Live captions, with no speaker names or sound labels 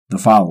The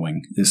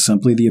following is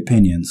simply the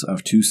opinions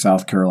of two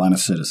South Carolina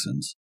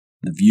citizens.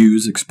 The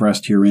views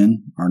expressed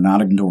herein are not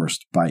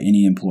endorsed by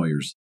any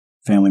employers,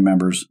 family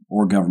members,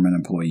 or government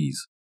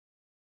employees.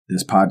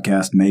 This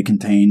podcast may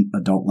contain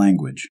adult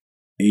language,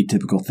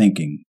 atypical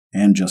thinking,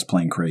 and just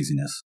plain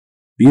craziness.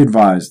 Be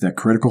advised that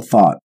critical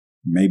thought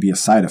may be a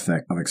side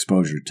effect of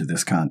exposure to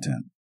this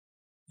content.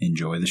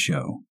 Enjoy the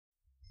show.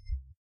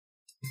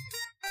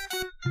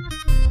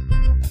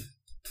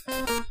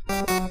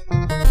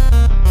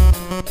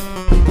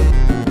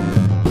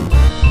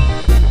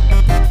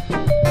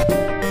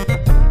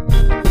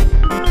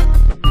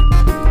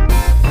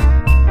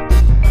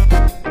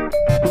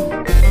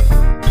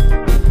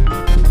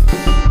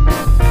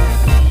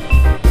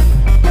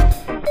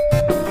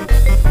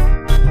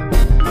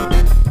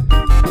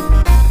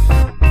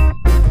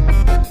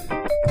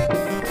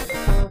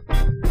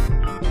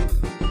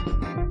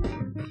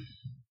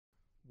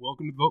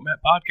 Welcome to the Vote Matt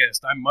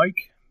Podcast. I'm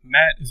Mike.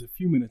 Matt is a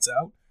few minutes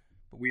out,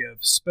 but we have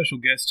special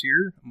guest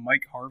here,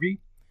 Mike Harvey,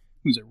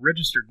 who's a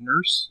registered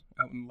nurse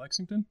out in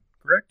Lexington,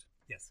 correct?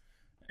 Yes.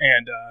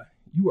 And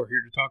you are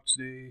here to talk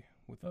today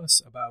with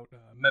us about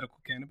medical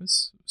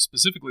cannabis,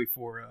 specifically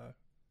for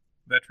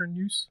veteran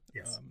use?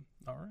 Yes.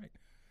 All right.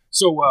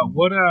 So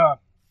we're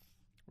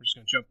just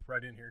going to jump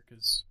right in here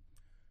because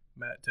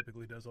Matt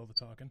typically does all the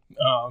talking.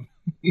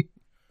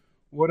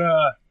 What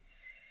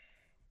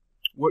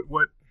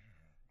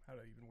how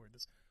do I even word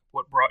this?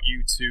 What brought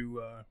you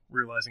to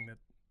realizing that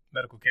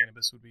medical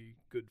cannabis would be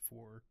good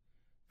for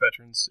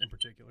veterans in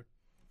particular?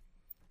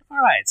 All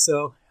right.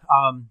 So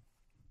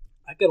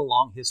I've got a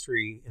long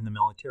history in the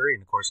military,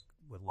 and of course,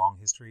 with long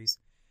histories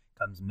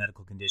comes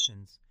medical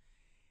conditions.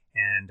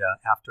 And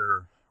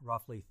after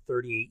roughly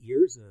 38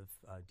 years of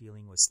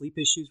dealing with sleep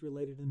issues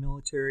related to the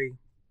military,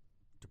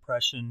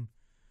 depression,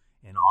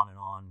 and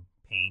on,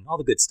 pain, all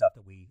the good stuff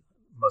that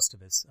most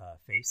of us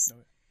face.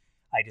 Okay.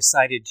 I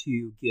decided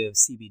to give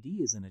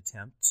CBD as an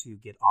attempt to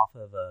get off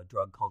of a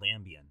drug called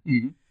Ambien.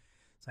 Mm-hmm.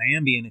 So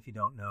Ambien, if you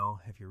don't know,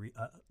 if your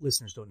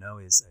listeners don't know,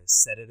 is a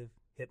sedative,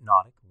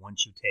 hypnotic.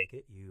 Once you take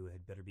it, you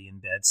had better be in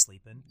bed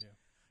sleeping. Yeah.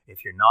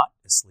 If you're not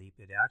asleep,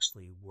 it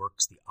actually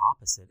works the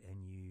opposite,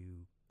 and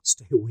you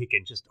stay awake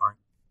and just aren't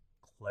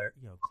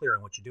clear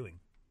on what you're doing.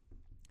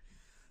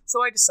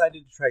 So I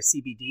decided to try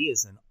CBD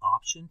as an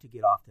option to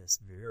get off this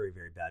very,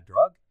 very bad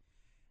drug.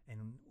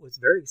 And was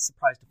very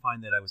surprised to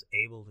find that I was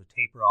able to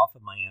taper off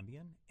of my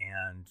Ambien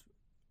and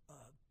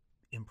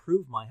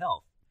improve my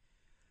health.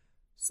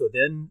 So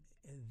then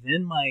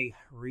my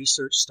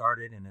research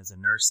started, and as a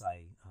nurse,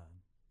 I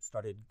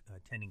started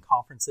attending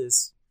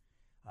conferences.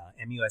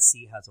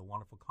 MUSC has a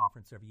wonderful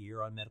conference every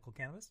year on medical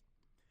cannabis.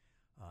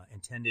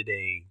 Attended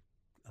a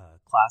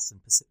class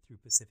through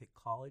Pacific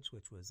College,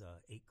 which was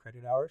 8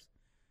 credit hours.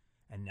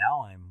 And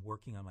now I'm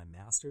working on my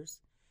master's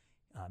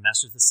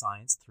of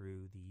Science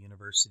through the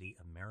University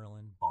of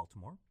Maryland,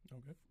 Baltimore.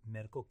 Okay.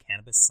 Medical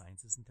Cannabis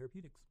Sciences and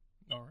Therapeutics.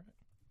 All right.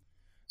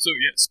 So,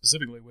 yeah,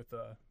 specifically with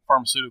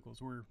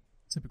pharmaceuticals, we're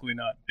typically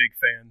not big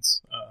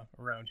fans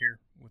around here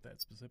with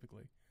that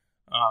specifically.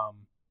 I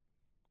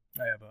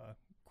have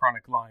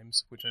chronic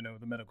Lyme's, which I know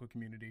the medical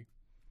community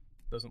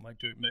doesn't like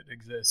to admit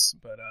exists,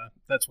 but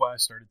that's why I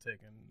started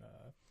taking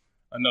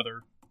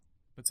another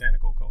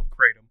botanical called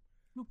Kratom.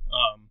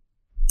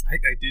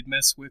 I did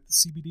mess with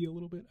CBD a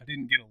little bit. I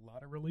didn't get a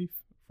lot of relief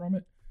from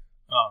it.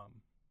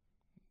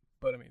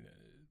 But I mean,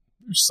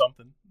 there's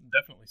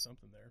definitely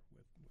something there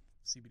with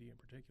CBD in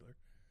particular.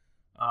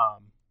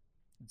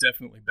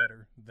 Definitely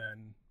better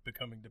than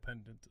becoming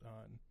dependent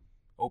on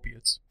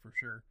opiates for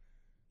sure.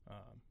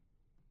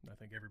 I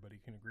think everybody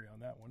can agree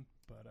on that one.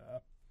 But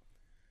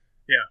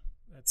yeah,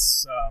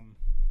 that's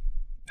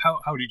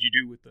how did you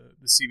do with the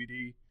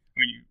CBD? I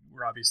mean, you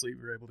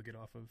were able to get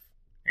off of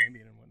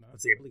Ambien and whatnot. I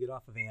was able to get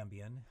off of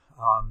Ambien,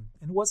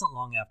 and it wasn't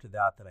long after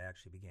that I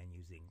actually began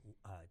using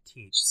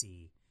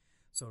THC.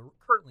 So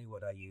currently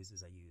what I use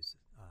is a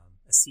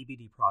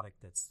CBD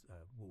product that's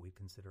what we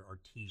consider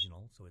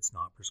artisanal, so it's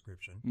not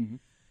prescription. Mm-hmm.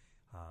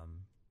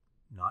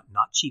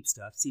 Not cheap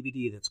stuff.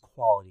 CBD that's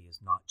quality is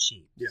not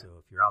cheap. Yeah. So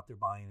if you're out there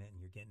buying it and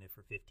you're getting it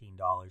for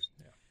 $15,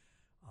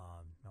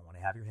 I want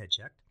to have your head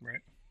checked.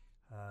 Right.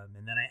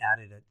 And then I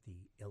added at the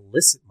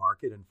illicit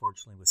market,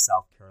 unfortunately, with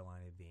South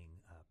Carolina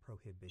being a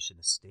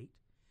prohibitionist state.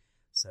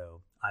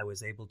 So I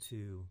was able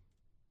to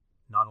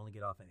not only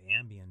get off of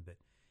Ambien, but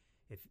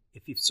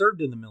if you've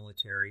served in the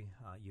military,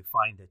 you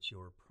find that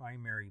your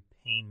primary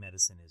pain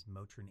medicine is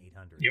Motrin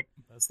 800. Yep,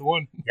 that's the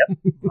one. Yep.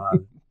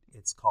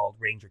 It's called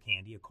Ranger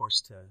Candy, of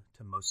course, to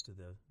most of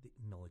the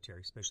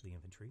military, especially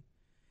infantry.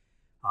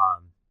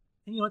 And,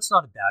 it's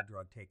not a bad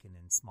drug taken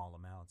in small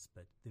amounts,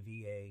 but the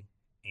VA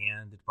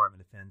and the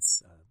Department of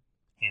Defense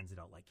hands it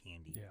out like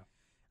candy. Yeah.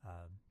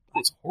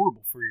 It's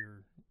horrible for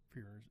your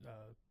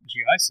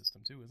GI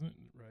system too, isn't it?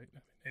 Right?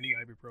 Any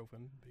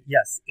ibuprofen.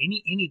 Yes.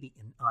 Any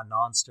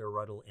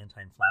non-steroidal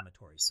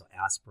anti-inflammatory. So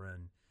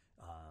aspirin,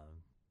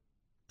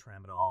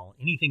 tramadol,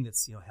 anything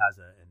that's has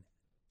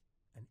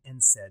an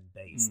NSAID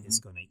base is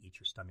going to eat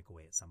your stomach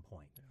away at some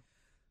point. Yeah.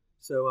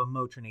 So a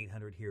Motrin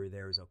 800 here or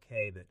there is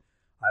okay, but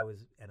I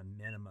was at a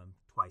minimum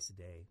twice a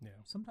day,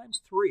 Yeah. sometimes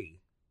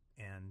 3.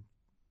 And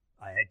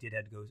I did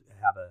have to go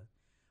have a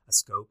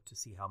scope to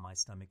see how my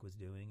stomach was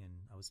doing,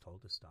 and I was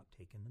told to stop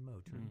taking the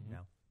Motrin. Mm-hmm.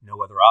 Now,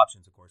 no other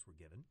options, of course, were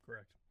given.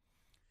 Correct.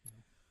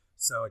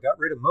 So I got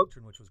rid of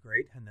Motrin, which was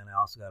great, and then I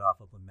also got off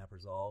of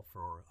omeprazole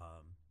for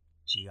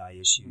GI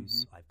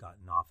issues. Mm-hmm. I've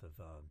gotten off of.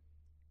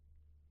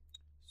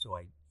 So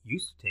I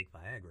used to take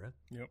Viagra.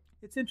 Yep.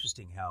 It's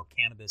interesting how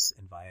cannabis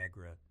and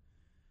Viagra.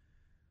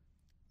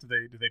 Do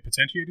they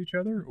potentiate each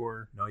other,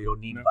 or No, you don't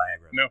need No.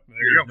 Viagra. no? There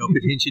There's you go. no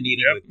potentiating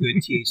Yep. with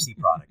good THC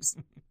products.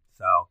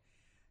 So,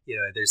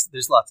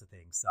 there's lots of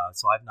things.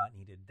 So I've not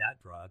needed that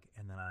drug,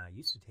 and then I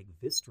used to take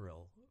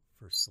Vistaril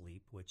for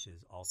sleep, which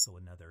is also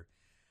another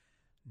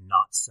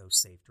not so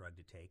safe drug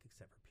to take,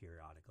 except for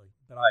periodically.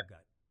 But I've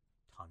got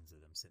tons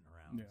of them sitting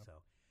around. Yeah.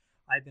 So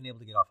I've been able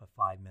to get off of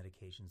 5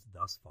 medications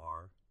thus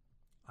far.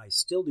 I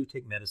still do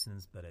take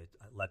medicines, but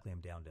luckily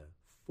I'm down to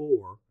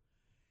 4.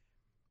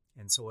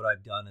 And so what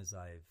I've done is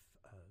I've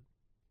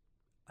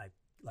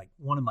like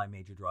one of my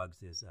major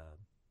drugs is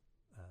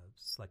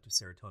selective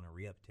serotonin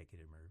reuptake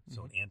inhibitor,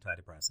 so an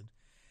antidepressant.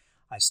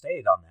 I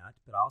stayed on that,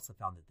 but I also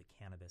found that the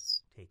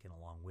cannabis taken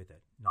along with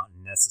it, not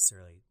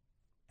necessarily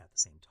at the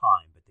same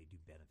time, but they do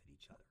benefit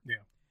each other.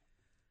 Yeah.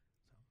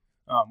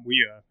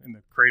 We in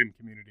the kratom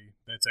community,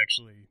 that's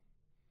actually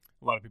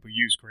a lot of people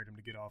use kratom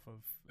to get off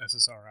of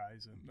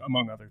SSRIs and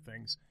among other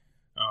things.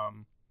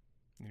 And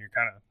you're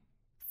kind of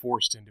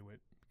forced into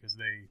it because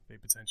they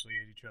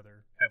potentiate each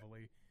other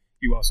heavily.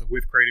 You also,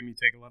 with kratom, you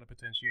take a lot of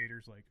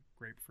potentiators like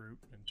grapefruit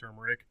and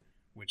turmeric,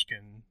 which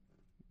can,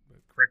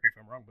 correct me if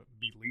I'm wrong, but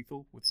be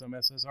lethal with some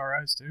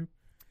SSRIs too.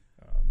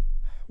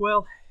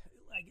 Well,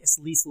 I guess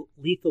lethal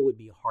would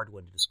be a hard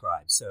one to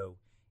describe. So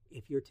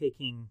if you're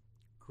taking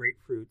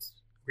grapefruit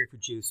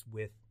juice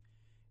with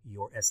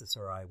your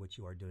SSRI, what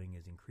you are doing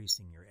is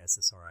increasing your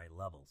SSRI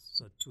levels.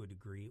 So to a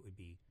degree, it would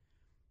be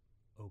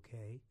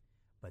okay,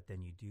 but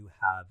then you do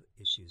have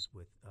issues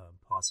with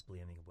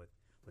possibly ending up with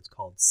what's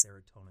called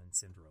serotonin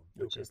syndrome,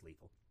 which is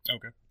lethal.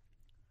 Okay.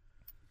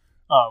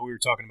 We were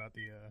talking about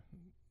the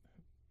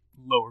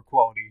lower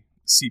quality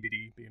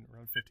CBD being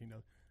around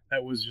 $15.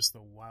 That was just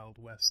the Wild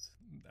West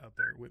out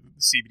there with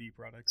CBD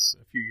products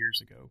a few years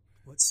ago.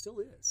 Well, it still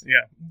is.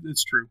 Yeah,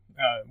 it's true.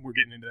 We're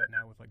getting into that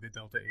now with like the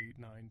Delta 8,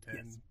 9, 10.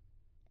 Yes.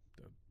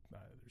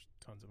 There's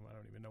tons of them. I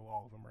don't even know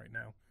all of them right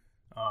now.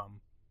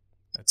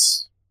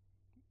 That's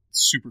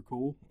super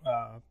cool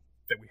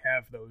that we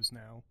have those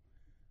now.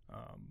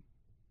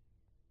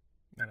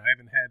 And I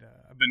haven't had.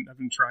 I've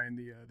been trying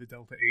the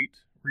Delta 8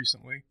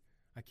 recently.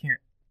 I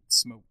can't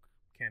smoke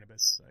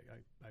cannabis.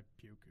 I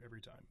puke every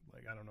time.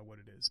 Like, I don't know what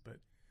it is, but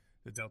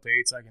the Delta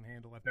 8s I can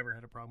handle. I've never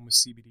had a problem with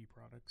CBD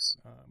products.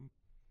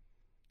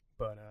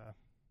 But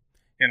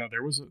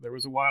there was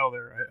a while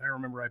there. I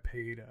remember I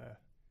paid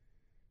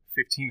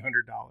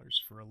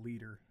 $1,500 for a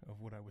liter of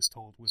what I was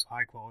told was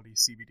high quality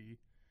CBD.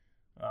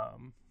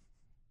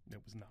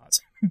 It was not.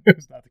 It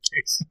was not the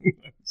case.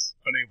 I was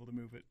unable to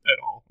move it at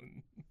all,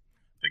 and I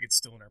think it's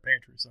still in our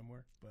pantry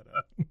somewhere. But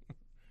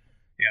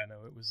yeah,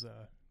 no, it was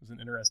an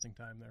interesting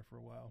time there for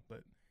a while.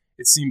 But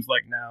it seems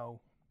like now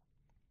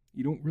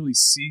you don't really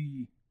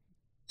see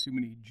too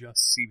many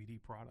just CBD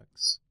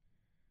products,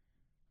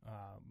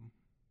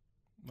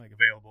 like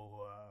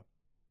available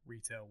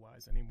retail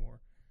wise anymore.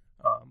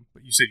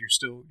 But you said you're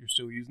still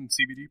using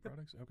CBD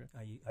products. Okay.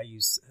 I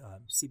use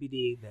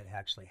CBD that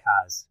actually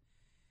has,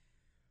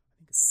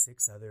 I think,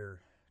 6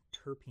 other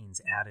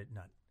terpenes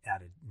not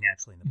added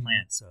naturally in the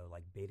plant. So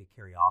like beta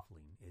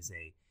caryophyllene is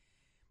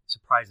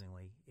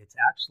surprisingly, it's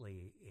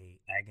actually a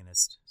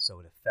agonist, so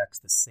it affects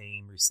the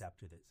same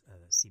receptor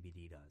that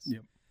CBD does.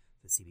 Yep.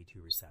 The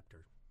CB2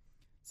 receptor.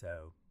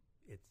 So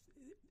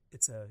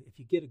it's if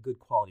you get a good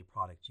quality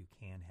product, you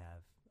can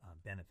have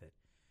benefit.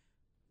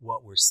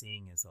 What we're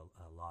seeing is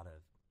a lot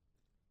of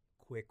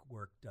quick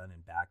work done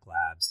in back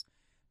labs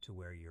to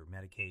where your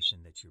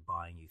medication that you're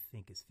buying you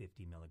think is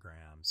 50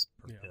 milligrams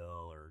per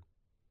pill or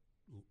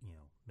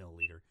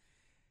milliliter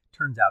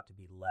turns out to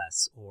be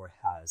less, or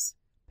has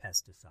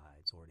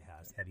pesticides, or it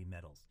has heavy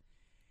metals.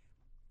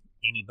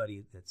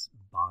 Anybody that's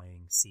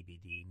buying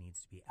CBD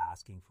needs to be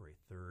asking for a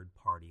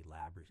third-party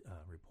lab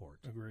report.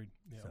 Agreed.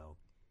 Yeah. So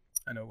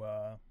I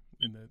know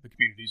in the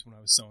communities when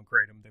I was selling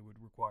kratom, they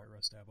would require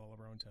us to have all of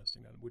our own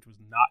testing done, which was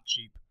not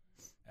cheap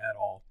at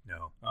all.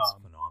 no, it's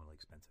phenomenally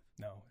expensive.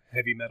 No,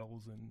 heavy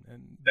metals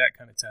and that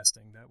kind of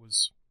testing, that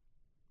was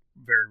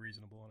very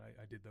reasonable, and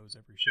I did those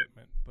every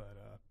shipment. But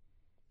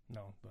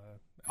no, the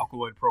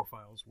alkaloid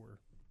profiles were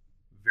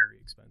very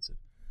expensive.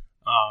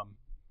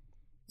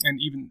 And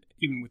even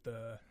with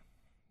the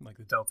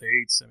Delta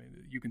 8s, I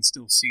mean, you can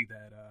still see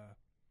that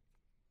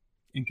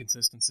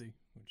inconsistency,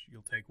 which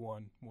you'll take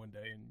one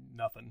day and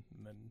nothing,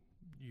 and then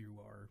you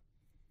are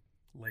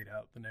laid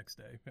out the next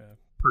day.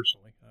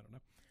 Personally, I don't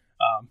know.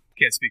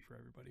 Can't speak for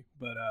everybody,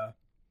 but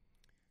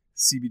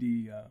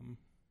CBD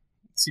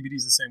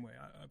is the same way.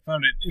 I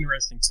found it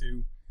interesting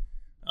too.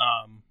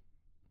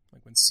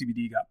 Like when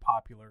CBD got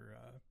popular,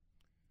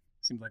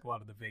 seemed like a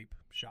lot of the vape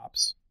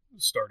shops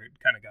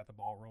kind of got the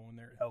ball rolling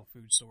there at health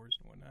food stores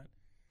and whatnot.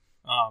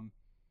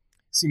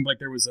 seemed like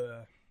there was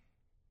a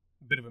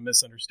bit of a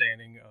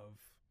misunderstanding of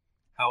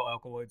how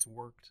alkaloids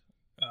worked,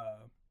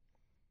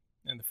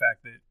 and the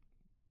fact that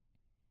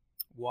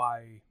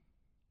why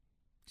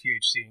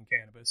THC in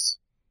cannabis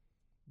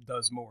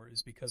does more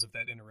is because of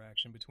that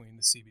interaction between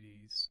the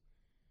CBDs,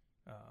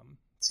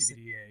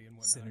 CBDA and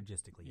whatnot.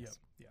 Synergistically, yes.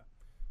 Yeah.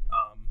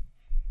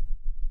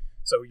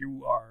 So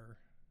you are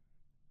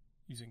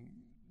using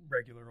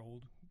regular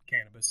old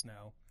cannabis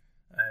now,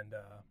 and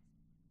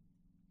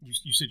you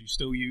said you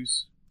still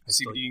use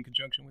CBD in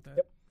conjunction with that?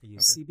 Yep. I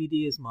use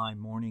CBD as my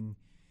morning.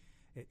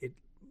 It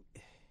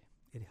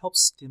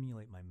helps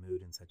stimulate my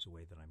mood in such a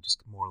way that I'm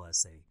just more or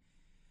less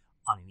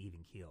on an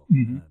even keel.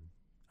 Mm-hmm.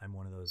 I'm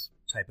one of those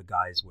type of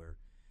guys where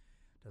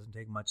it doesn't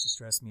take much to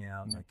stress me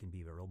out, and I can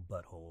be a real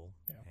butthole.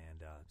 Yeah.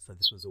 And so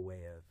this was a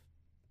way of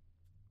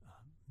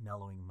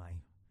mellowing my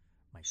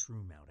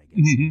shroom out, I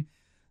guess. Mm-hmm.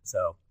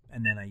 So,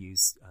 and then I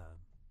use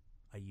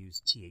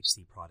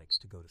THC products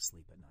to go to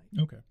sleep at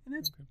night. Okay. And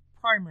that's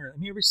primarily, I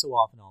mean, every so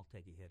often I'll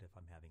take a hit if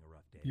I'm having a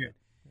rough day. Yeah.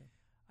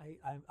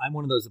 I'm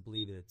one of those that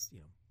believe that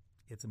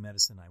it's a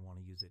medicine. I want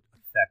to use it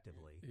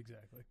effectively.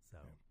 Exactly. So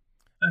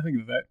I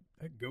think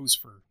that goes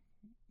for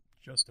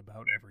just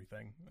about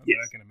everything that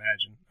I can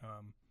imagine.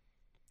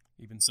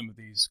 Even some of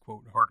these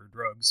quote harder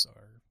drugs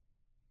are.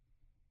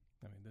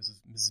 I mean, this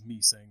is me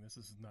saying this.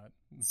 This is not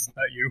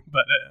you,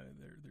 but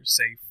they're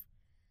safe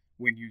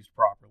when used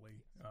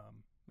properly,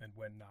 and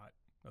when not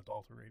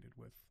adulterated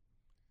with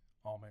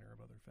all manner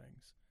of other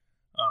things.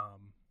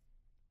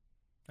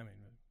 I mean,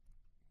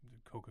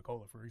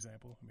 Coca-Cola, for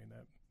example. I mean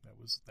that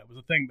was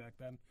a thing back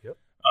then. Yep.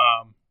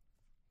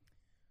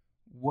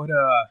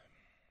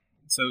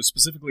 So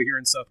specifically here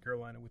in South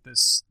Carolina with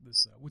this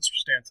what's your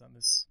stance on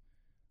this?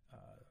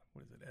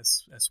 What is it?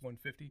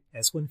 S-150?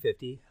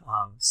 S-150.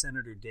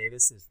 Senator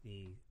Davis is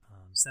the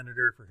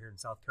senator for here in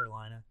South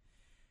Carolina.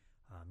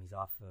 He's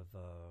off the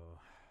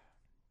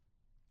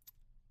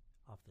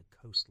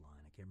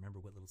coastline. I can't remember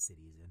what little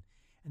city he's in.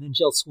 And then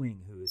Jill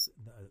Swing, who is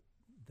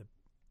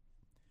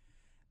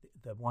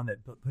the one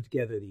that put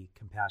together the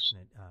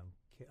compassionate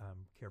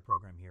care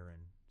program here in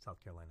South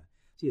Carolina.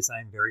 So yes, I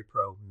am very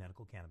pro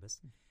medical cannabis.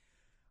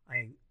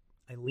 I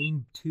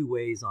lean two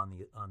ways on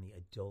the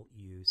adult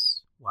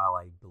use. While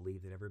I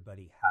believe that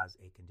everybody has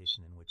a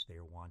condition in which they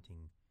are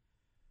wanting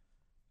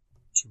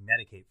to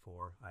medicate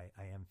for, I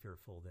am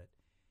fearful that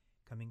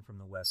coming from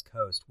the West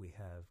Coast, we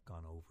have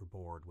gone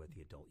overboard with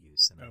the adult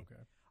use. And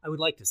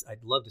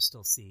I'd love to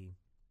still see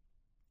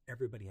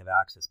everybody have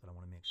access, but I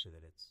want to make sure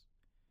that it's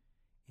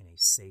in a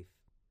safe,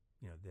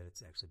 that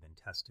it's actually been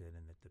tested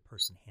and that the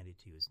person handed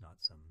to you is not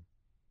some,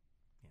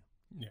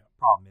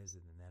 problem is,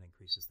 and then that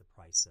increases the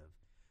price of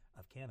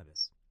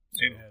cannabis.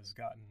 So, it has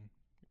gotten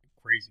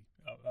crazy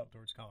out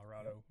towards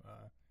Colorado.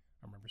 I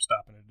remember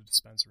stopping at a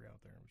dispensary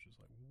out there, which was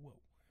like, whoa.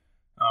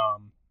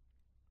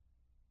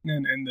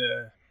 And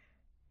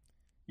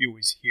you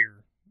always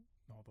hear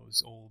all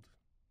those old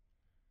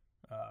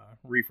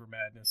reefer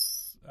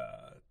madness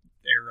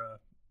era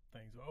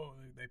things. Oh,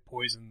 they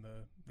poison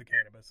the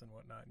cannabis and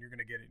whatnot, and you're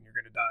going to get it and you're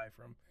going to die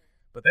from.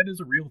 But that is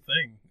a real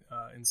thing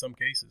in some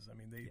cases. I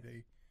mean,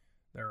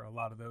 there are a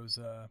lot of those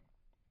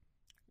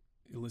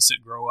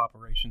illicit grow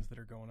operations that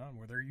are going on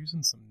where they're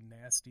using some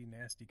nasty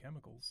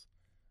chemicals,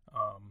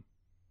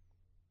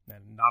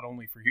 and not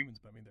only for humans,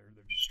 but I mean they're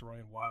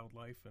destroying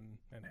wildlife and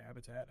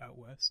habitat out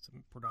west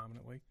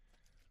predominantly.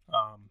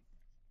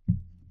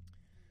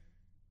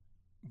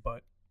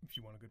 But if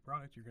you want a good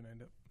product, you're going to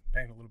end up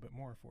paying a little bit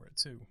more for it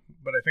too.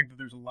 But I think that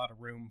there's a lot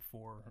of room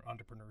for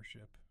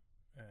entrepreneurship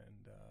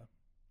and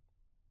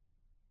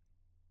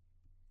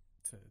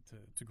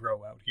to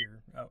grow out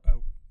here, out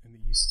in the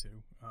East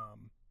too.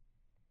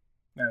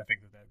 And I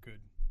think that could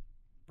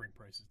bring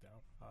prices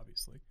down,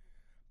 obviously.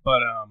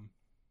 But I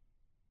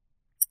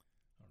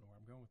don't know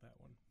where I'm going with that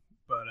one.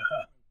 But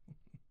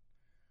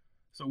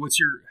so what's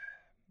your?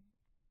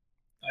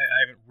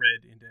 I haven't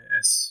read into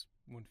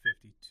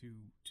S-150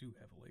 too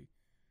heavily.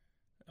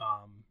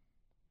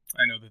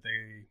 I know that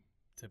they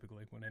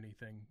typically, when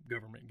anything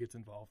government gets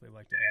involved, they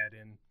like to add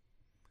in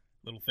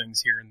little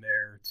things here and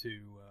there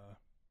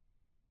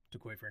to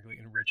quite frankly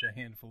enrich a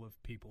handful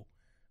of people.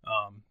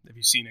 Have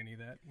you seen any of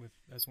that with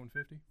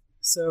S-150?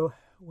 So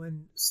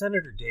when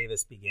Senator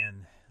Davis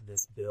began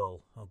this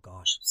bill,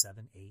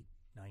 7, 8,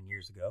 9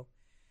 years ago,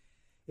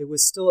 it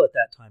was still at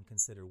that time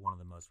considered one of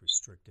the most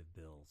restrictive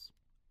bills.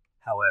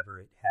 However,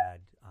 it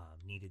had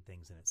needed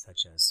things in it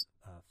such as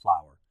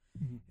flower.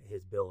 Mm-hmm.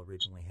 His bill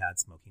originally had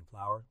smoking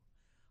flower.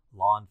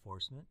 Law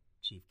enforcement,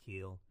 Chief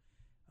Keel,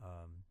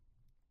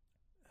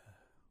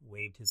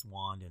 waved his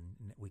wand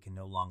and we can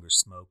no longer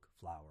smoke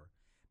flower,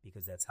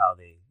 because that's how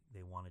they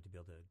wanted to be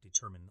able to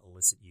determine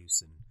illicit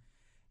use, and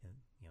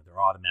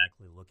they're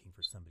automatically looking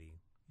for somebody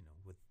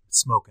with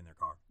smoke in their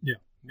car. Yeah.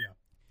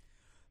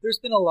 There's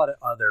been a lot of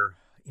other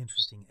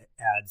interesting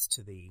adds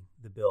to the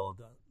bill.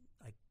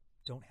 I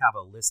don't have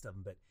a list of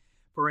them, but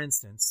for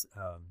instance,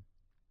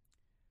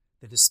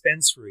 the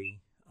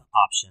dispensary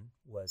option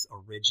was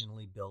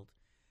originally built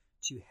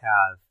to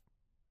have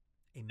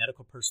a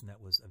medical person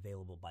that was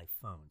available by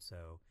phone.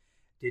 So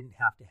didn't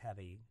have to have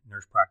a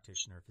nurse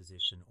practitioner,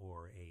 physician,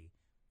 or a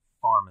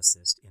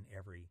pharmacist in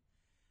every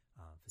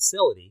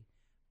facility,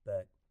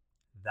 but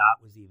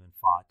that was even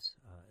fought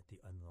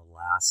in the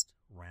last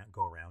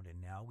go around,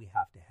 and now we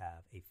have to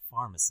have a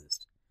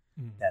pharmacist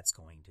that's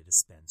going to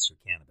dispense your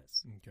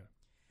cannabis. Okay.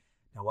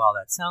 Now, while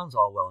that sounds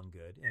all well and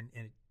good,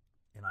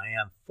 and I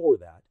am for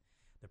that,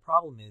 the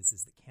problem is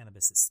that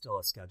cannabis is still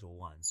a Schedule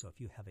 1. So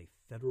if you have a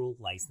federal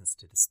license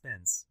to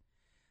dispense,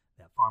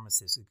 that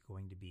pharmacist is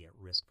going to be at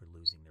risk for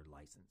losing their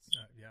license.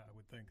 Yeah, I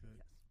would think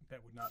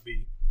that would not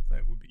be,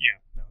 that would be,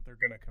 no, they're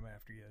going to come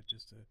after you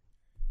just to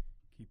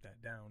keep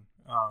that down.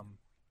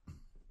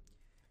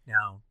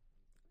 Now,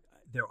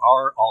 there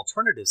are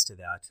alternatives to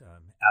that.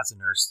 As a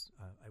nurse,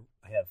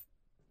 I have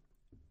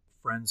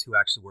friends who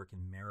actually work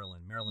in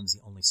Maryland. Maryland's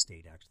the only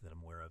state, actually, that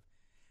I'm aware of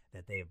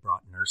that they have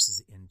brought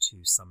nurses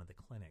into some of the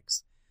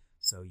clinics.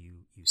 So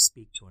you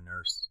speak to a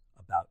nurse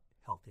about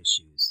health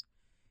issues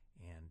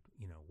and,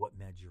 what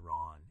meds you're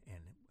on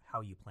and how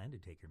you plan to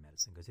take your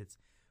medicine. Because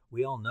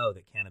we all know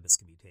that cannabis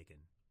can be taken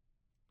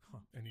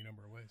any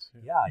number of ways.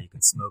 Yeah, you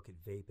can smoke it,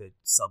 vape it,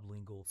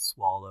 sublingual,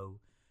 swallow.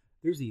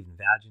 There's even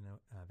vaginal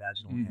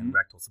and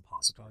rectal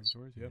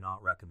suppositories. Yeah.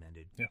 Not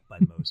recommended by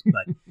most,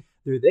 but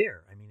they're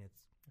there. I mean,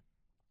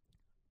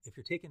 if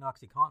you're taking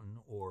OxyContin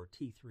or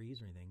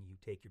T3s or anything, you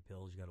take your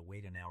pills, you got to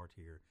wait an hour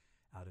till you're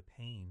out of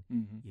pain.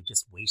 You've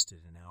just wasted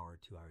an hour or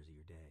 2 hours of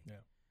your day.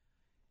 Yeah.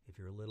 If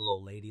you're a little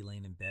old lady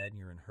laying in bed and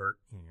you're in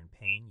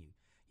pain,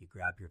 you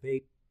grab your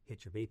vape,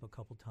 hit your vape a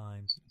couple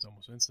times. It's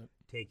almost instant.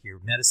 Take your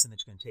medicine that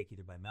you're going to take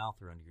either by mouth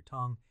or under your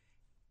tongue,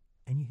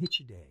 and you hit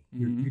your day.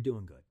 You're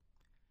doing good.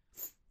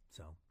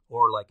 So,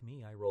 or like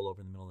me, I roll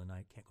over in the middle of the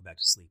night, can't go back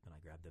to sleep, and I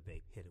grab the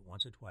vape, hit it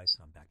once or twice,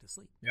 and I'm back to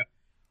sleep. Yeah.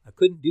 I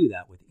couldn't do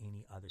that with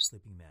any other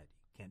sleeping med.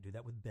 You can't do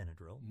that with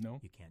Benadryl. No.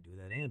 You can't do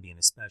that Ambien,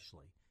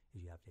 especially,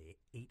 because you have to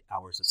 8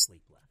 hours of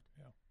sleep left.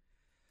 Yeah.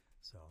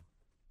 So.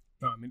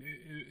 No, I mean,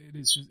 it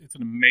is just, it's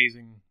an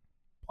amazing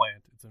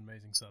plant. It's an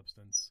amazing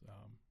substance.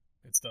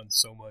 It's done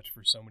so much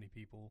for so many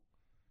people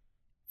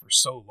for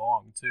so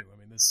long, too. I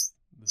mean, this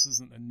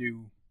isn't a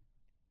new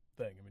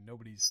thing. I mean,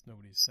 nobody's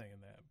saying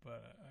that,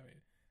 but I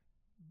mean,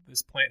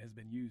 this plant has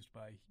been used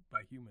by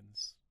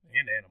humans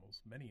and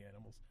animals, many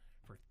animals,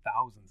 for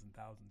thousands and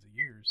thousands of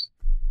years,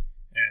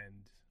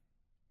 and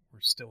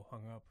we're still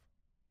hung up.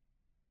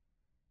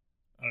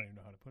 I don't even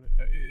know how to put it.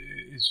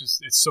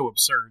 It's so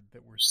absurd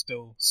that we're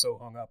still so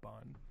hung up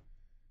on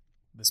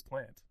this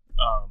plant.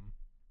 I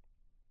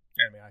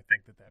mean, I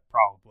think that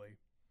probably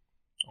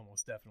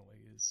almost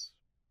definitely is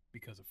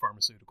because of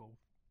pharmaceutical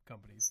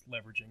companies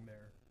leveraging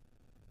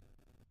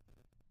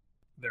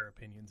their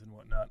opinions and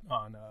whatnot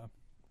on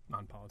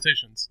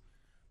politicians.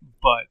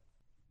 But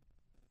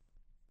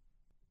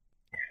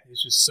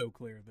it's just so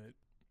clear that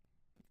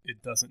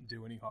it doesn't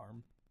do any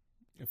harm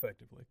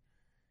effectively.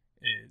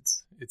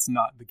 It's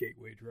not the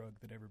gateway drug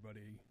that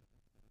everybody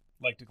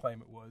liked to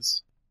claim it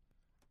was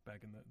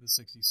back in the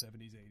 60s,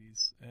 70s,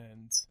 80s,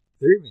 and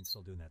they're even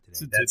still doing that today.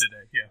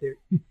 Today,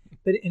 yeah.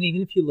 But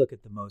even if you look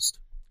at the most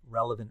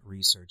relevant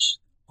research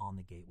on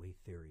the gateway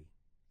theory,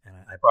 and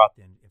I brought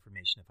the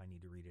information if I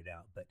need to read it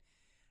out, but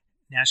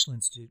National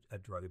Institute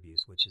of Drug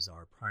Abuse, which is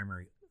our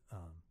primary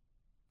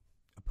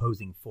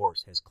opposing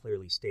force, has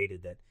clearly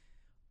stated that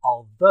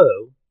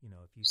although,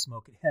 if you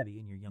smoke it heavy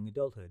in your young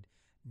adulthood,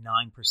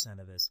 9%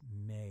 of us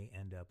may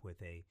end up with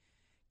a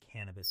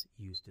cannabis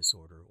use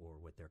disorder or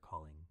what they're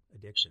calling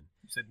addiction.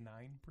 You said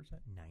 9%?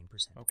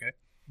 9%. Okay.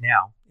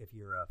 Now, if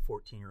you're a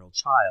 14-year-old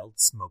child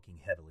smoking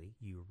heavily,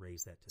 you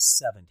raise that to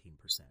 17%.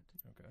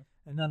 Okay.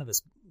 And none of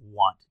us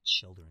want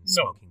children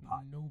smoking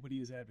pot. Nobody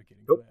is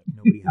advocating for that.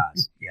 Nobody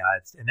has. Yeah,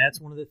 and that's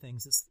one of the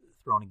things that's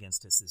thrown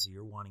against us is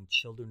you're wanting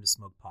children to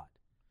smoke pot.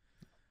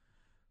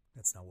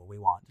 That's not what we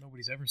want.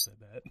 Nobody's ever said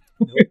that.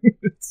 Nope.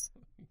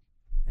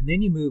 And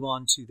then you move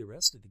on to the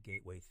rest of the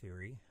gateway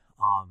theory.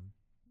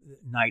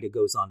 NIDA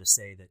goes on to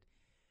say that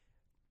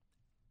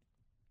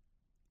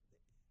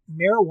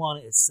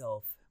marijuana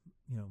itself,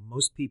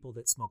 most people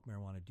that smoke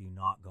marijuana do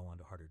not go on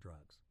to harder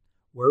drugs.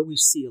 Where we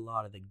see a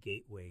lot of the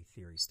gateway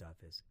theory stuff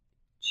is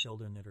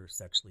children that are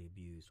sexually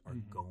abused are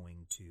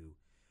going to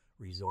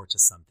resort to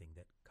something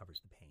that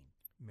covers the pain.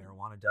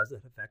 Marijuana does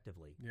it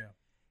effectively. Yeah.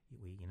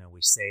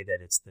 We say that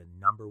it's the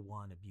number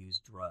one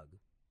abused drug.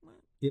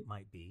 It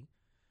might be.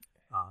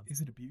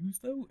 Is it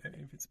abused though?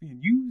 If it's being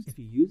used, if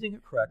you're using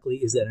it correctly,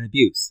 is that an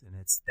abuse? And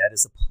that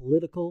is a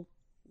political,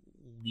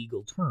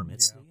 legal term.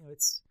 It's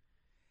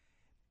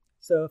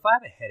so if I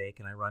have a headache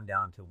and I run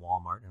down to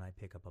Walmart and I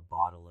pick up a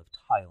bottle of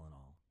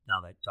Tylenol,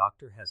 now that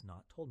doctor has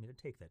not told me to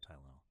take that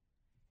Tylenol.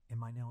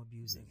 Am I now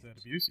abusing it? Is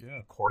that abuse? Yeah.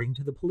 According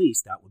to the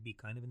police, that would be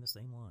kind of in the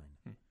same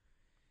line.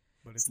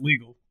 But it's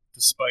legal,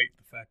 despite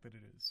the fact that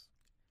it is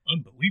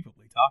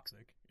unbelievably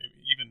toxic,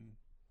 even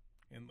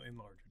in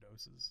larger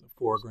doses. Of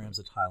 4 grams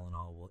of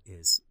Tylenol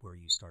is where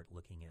you start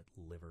looking at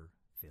liver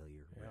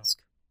failure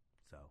risk.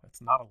 So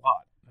that's not a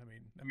lot. I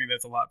mean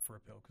that's a lot for a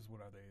pill because what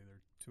are they?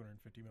 They're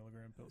 250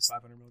 milligram pills,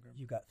 500 milligrams.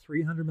 You got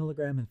 300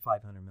 milligram and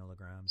 500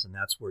 milligrams, and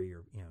that's where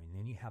and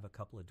then you have a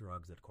couple of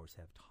drugs that of course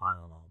have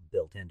Tylenol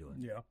built into it.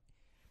 Yeah.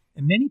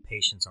 And many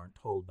patients aren't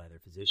told by their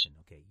physician,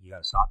 okay, you got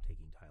to stop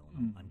taking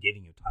Tylenol. I'm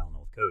giving you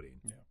Tylenol with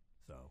codeine. Yeah.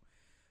 So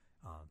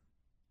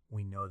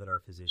we know that our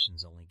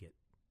physicians only get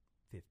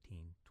 15,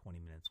 20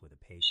 minutes with a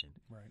patient.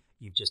 Right.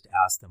 You've just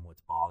asked them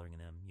what's bothering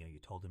them. You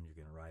told them you're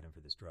going to write them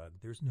for this drug.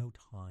 There's no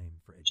time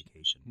for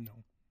education. No.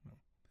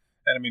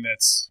 And I mean,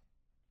 that's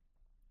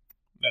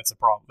a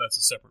problem. That's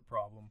a separate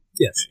problem.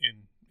 Yes.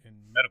 In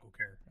medical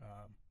care.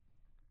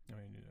 I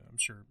mean, I'm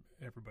sure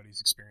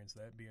everybody's experienced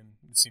that.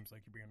 It seems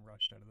like you're being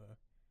rushed out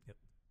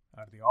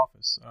of the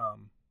office.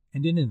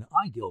 And in an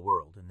ideal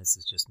world, and this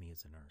is just me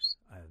as a nurse,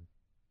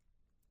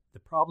 the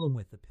problem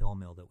with the pill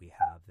mill that we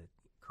have that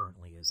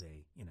currently is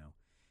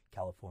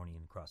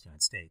Californian across the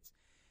United States,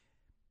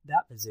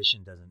 that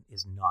physician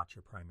is not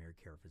your primary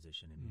care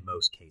physician in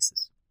most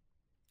cases.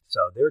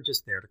 So they're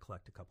just there to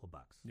collect a couple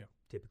bucks. Yeah.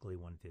 Typically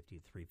 $150 to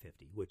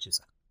 $350, which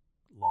is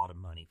a lot of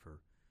money for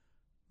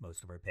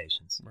most of our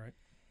patients. Right.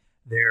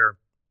 They're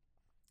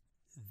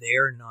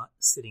not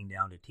sitting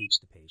down to teach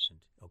the patient,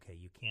 okay,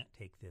 you can't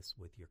take this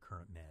with your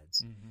current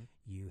meds.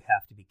 You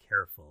have to be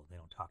careful. They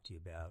don't talk to you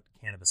about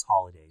cannabis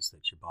holidays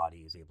that your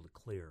body is able to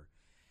clear.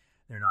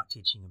 They're not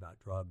teaching about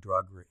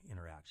drug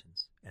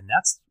interactions. And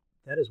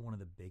that is one of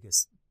the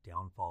biggest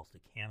downfalls to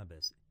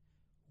cannabis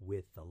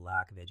with the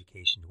lack of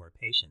education to our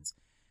patients.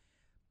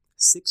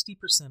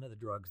 60% of the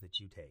drugs that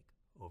you take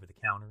over the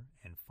counter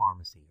and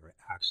pharmacy are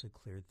actually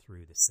cleared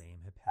through the same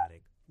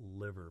hepatic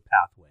liver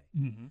pathway.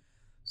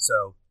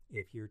 So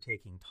if you're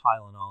taking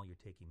Tylenol,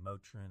 you're taking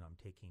Motrin, I'm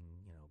taking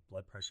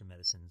blood pressure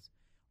medicines,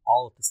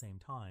 all at the same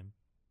time,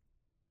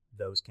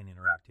 those can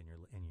interact in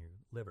your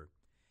liver.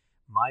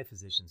 My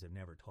physicians have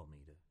never told me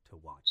to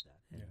watch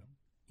that. And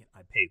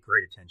I pay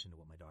great attention to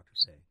what my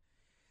doctors say.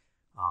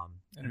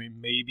 And I mean,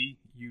 maybe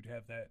you'd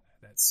have that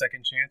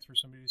second chance for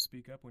somebody to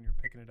speak up when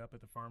you're picking it up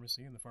at the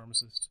pharmacy and the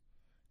pharmacist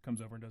comes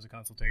over and does a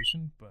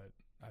consultation, but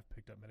I've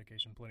picked up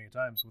medication plenty of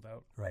times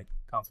without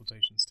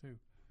consultations too.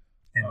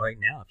 And right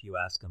now, if you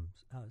ask them,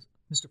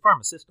 Mr.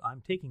 Pharmacist,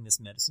 I'm taking this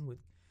medicine with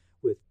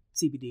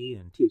CBD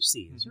and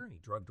THC. Is there any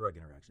drug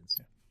interactions?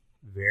 Yeah.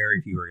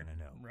 Very few are going to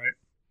know. Right.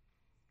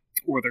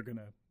 Or they're going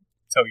to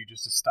tell you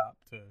just to stop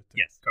to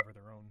cover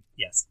their own.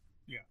 Yes.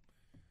 Yeah.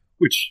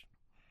 Which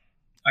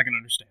I can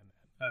understand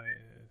that.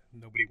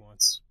 Nobody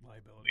wants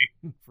liability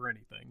for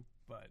anything.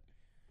 But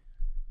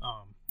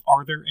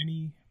are there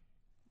any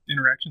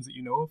interactions that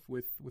you know of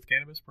with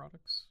cannabis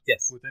products?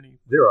 Yes. With any?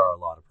 There are a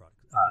lot of product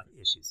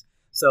issues.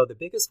 So the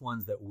biggest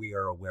ones that we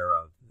are aware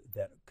of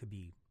that could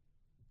be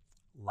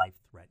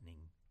life-threatening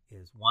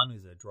is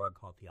a drug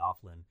called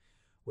theophylline,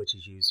 which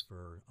is used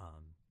for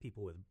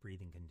people with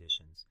breathing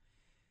conditions.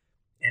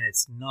 And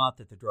it's not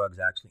that the drugs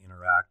actually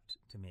interact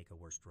to make a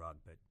worse drug,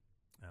 but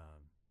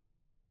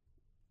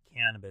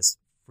cannabis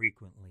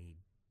frequently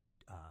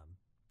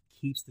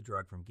keeps the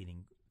drug from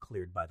getting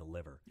cleared by the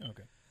liver.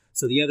 Okay.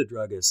 So the other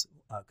drug is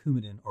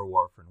Coumadin or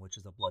warfarin, which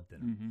is a blood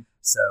thinner.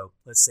 So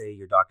let's say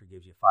your doctor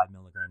gives you a 5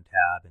 milligram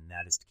tab, and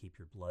that is to keep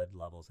your blood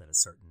levels at a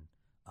certain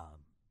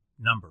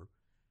number.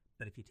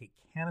 But if you take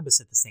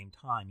cannabis at the same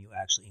time, you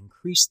actually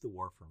increase the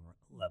warfarin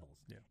levels,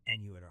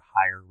 and you are at a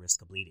higher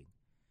risk of bleeding.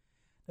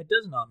 That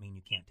does not mean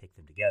you can't take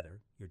them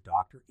together. Your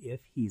doctor, if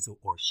he's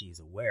or she's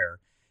aware,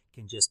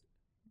 can just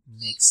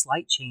make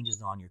slight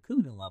changes on your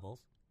Coumadin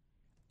levels,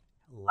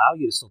 allow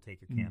you to still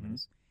take your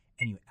cannabis,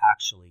 and you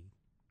actually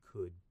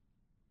could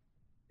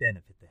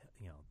benefit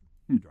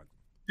the drug.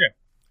 Yeah.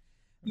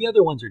 The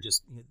other ones are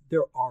just,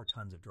 there are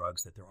tons of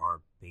drugs that there are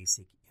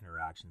basic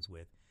interactions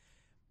with,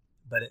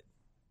 but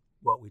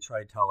what we try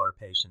to tell our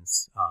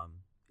patients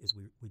is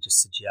we just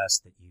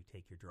suggest that you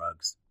take your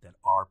drugs that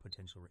are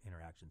potential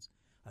interactions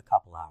a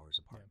couple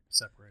hours apart. Yeah,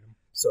 separate them.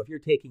 So if you're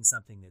taking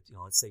something that,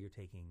 let's say you're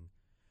taking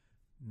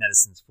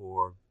medicines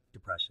for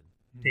depression,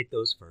 take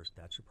those first.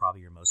 That's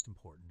probably your most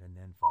important, and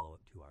then follow it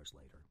 2 hours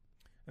later.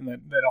 And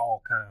that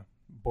all kind of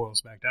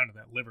boils back down to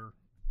that liver,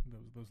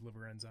 those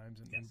liver enzymes,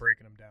 and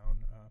breaking them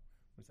down.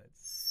 Was that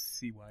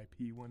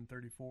CYP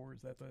 134?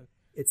 Is that the?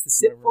 It's the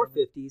CYP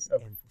 450s,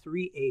 and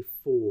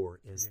 3A4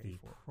 is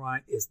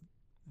is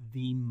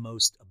the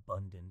most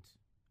abundant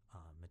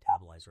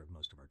metabolizer of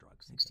most of our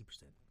drugs,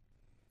 60%.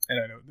 And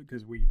I know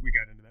because we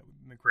got into that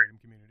in the kratom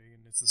community,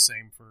 and it's the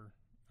same for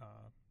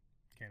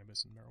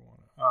cannabis and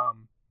marijuana.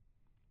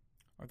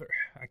 Are there?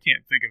 I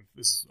can't think of,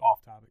 this is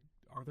off topic.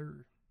 Are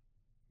there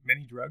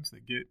many drugs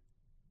that get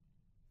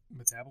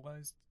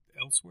metabolized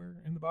elsewhere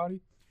in the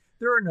body?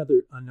 There are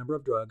a number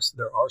of drugs.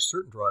 There are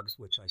certain drugs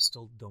which I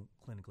still don't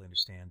clinically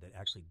understand that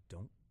actually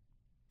don't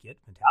get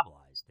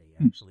metabolized.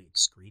 They actually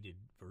excreted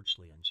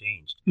virtually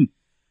unchanged.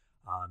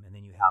 And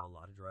then you have a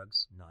lot of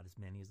drugs, not as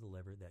many as the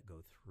liver, that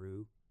go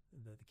through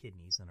the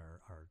kidneys and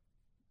are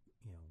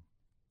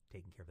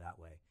taken care of that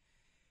way.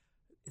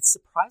 It's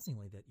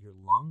surprisingly that your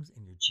lungs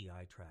and your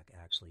GI tract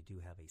actually do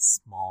have a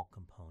small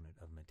component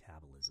of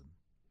metabolism.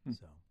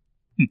 So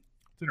it's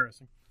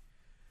interesting.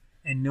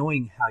 And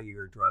knowing how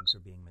your drugs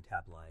are being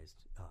metabolized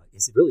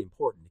is really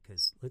important,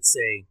 because let's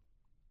say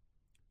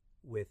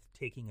with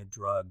taking a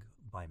drug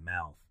by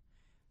mouth,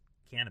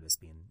 cannabis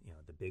being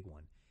the big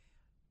one,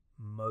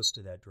 most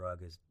of that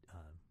drug is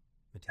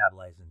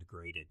metabolized and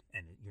degraded,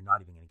 and you're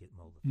not even going to get the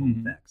full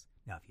effects.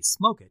 Now, if you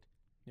smoke it,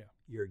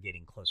 you're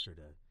getting closer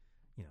to 100%.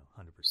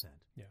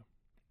 Yeah.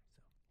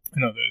 I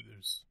know that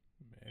there's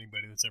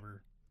anybody that's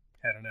ever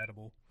had an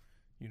edible,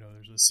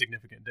 there's a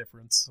significant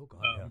difference. Oh,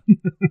 God, yeah.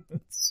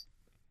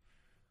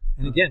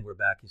 And again, we're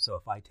back. So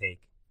if I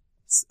take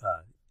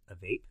a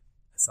vape,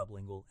 a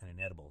sublingual, and an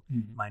edible,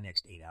 my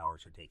next 8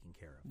 hours are taken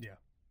care of. Yeah.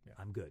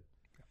 I'm good.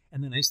 Yeah.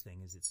 And the nice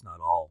thing is it's not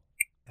all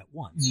at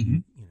once.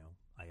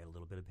 I get a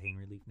little bit of pain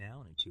relief now,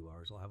 and in 2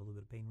 hours I'll have a little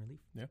bit of pain relief.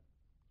 Yeah.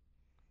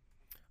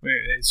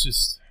 It's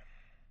just,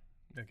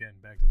 again,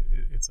 back to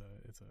it's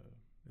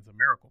a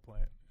miracle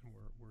plant, and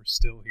we're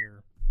still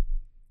here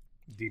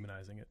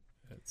demonizing it.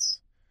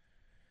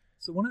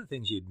 So one of the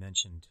things you'd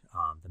mentioned,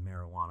 the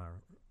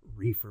marijuana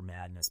reefer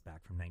madness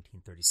back from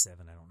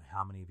 1937. I don't know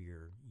how many of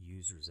your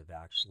users have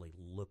actually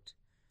looked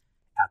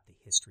at the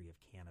history of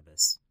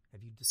cannabis.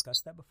 Have you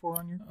discussed that before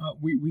on your?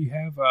 We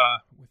have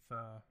with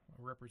a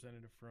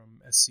representative from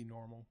SC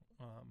Normal.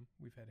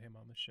 We've had him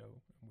on the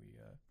show.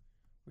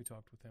 We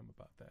talked with him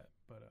about that.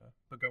 But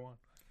go on.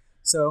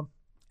 So,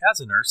 as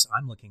a nurse,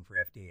 I'm looking for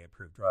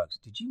FDA-approved drugs.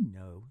 Did you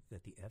know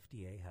that the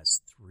FDA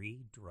has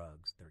 3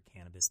 drugs that are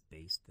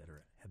cannabis-based that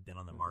have been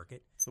on the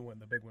market? So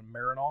the big one,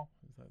 Marinol?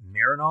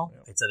 Marinol.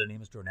 Yeah. Its other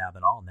name is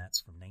dronabinol, and that's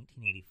from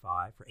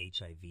 1985 for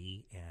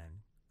HIV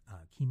and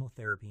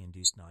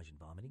chemotherapy-induced nausea and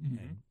vomiting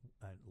and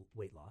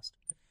weight loss,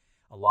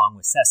 along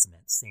with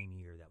Sesament, same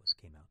year that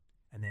came out.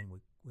 And then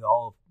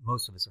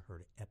most of us have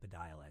heard of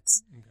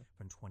Epidiolex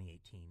from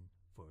 2018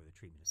 for the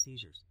treatment of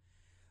seizures.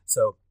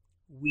 So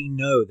we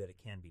know that it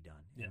can be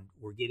done, and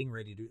we're getting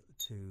ready to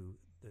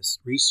this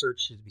research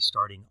should be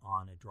starting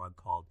on a drug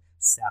called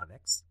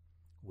Sativex,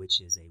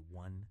 which is a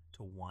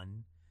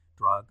 1-to-1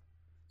 drug.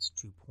 It's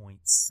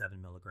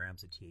 2.7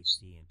 milligrams of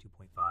THC and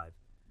 2.5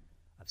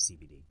 of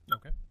CBD.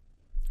 Okay.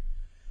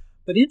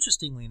 But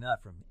interestingly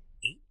enough, from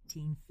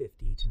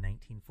 1850 to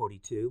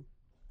 1942,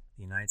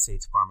 the United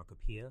States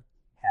Pharmacopoeia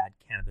had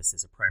cannabis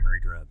as a primary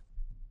drug.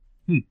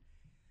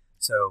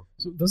 So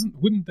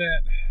wouldn't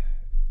that,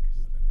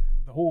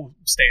 the whole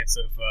stance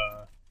of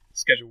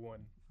Schedule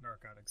 1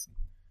 narcotics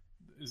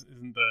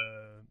isn't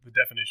the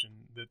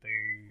definition that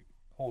they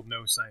hold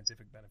no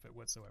scientific benefit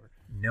whatsoever?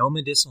 No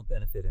medicinal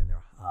benefit in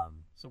there.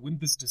 So wouldn't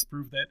this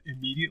disprove that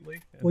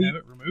immediately and have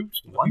it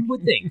removed? One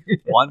would think.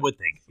 One would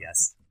think,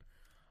 yes.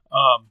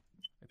 I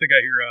think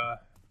I hear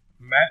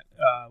Matt.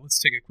 Let's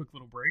take a quick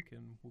little break,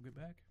 and we'll get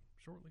back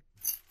shortly.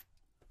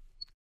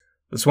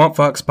 The Swamp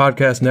Fox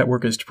Podcast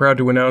Network is proud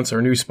to announce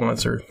our new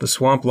sponsor, the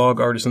Swamp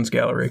Log Artisans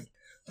Gallery.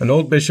 An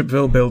old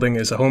Bishopville building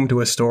is a home to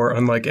a store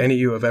unlike any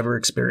you have ever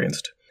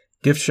experienced.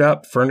 Gift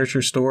shop,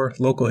 furniture store,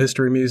 local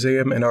history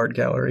museum, and art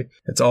gallery.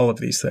 It's all of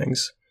these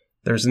things.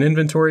 There's an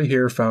inventory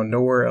here found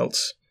nowhere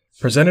else.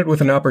 Presented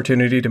with an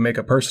opportunity to make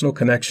a personal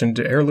connection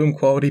to heirloom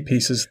quality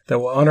pieces that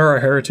will honor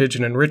our heritage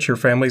and enrich your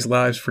family's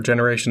lives for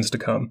generations to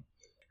come.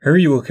 Here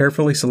you will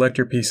carefully select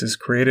your pieces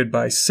created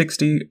by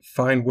 60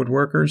 fine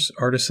woodworkers,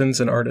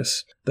 artisans, and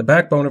artists. The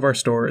backbone of our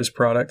store is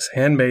products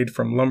handmade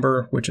from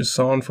lumber which is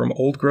sawn from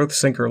old-growth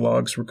sinker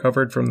logs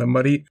recovered from the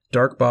muddy,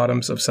 dark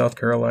bottoms of South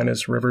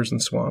Carolina's rivers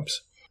and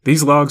swamps.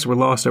 These logs were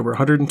lost over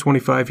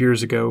 125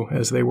 years ago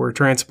as they were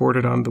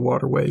transported on the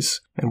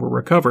waterways and were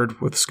recovered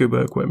with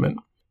scuba equipment.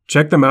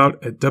 Check them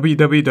out at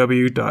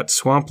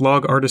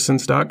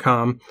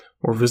www.swamplogartisans.com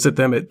or visit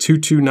them at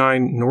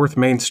 229 North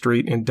Main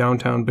Street in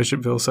downtown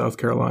Bishopville, South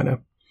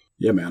Carolina.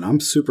 Yeah, man, I'm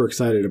super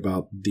excited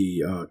about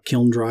the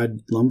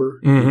kiln-dried lumber.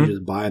 You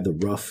just buy the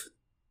rough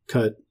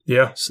cut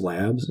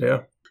slabs.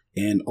 Yeah.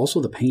 And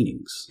also the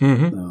paintings.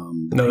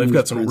 They've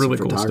got some really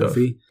cool stuff.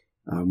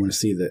 I want to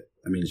see that.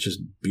 I mean, it's just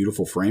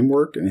beautiful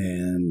framework.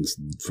 And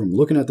from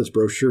looking at this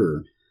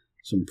brochure,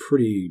 some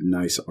pretty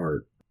nice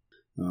art.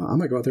 I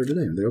might go out there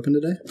today. Are they open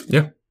today?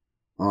 Yeah.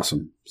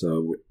 Awesome.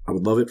 So I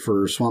would love it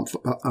for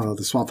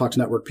the Swamp Fox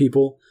Network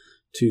people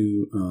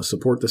to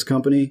support this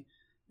company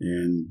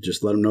and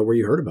just let them know where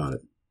you heard about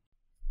it.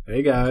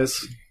 Hey,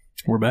 guys.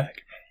 We're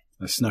back.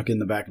 I snuck in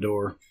the back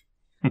door.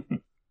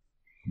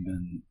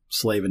 Been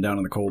slaving down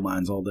in the coal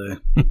mines all day.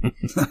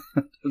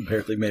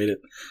 Barely made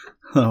it.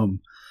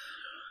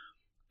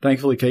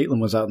 Thankfully, Caitlin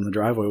was out in the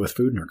driveway with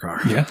food in her car.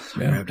 Yeah.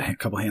 Grabbed a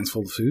couple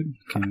handfuls of food,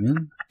 came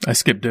in. I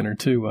skipped dinner,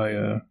 too.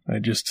 I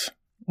just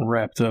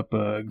wrapped up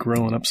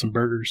grilling up some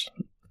burgers.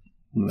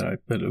 I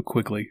better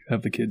quickly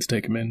have the kids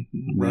take them in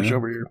and rush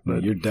over here.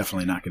 But you're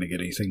definitely not going to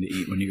get anything to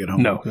eat when you get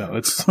home. No,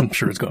 I'm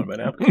sure it's gone by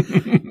now.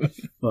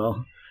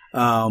 Well,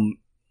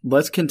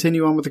 let's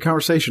continue on with the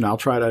conversation. I'll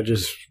try to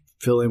just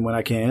fill in when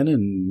I can,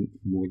 and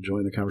we'll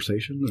join the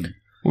conversation.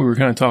 We were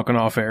kind of talking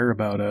off air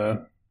about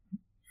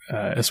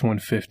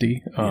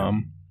S-150.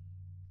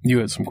 You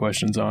had some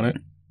questions on it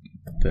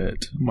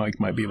that Mike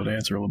might be able to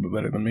answer a little bit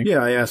better than me. Yeah,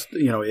 I asked,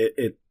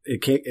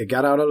 it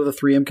got out of the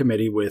 3M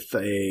committee with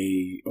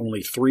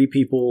only 3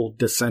 people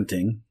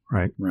dissenting,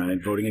 right,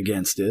 voting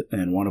against it,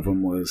 and one of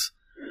them was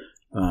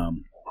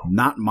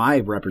not my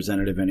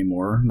representative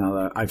anymore. Now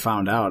that I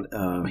found out,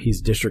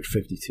 he's District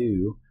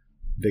 52,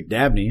 Vic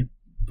Dabney,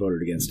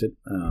 voted against it,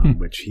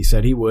 which he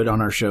said he would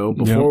on our show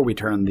before we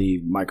turned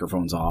the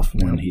microphones off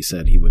when he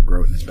said he would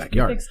grow it in his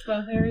backyard. You fixed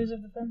both areas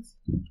of the fence?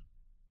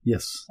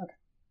 Yes. Okay.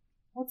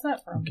 What's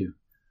that from? Thank you.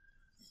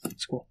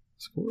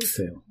 Squirrel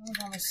tail. That was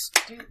on the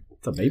stoop.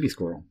 It's a baby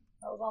squirrel.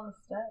 That was on the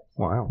steps.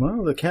 Wow.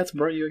 Well, the cats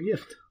brought you a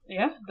gift.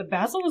 Yeah, the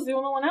basil was the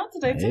only one out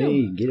today, too.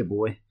 Hey, get it,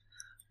 boy.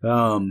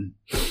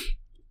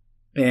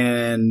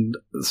 And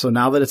so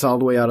now that it's all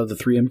the way out of the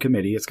 3M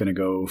committee, it's going to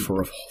go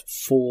for a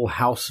full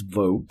House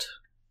vote.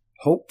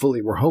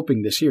 Hopefully, we're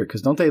hoping this year,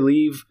 because don't they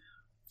leave?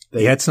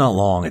 Yeah, it's not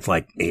long. It's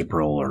like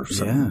April or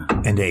something.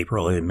 Yeah. End of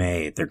April, in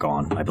May, they're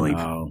gone, I believe.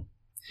 Oh.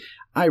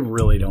 I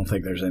really don't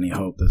think there's any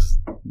hope.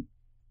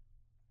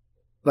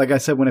 Like I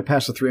said, when it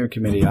passed the 3M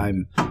committee,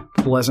 I'm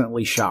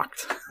pleasantly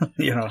shocked,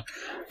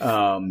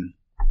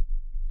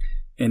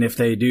 And if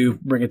they do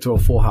bring it to a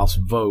full House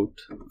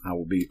vote,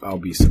 I'll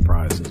be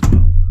surprised as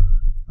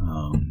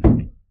well.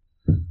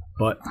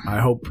 But I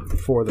hope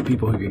for the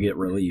people who could get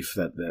relief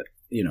that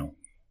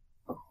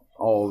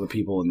all the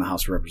people in the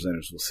House of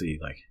Representatives will see,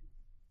 like,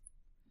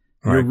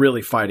 you're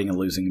really fighting a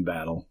losing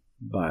battle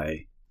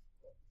by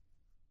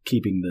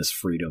keeping this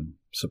freedom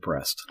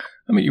suppressed.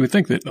 I mean, you would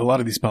think that a lot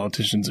of these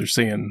politicians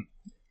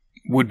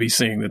would be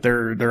seeing that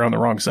they're on the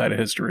wrong side of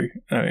history.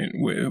 I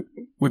mean,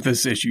 with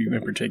this issue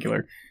in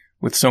particular,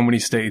 with so many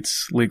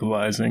states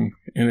legalizing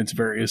in its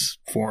various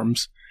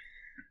forms.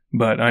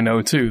 But I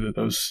know, too, that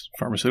those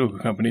pharmaceutical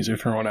companies are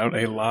throwing out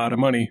a lot of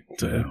money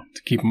to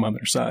keep them on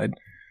their side.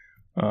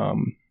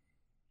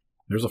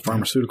 There's a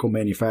pharmaceutical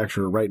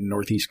manufacturer right in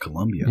Northeast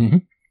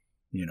Columbia,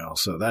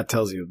 so that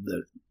tells you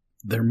that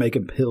they're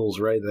making pills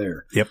right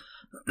there. Yep.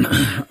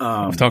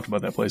 I've talked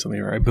about that place on the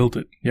air. I built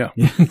it. Yeah.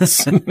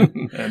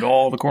 And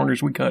all the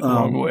corners we cut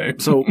along the way.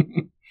 So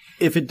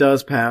if it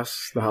does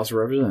pass the House of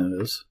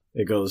Representatives,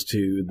 it goes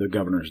to the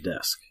governor's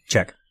desk.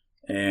 Check.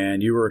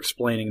 And you were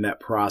explaining that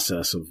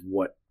process of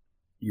what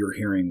you're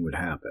hearing would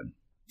happen.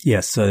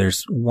 Yes. So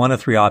there's one of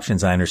three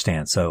options, I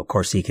understand. So, of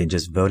course, he can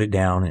just vote it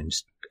down and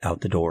just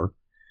out the door.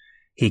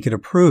 He could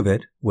approve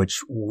it,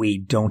 which we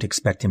don't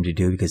expect him to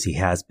do because he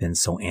has been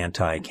so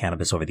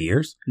anti-cannabis over the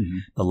years. Mm-hmm.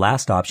 The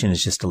last option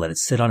is just to let it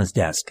sit on his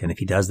desk. And if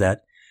he does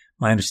that,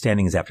 my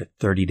understanding is after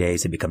 30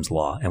 days, it becomes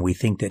law. And we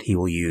think that he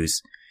will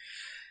use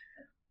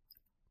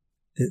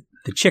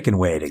the chicken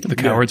way to the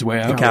coward's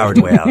way out. The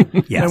coward's way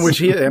out. Yes. And which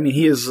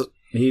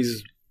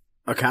he's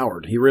a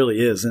coward. He really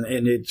is.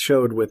 And it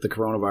showed with the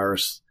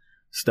coronavirus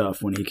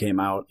stuff when he came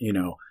out,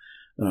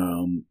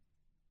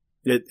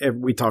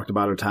 we talked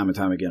about it time and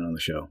time again on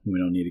the show. We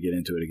don't need to get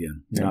into it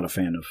again. Yeah. Not a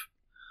fan of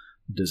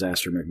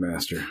Disaster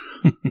McMaster.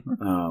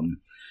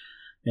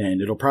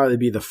 And it'll probably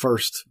be the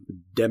first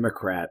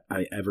Democrat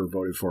I ever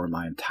voted for in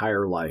my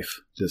entire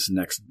life. This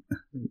next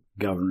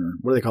governor.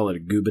 What do they call it? A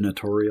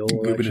gubernatorial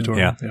election?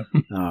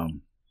 Gubernatorial,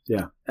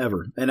 yeah,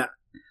 ever. And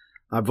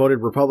I voted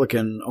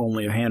Republican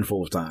only a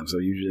handful of times. So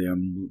usually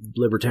I'm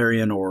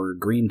Libertarian or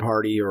Green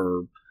Party,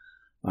 or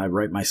I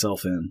write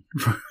myself in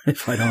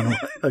if I don't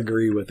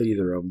agree with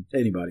either of them.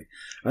 Anybody.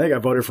 I think I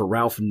voted for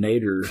Ralph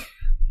Nader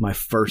my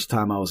first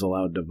time I was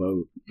allowed to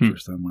vote.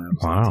 First time when I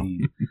was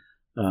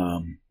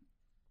 18.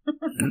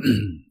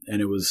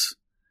 And it was,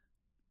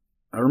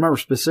 I remember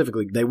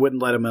specifically, they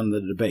wouldn't let him in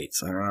the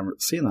debates. I remember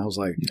seeing that. I was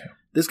like,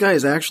 this guy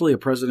is actually a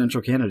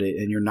presidential candidate,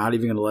 and you're not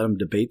even going to let him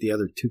debate the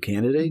other two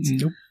candidates?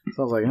 Nope.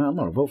 So I was like, I'm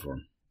going to vote for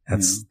him.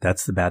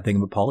 That's the bad thing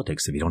about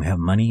politics. If you don't have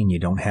money and you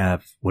don't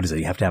have, what is it?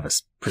 You have to have a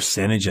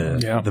percentage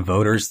of the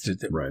voters.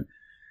 Right.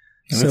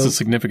 And that's a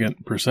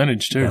significant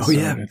percentage too. Oh,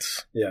 yeah.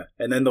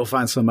 And then they'll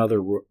find some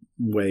other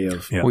way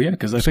of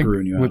because I think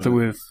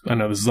with I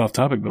know this is off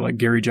topic, but like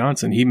Gary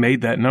Johnson, he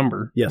made that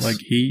number. Yes. Like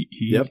he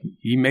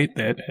made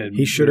that.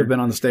 He should have been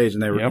on the stage,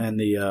 and they were and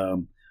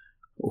the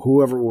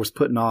whoever was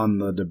putting on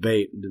the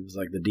debate, it was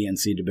like the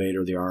DNC debate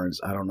or the RNC.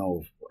 I don't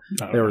know.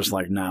 They were just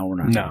like, no, we're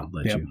not going to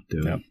let you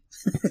do it.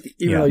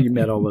 Even though you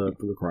met all the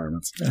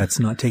requirements. That's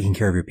not taking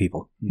care of your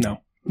people.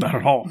 No, not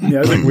at all.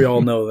 Yeah, I think we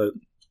all know that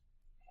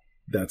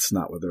that's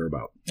not what they're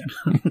about.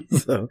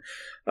 So,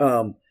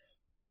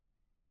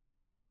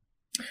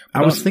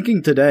 I was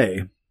thinking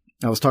today,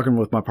 I was talking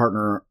with my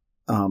partner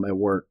at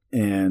work,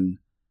 and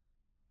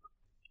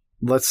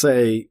let's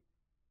say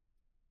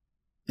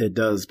it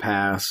does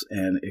pass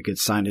and it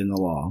gets signed into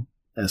law,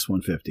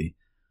 S-150.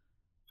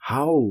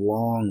 How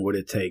long would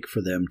it take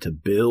for them to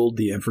build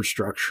the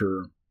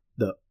infrastructure,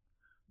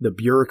 the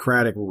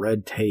bureaucratic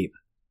red tape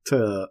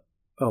to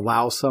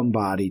allow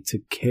somebody to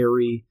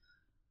carry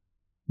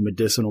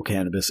medicinal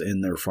cannabis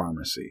in their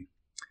pharmacy?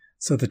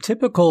 So the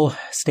typical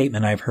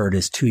statement I've heard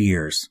is 2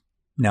 years.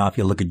 Now, if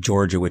you look at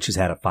Georgia, which has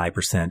had a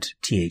 5%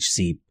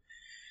 THC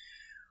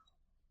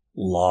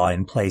law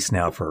in place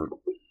now for,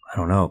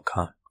 4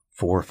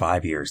 or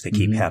 5 years, they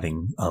keep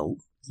having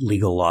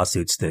legal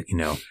lawsuits that,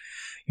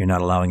 you're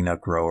not allowing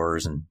enough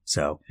growers. And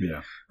so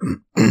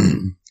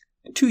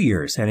 2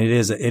 years. And it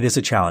is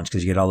a challenge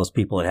because you get all those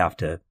people that have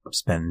to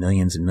spend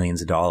millions and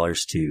millions of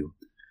dollars to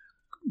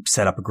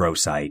set up a grow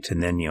site.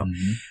 And then,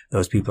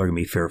 those people are going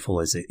to be fearful.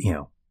 Is it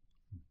going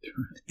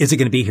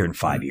to be here in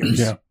 5 years?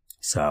 Yeah.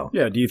 So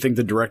Yeah, do you think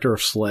the director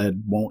of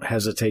SLED won't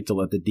hesitate to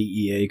let the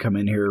DEA come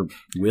in here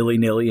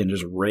willy-nilly and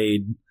just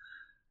raid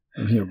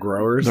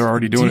growers? They're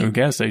already doing it with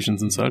gas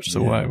stations and such,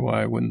 so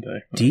why wouldn't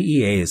they?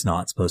 DEA is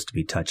not supposed to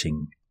be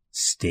touching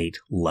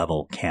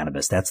state-level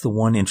cannabis. That's the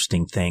one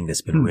interesting thing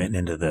that's been written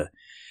into the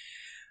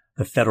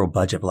federal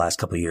budget the last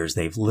couple of years.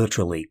 They've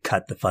literally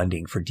cut the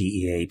funding for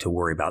DEA to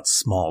worry about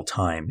small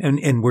time.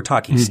 And we're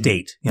talking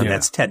state.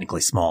 That's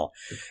technically small.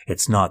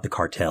 It's not the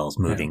cartels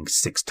moving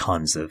 6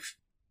 tons of,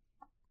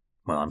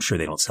 well, I'm sure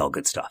they don't sell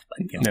good stuff. But,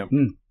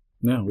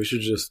 No, we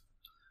should just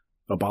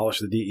abolish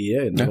the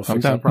DEA and we'll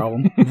fix that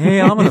problem. Hey,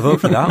 I'm going to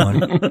vote for that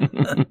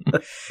one.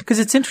 Because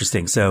it's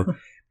interesting. So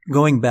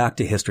going back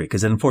to history,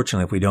 because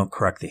unfortunately, if we don't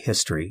correct the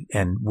history,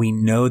 and we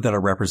know that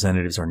our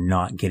representatives are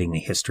not getting the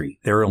history,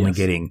 they're only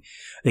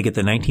they get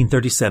the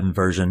 1937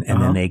 version,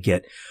 and then they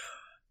get,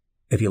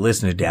 if you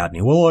listen to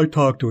Dabney, well, I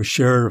talked to a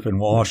sheriff in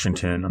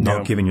Washington. I'm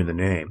not giving you the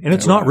name. And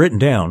it's not written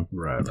down.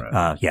 Right.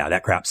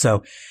 That crap.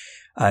 So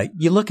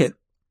you look at,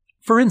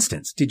 for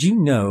instance, did you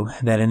know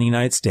that in the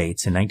United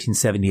States in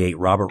 1978,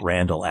 Robert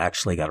Randall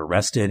actually got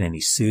arrested and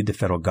he sued the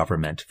federal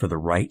government for the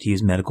right to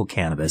use medical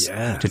cannabis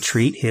to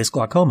treat his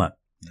glaucoma?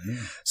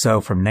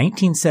 So from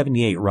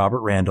 1978,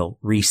 Robert Randall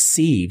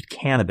received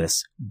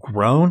cannabis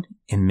grown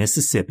in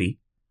Mississippi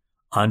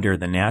under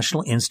the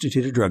National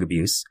Institute of Drug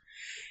Abuse.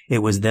 It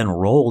was then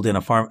rolled in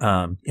a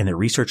farm, in the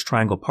Research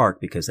Triangle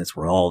Park, because that's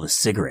where all the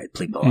cigarette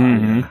people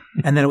are.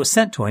 And then it was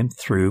sent to him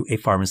through a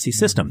pharmacy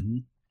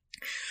system.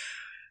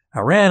 I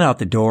ran out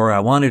the door.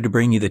 I wanted to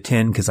bring you the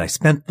tin because I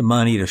spent the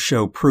money to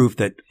show proof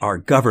that our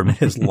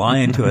government is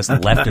lying to us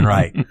left and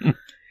right.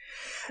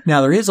 Now,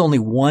 there is only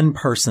one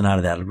person out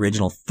of that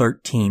original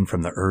 13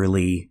 from the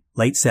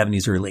late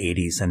 70s, early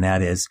 80s, and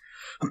that is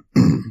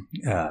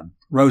Irvin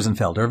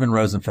Rosenfeld,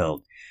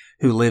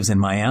 who lives in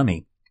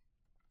Miami.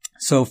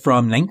 So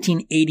from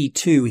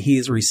 1982, he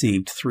has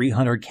received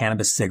 300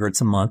 cannabis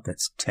cigarettes a month.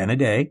 That's 10 a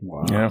day.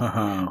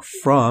 Wow.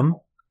 From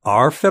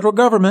our federal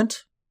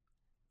government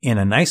in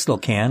a nice little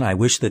can. I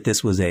wish that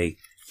this was a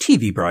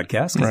TV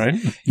broadcast. Right.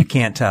 You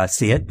can't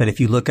see it, but if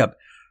you look up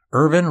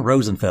Irvin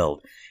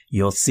Rosenfeld,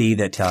 you'll see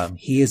that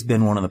he has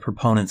been one of the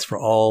proponents for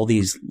all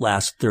these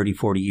last 30,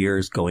 40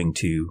 years, going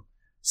to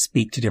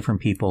speak to different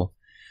people.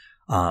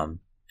 And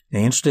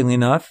interestingly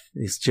enough,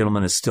 this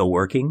gentleman is still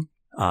working.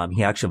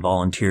 He actually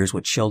volunteers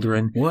with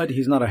children. What?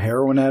 He's not a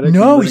heroin addict?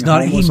 No, he's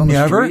not. He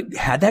never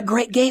had that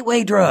great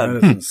gateway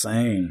drug. That is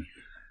insane.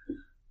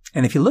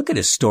 And if you look at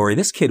his story,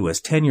 this kid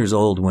was 10 years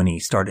old when he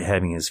started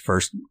having his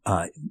first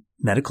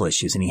medical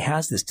issues. And he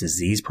has this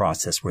disease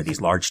process where these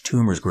large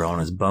tumors grow on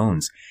his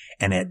bones.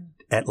 And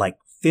at like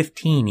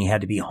 15, he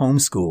had to be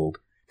homeschooled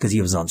because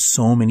he was on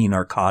so many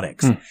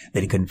narcotics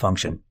that he couldn't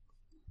function.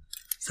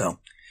 So,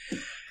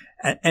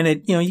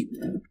 and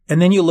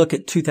then you look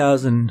at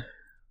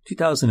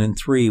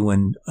 2003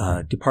 when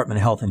Department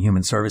of Health and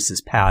Human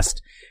Services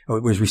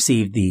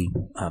received the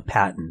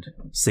patent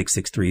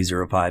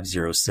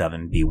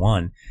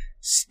 6630507B1,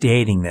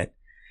 stating that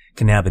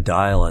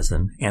cannabidiol is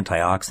an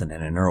antioxidant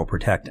and a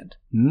neuroprotectant.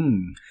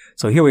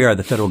 So here we are,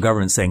 the federal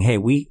government saying, hey,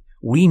 we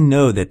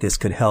know that this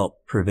could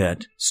help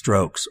prevent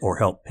strokes or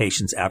help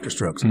patients after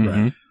strokes.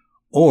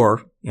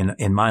 Or,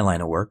 in my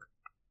line of work,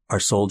 our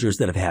soldiers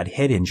that have had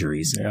head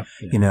injuries.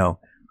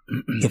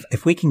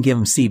 If we can give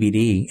them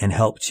CBD and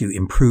help to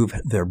improve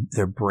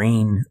their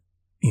brain,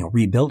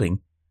 rebuilding,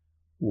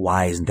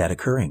 why isn't that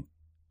occurring?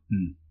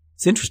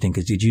 It's interesting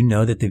because did you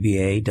know that the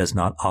VA does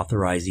not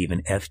authorize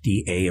even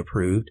FDA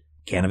approved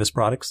cannabis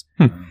products?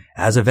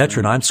 As a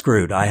veteran, I'm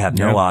screwed. I have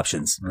no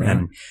options.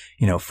 And,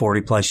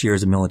 40 plus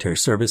years of military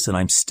service, and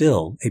I'm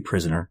still a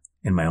prisoner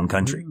in my own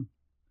country.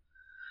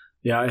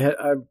 Yeah,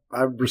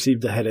 I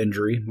received my head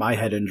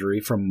injury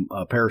from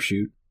a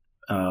parachute.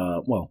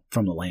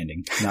 From the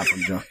landing, not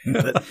from jumping.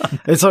 But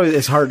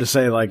it's hard to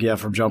say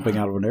from jumping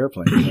out of an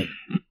airplane.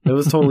 But it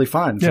was totally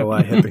fine until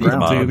I hit the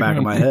ground on the back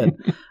of my head.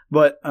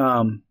 But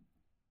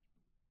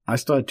I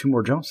still had 2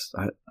 more jumps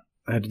I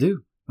had to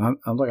do. I'm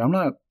like, I'm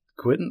not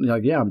quitting.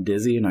 I'm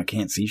dizzy and I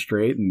can't see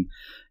straight. And,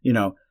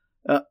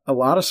 a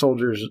lot of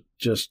soldiers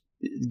just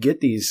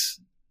get these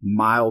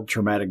mild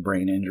traumatic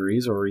brain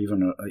injuries or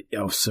even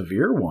a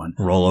severe one.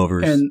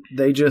 Rollovers. And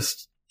they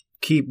just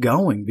keep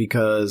going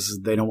because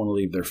they don't want to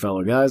leave their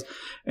fellow guys.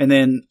 And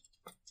then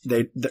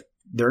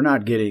they're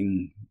not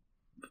getting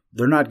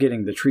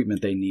the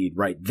treatment they need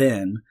right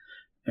then.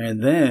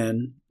 And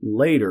then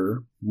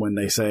later when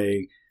they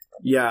say,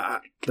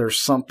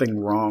 there's something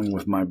wrong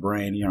with my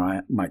brain,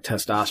 my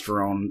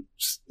testosterone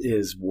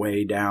is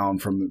way down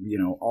from,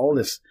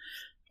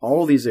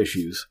 all these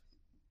issues,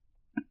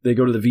 they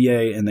go to the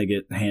VA and they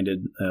get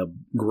handed a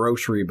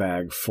grocery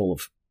bag full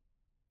of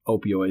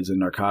opioids and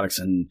narcotics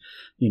and,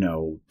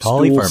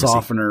 stool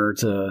softener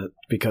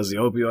because the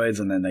opioids,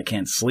 and then they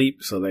can't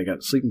sleep. So they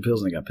got sleeping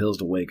pills and they got pills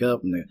to wake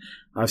up. And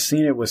I've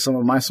seen it with some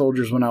of my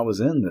soldiers when I was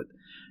in that,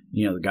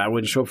 the guy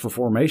wouldn't show up for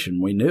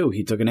formation. We knew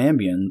he took an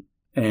Ambien.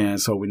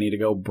 And so we need to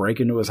go break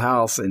into his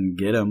house and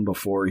get him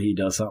before he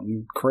does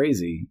something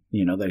crazy,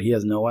 that he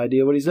has no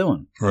idea what he's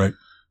doing. Right.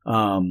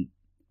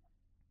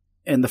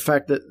 And the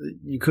fact that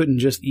you couldn't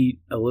just eat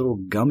a little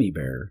gummy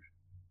bear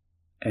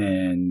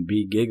and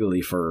be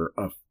giggly for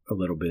a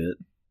little bit,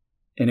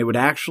 and it would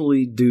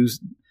actually do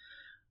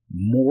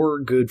more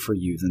good for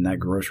you than that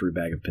grocery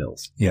bag of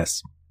pills.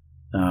 Yes.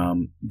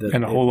 And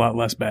a whole lot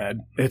less bad.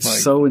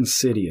 It's so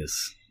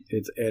insidious.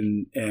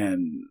 And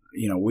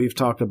we've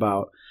talked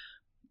about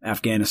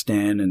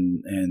Afghanistan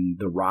and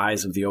the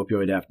rise of the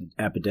opioid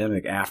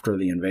epidemic after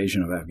the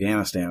invasion of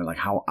Afghanistan, like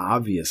how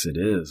obvious it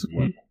is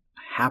what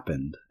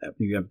happened.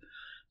 You have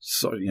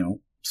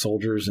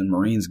soldiers and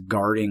Marines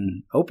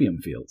guarding opium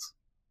fields.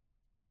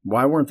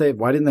 Why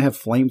didn't they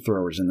have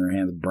flamethrowers in their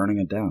hands burning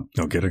it down?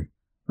 No kidding.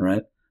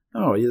 Right?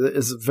 Oh,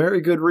 it's a very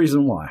good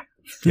reason why.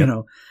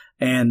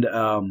 And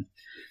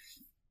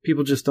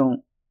people just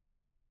don't.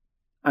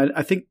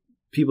 I think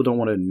people don't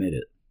want to admit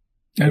it.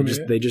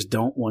 They just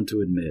don't want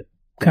to admit.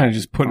 Kind of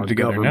just putting it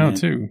together now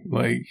too.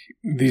 Like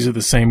these are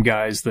the same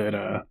guys that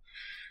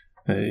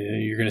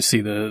you're going to see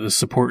the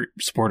support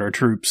our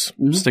troops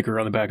sticker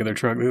on the back of their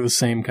truck. They're the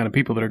same kind of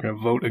people that are going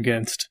to vote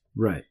against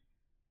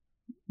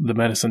the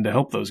medicine to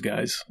help those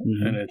guys.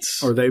 And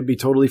or they'd be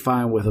totally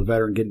fine with a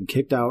veteran getting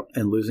kicked out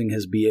and losing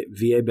his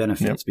VA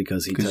benefits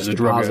because he tested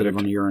positive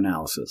on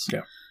urinalysis.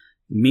 Yeah.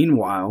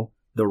 Meanwhile,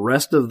 the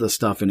rest of the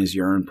stuff in his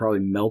urine probably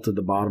melted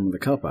the bottom of the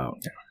cup out.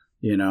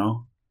 Yeah.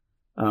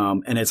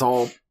 And it's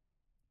all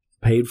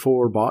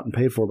bought and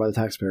paid for by the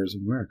taxpayers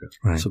of America,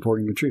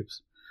 supporting the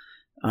troops.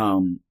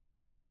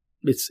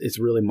 It's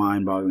really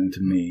mind-boggling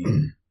to me.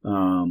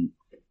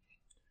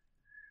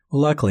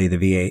 Well, luckily, the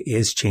VA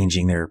is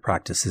changing their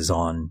practices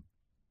on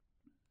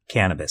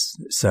cannabis.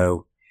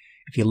 So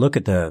if you look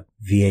at the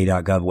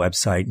va.gov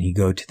website and you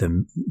go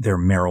to their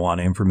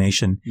marijuana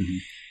information,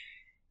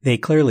 they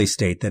clearly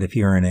state that if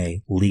you're in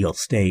a legal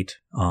state,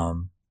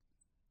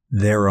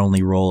 their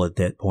only role at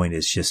that point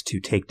is just to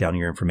take down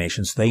your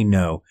information so they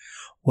know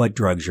what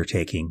drugs you're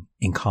taking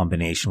in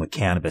combination with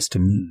cannabis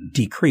to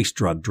decrease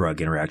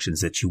drug-drug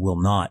interactions, that you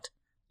will not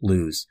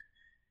lose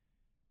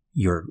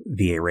your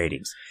VA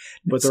ratings.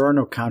 But there are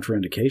no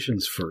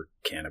contraindications for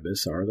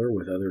cannabis, are there,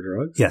 with other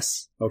drugs?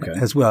 Yes. Okay.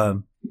 As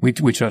well. We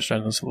touched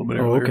on this a little bit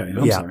earlier. Okay.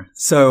 I'm sorry.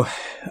 So,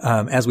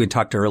 as we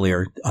talked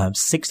earlier,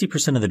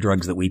 60% of the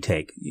drugs that we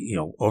take,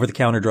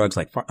 over-the-counter drugs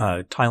like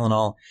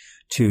Tylenol,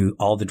 to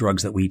all the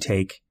drugs that we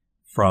take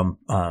from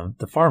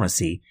the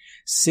pharmacy,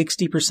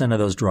 60% of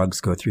those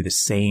drugs go through the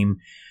same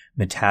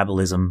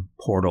metabolism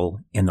portal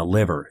in the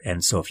liver.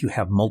 And so if you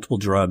have multiple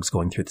drugs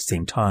going through at the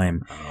same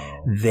time,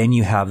 then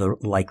you have the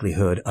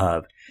likelihood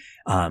of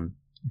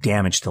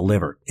damage to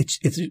liver. It's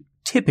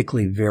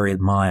typically very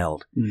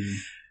mild.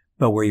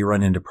 But where you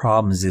run into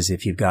problems is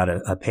if you've got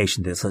a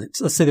patient that's,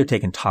 let's say they're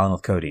taking Tylenol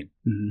with codeine,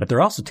 but they're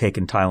also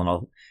taking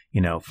Tylenol,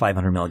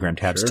 500 milligram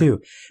tabs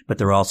too, but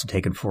they're also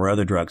taking 4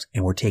 other drugs,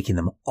 and we're taking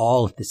them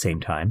all at the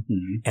same time.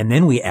 And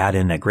then we add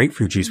in that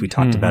grapefruit juice we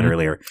talked about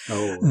earlier.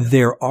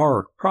 There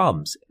are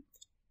problems.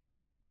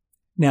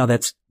 Now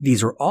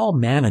these are all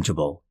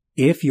manageable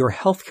if your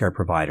healthcare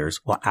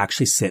providers will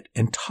actually sit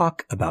and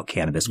talk about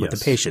cannabis with the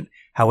patient.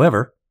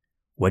 However,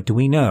 what do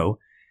we know?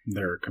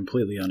 They're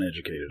completely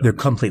uneducated. They're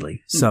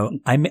completely. So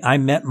I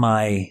met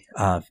my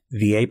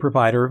VA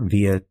provider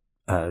via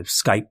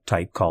Skype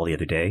type call the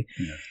other day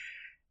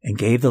and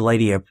gave the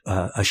lady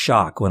a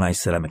shock when I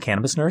said I'm a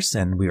cannabis nurse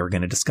and we were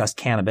going to discuss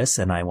cannabis,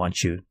 and I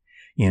want you,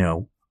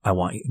 I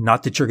want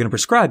not that you're going to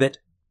prescribe it,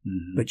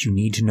 but you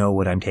need to know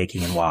what I'm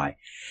taking and why.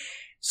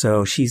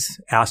 So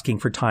she's asking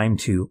for time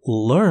to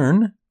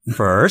learn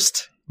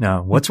first.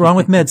 Now, what's wrong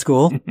with med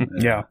school?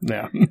 Yeah.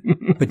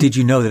 But did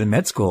you know that in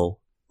med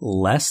school,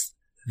 less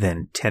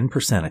than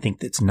 10%, I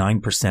think it's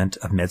 9%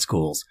 of med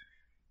schools,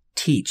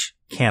 teach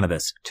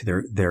cannabis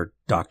to their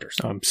doctors.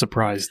 I'm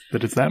surprised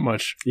that it's that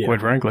much,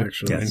 quite frankly.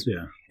 Actually, yes.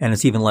 And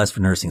it's even less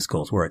for nursing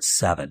schools, where it's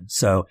 7.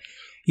 So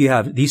you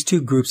have these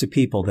two groups of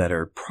people that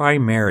are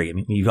primary. I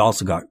mean, you've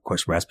also got, of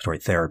course, respiratory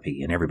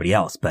therapy and everybody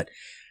else, but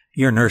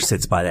your nurse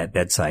sits by that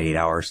bedside 8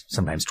 hours,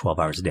 sometimes 12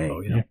 hours a day.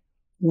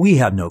 We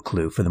have no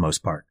clue, for the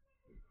most part,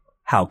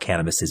 how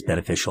cannabis is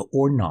beneficial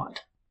or not.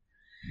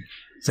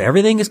 So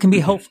everything can be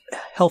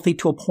healthy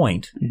to a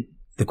point.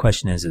 The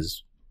question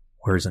is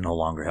where is it no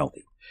longer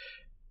healthy?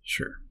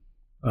 Sure.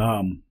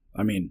 I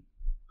mean,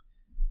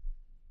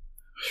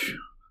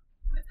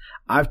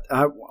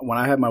 when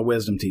I had my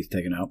wisdom teeth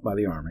taken out by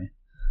the Army,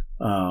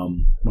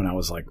 when I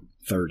was like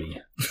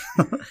 30,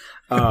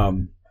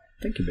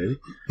 thank you, baby.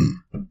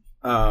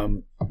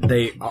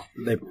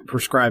 They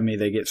prescribed me.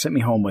 They sent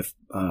me home with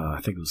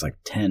I think it was like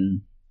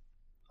 10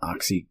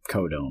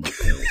 oxycodone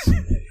pills,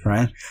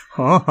 right?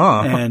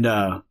 And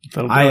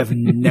I have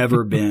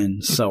never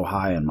been so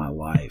high in my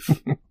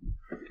life.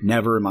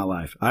 Never in my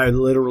life. I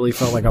literally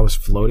felt like I was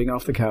floating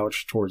off the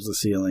couch towards the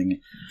ceiling,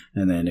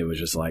 and then it was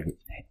just like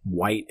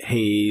white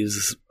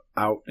haze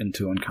out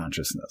into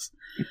unconsciousness.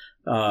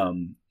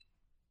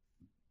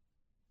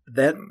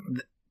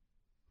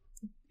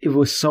 It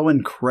was so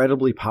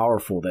incredibly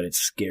powerful that it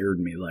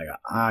scared me. Like,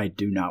 I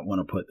do not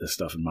want to put this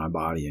stuff in my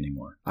body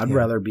anymore. I'd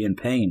rather be in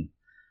pain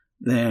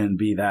than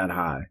be that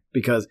high,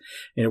 because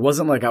it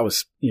wasn't like I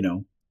was,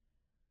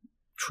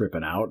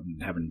 tripping out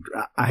and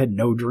I had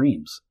no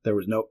dreams.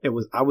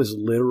 I was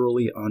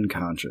literally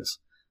unconscious.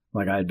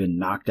 Like I had been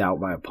knocked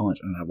out by a punch,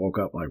 and I woke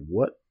up like,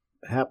 what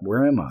happened?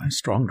 Where am I?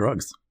 Strong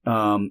drugs.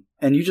 And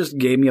you just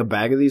gave me a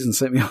bag of these and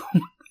sent me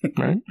home.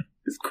 Right.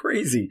 It's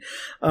crazy.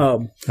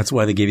 That's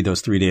why they gave you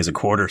those 3 days of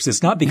quarters.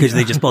 It's not because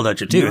they just pulled out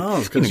your tooth. No,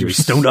 it's you're because you're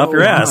stoned so off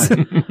your ass.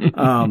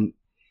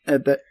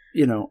 At that,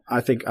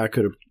 I think I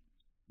could have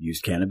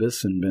used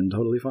cannabis and been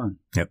totally fine.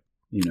 Yep.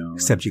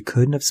 Except you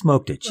couldn't have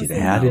smoked it. You'd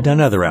have had it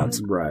done other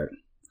rounds. Right.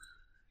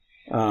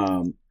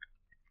 I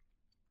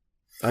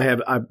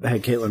had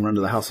Caitlin run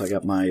to the house. I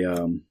got my,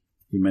 you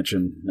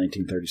mentioned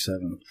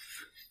 1937.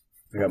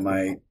 I got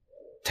my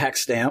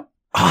tax stamp.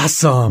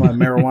 Awesome. My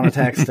marijuana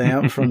tax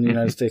stamp from the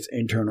United States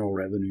Internal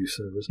Revenue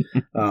Service.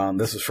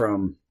 This is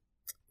from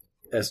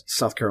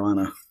South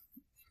Carolina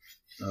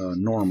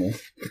normal.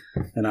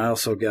 And I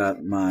also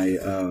got my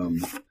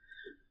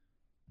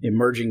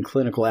emerging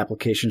clinical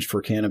applications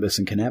for cannabis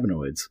and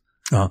cannabinoids.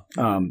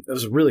 It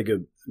was a really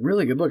good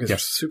book.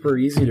 It's super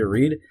easy to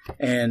read.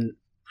 And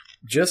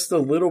just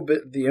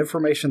the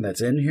information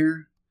that's in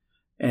here.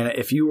 And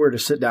if you were to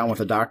sit down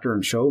with a doctor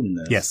and show them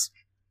this,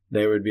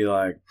 they would be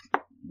like,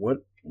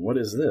 what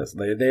is this?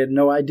 They had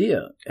no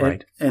idea.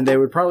 Right. And they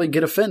would probably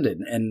get offended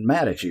and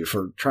mad at you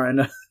for trying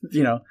to,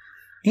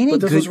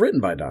 but this was written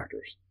by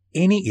doctors.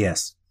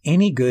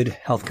 Any good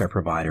healthcare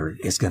provider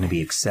is going to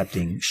be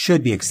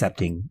should be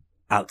accepting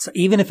outside,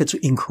 even if it's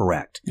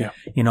incorrect. Yeah.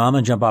 I'm going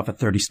to jump off a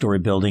 30-story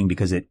building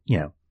because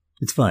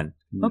it's fun.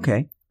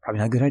 Okay. Probably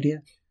not a good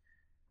idea.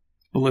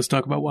 But let's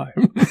talk about why.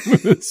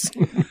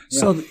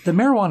 So the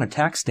marijuana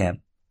tax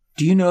stamp,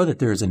 do you know that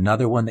there's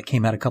another one that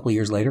came out a couple of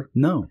years later?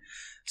 No.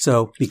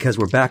 So, because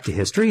we're back to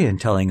history and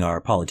telling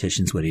our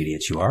politicians what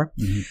idiots you are.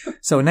 Mm-hmm.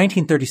 So, in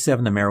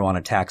 1937, the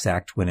Marijuana Tax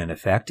Act went in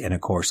effect, and of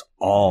course,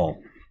 all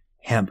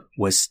hemp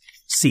was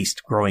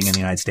ceased growing in the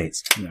United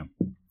States. Yeah.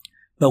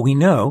 But we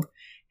know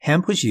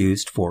hemp was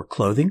used for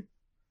clothing,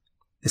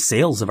 the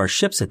sails of our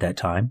ships at that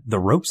time, the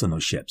ropes on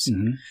those ships.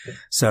 Mm-hmm.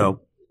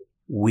 So,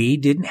 we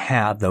didn't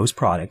have those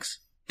products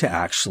to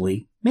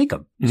actually make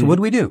them. Mm-hmm. So, what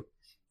do we do?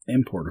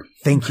 Importer.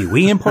 Thank you.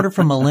 We imported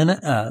from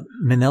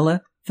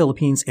Manila,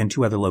 Philippines, and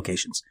 2 other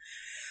locations.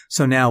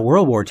 So now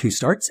World War II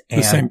starts.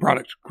 And the same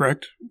product,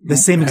 correct? The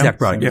same exact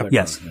product. Same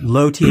Yes. product, yeah.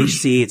 Low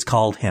THC. It's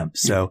called hemp.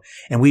 So,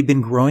 and we've been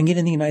growing it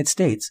in the United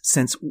States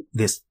since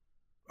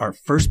our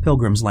first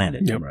pilgrims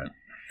landed. Yep. Right.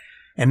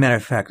 And matter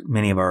of fact,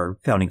 many of our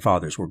founding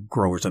fathers were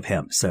growers of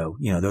hemp. So,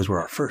 those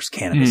were our first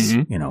cannabis,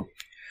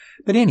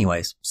 But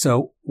anyways,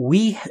 so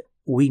we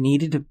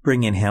needed to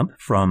bring in hemp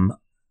from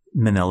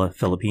Manila,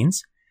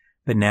 Philippines.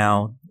 But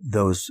now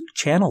those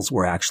channels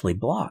were actually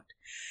blocked.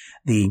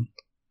 The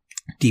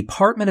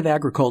Department of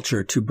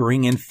Agriculture, to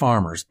bring in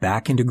farmers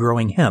back into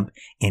growing hemp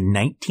in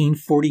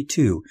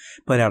 1942,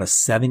 put out a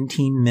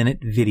 17-minute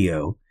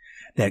video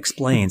that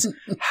explains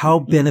how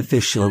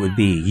beneficial it would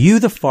be, you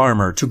the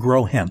farmer, to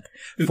grow hemp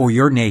for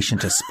your nation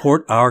to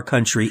support our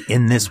country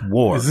in this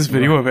war. Is this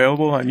video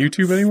available on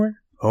YouTube anywhere?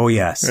 Oh,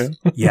 yes. Yeah.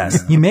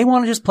 Yes. You may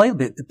want to just play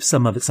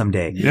some of it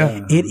someday.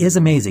 Yeah. It is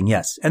amazing,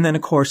 yes. And then,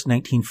 of course,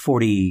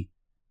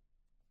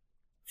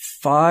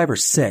 1945 or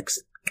 6,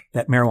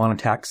 that marijuana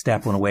tax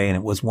stamp went away, and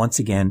it was once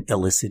again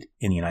illicit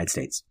in the United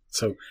States.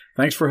 So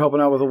thanks for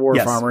helping out with the war,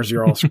 farmers.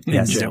 You're all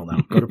in jail now.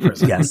 Go to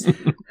prison. Yes.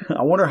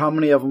 I wonder how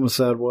many of them have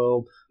said,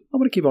 well, I'm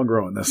going to keep on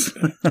growing this.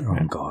 Oh,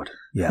 God.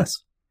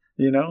 Yes.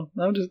 This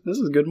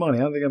is good money.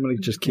 I think I'm going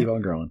to just keep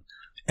on growing.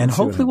 And Let's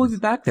see what hopefully we'll be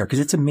happens. back there, because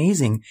it's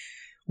amazing.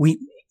 We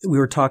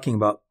were talking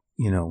about,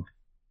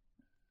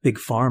 big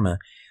pharma.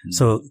 Mm-hmm.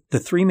 So the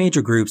 3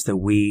 major groups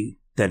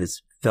that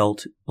is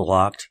felt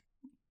blocked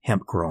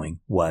hemp growing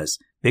was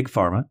big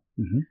pharma.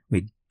 Mm-hmm.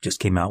 We just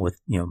came out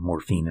with,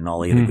 morphine and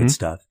all the other good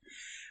stuff.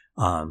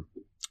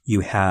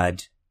 You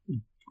had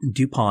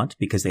DuPont,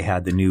 because they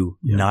had the new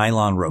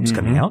nylon ropes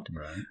coming out.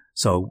 Right.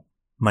 So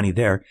money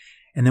there.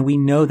 And then we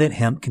know that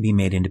hemp can be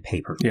made into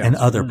paper and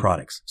other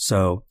products.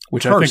 So,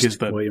 which Hearst, I think is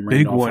the William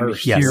big Randolph one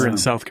Hearst. here Yes. in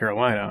South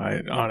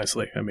Carolina.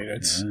 Honestly,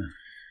 it's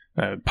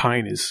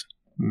pine is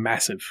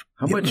massive.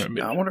 How much?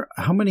 I wonder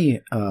how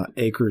many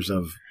acres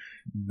of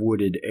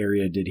wooded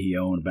area did he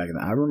own back then?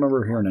 I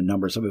remember hearing a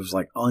number. Some of it was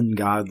like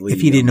ungodly.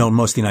 If he didn't own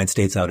most of the United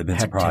States, I would have been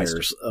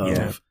hectares surprised.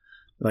 of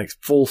like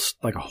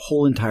a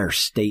whole entire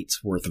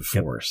state's worth of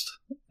forest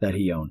that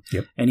he owned.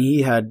 Yep. And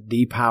he had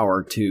the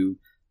power to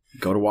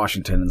go to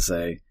Washington and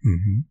say,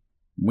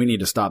 we need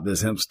to stop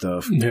this hemp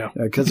stuff. Yeah.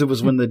 Because it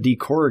was when the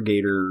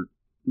decorrugator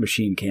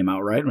machine came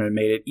out, right? And it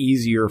made it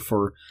easier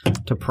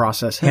to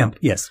process hemp.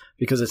 Yes.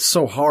 Because it's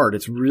so hard.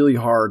 It's really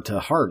hard to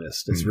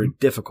harvest. It's very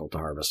difficult to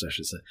harvest, I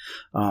should say.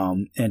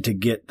 And to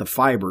get the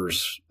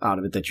fibers out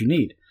of it that you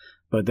need.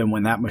 But then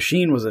when that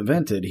machine was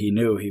invented, he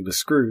knew he was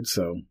screwed.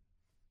 So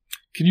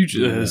can you,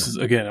 this is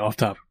again off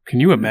topic,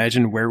 can you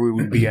imagine where we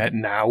would be at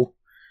now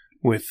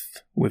with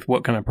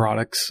what kind of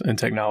products and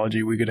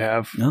technology we could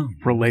have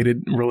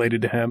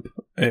related to hemp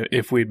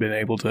if we'd been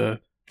able to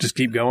just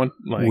keep going?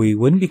 We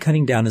wouldn't be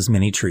cutting down as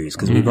many trees,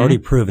 because we've already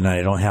proven, and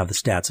I don't have the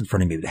stats in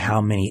front of me, but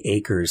how many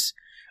acres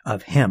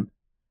of hemp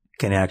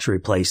can actually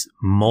replace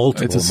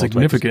multiple. It's a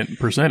significant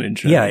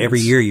percentage. Yeah, every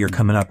year you're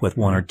coming up with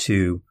 1 or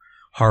 2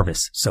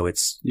 harvests. So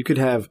it's You could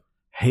have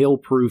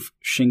hail-proof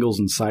shingles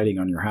and siding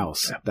on your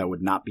house that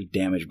would not be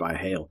damaged by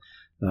hail.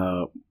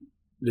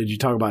 Did you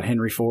talk about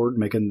Henry Ford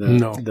making the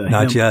not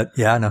hemp, yet.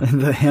 Yeah, no.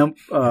 the hemp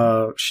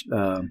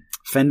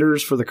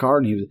fenders for the car?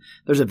 And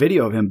there's a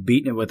video of him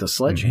beating it with a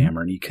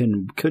sledgehammer, and he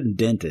couldn't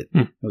dent it.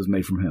 It was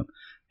made from hemp.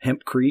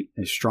 Hempcrete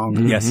is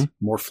stronger, Yes.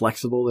 more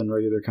flexible than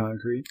regular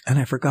concrete. And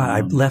I forgot,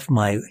 I left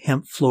my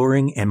hemp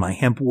flooring and my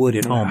hemp wood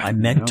at home. I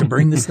meant to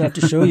bring this stuff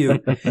to show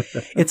you.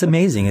 It's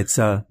amazing. It's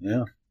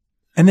yeah.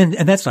 And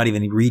that's not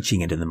even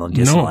reaching into the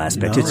medicinal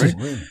aspect. It's just,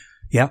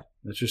 yeah.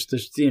 It's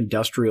just the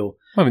industrial.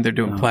 I mean, they're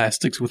doing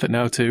plastics with it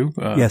now too.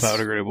 Yes.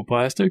 Biodegradable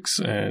plastics,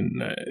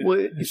 and Well,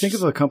 you think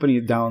of a company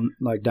down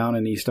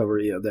in East over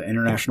the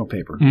International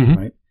Paper, Mhm.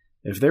 right?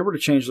 If they were to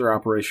change their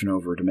operation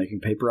over to making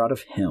paper out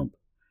of hemp,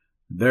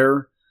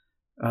 their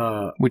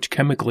which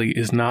chemically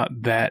is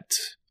not that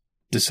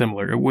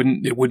dissimilar. It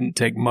wouldn't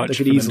take much They for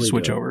could them to easily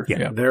switch do it. over.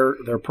 Yeah.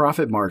 their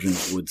profit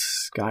margins would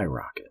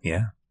skyrocket.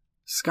 Yeah.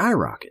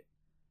 Skyrocket.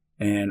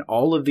 And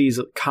all of these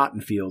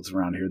cotton fields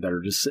around here that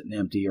are just sitting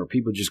empty, or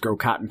people just grow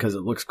cotton because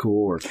it looks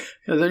cool, or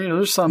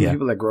there's some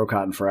people that grow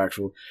cotton for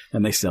actual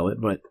and they sell it,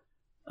 but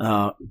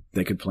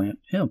they could plant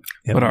hemp.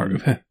 Yep. But our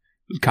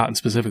cotton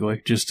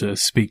specifically, just to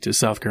speak to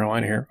South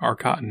Carolina here, our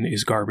cotton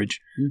is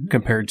garbage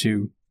compared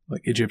to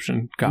like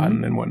Egyptian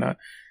cotton and whatnot.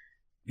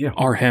 Yeah.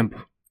 Our hemp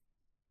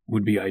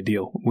would be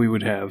ideal. We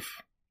would have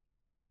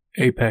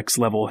apex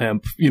level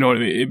hemp. You know what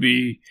I mean? It'd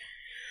be.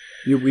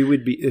 We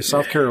would be.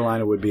 South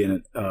Carolina would be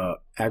an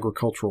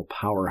agricultural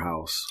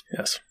powerhouse.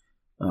 Yes.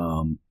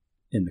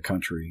 In the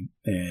country,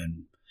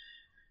 and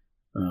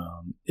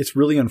it's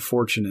really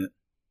unfortunate.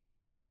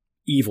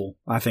 Evil,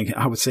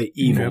 I would say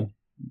evil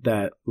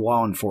that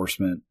law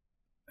enforcement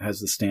has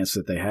the stance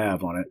that they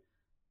have on it,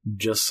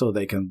 just so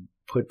they can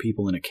put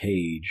people in a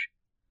cage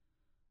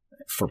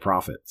for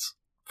profits,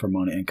 for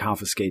money, and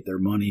confiscate their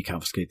money,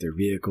 confiscate their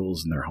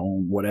vehicles and their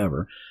home,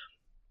 whatever.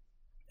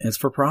 It's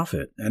for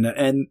profit,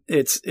 and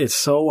it's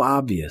so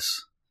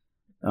obvious.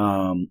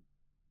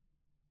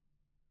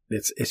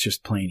 It's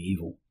just plain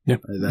evil. Yeah,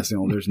 that's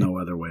there's no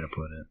other way to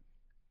put it.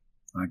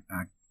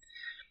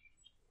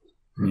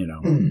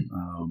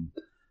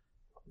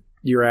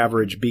 Your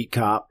average beat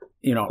cop,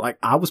 like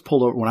I was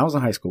pulled over when I was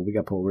in high school. We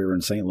got pulled. We were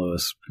in St.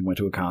 Louis. We went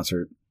to a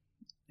concert,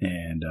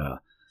 and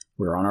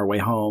we were on our way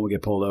home. We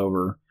get pulled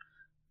over.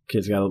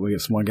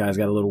 One guy's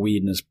got a little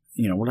weed in his.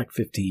 We're like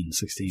 15,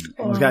 16.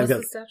 This guy's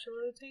got statute of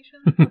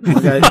limitation.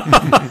 one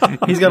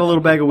guy, he's got a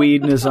little bag of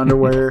weed in his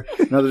underwear.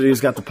 Another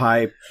dude's got the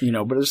pipe.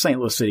 But the St.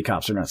 Louis City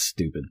cops are not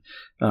stupid.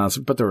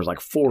 But there was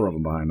like 4 of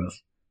them behind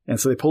us, and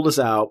so they pulled us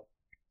out.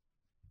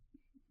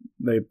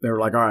 They were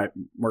like, "All right,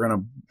 we're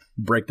gonna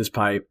break this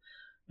pipe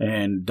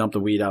and dump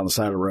the weed out on the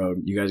side of the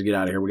road. You guys get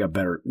out of here. We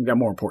got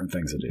more important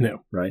things to do." Yeah.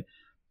 Right?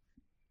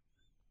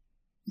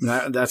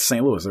 That's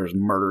St. Louis. There's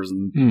murders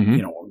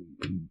and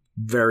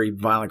very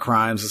violent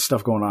crimes and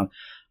stuff going on.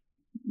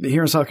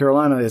 Here in South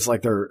Carolina, it's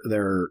like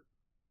they're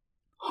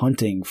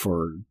hunting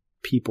for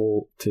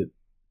people to,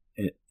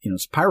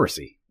 it's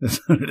piracy.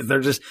 They're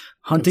just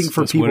hunting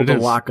for people to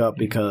lock up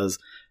because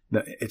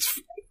it's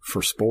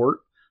for sport,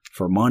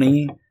 for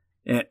money.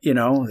 And,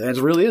 it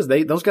really is.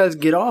 Those guys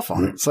get off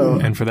on it. So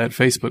and for that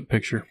Facebook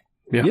picture.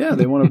 Yeah,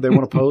 they want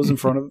to pose in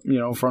front of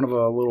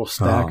a little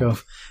stack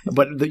of,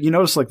 but you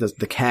notice like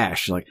the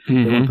cash, like they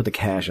want to put the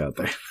cash out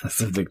there. That's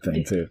a big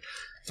thing too.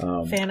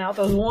 Fan out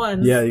those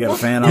ones. Yeah, you got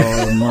to fan out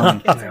all those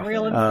ones. It's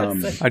real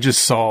impressive. I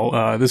just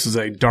saw this is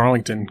a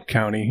Darlington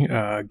County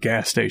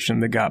gas station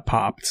that got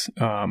popped,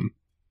 and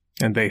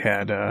they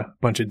had a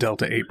bunch of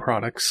Delta 8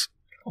 products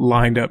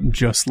lined up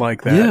just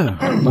like that.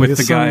 Yeah, with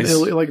the guys,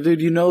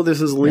 dude, this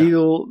is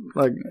legal.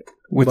 Like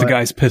with the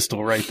guy's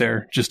pistol right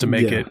there, just to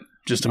make it.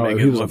 Just to make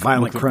he it was look a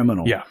violent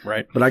criminal. Yeah,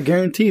 right. But I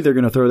guarantee they're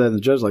going to throw that in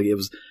the judge like it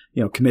was,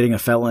 committing a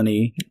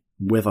felony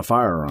with a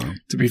firearm.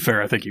 To be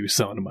fair, I think he was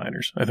selling to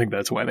minors. I think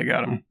that's why they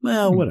got him.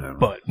 Well, whatever.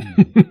 But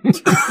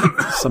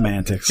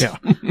semantics. Yeah.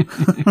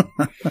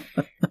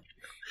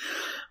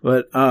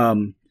 But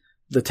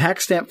the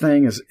tax stamp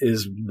thing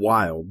is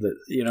wild. That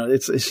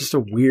it's just a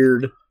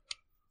weird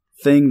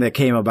thing that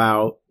came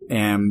about,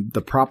 and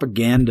the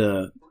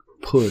propaganda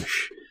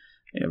push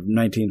of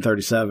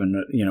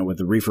 1937, with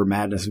the Reefer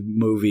Madness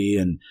movie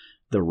and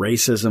the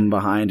racism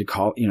behind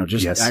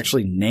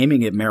actually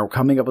naming it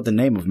coming up with the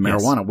name of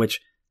marijuana, which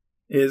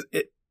is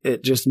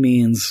it just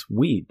means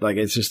weed. Like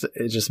it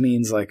just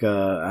means like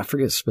I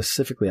forget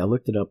specifically. I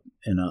looked it up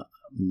in a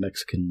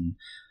Mexican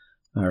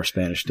or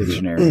Spanish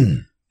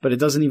dictionary, but it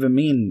doesn't even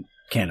mean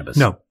cannabis.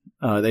 No.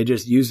 They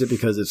just used it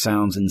because it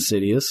sounds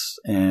insidious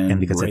and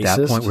because racist. At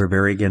that point we're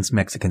very against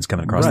Mexicans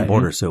coming across the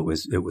border, so it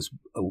was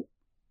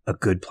a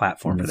good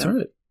platform for them. That's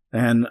right.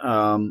 And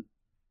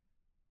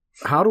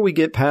how do we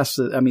get past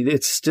it? I mean,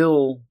 it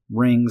still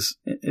rings.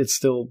 It's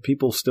still,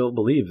 people still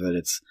believe that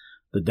it's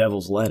the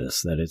devil's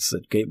lettuce, that it's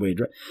a gateway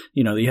drug.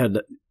 You had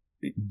the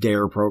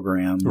DARE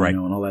program,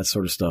 and all that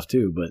sort of stuff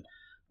too. But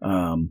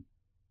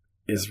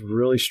is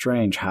really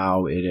strange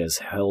how it has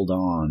held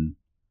on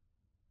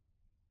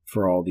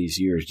for all these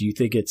years. Do you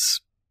think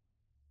it's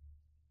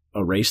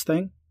a race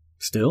thing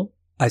still?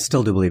 I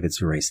still do believe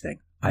it's a race thing.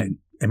 I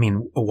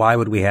mean, why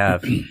would we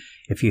have,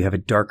 if you have a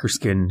darker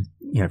skin,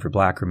 if you're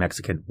black or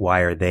Mexican,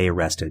 why are they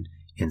arrested?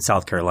 In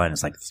South Carolina,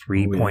 it's like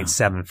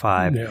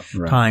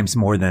 3.75 times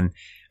more than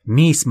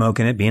me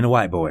smoking it being a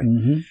white boy.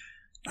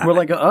 Mm-hmm. We're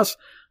like us,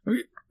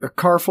 a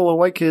car full of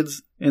white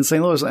kids in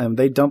St. Louis, and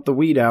they dumped the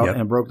weed out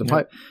and broke the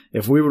pipe.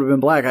 If we would have been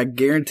black, I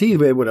guarantee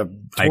they would have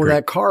tore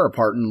that car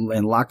apart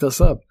and locked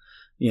us up,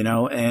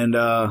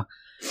 and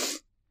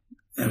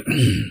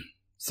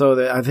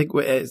so I think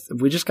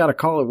we just got to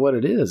call it what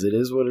it is. It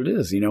is what it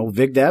is.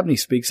 Vic Dabney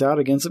speaks out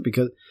against it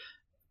because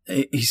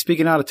he's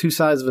speaking out of two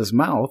sides of his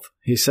mouth.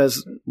 He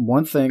says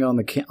one thing on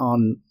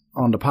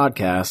the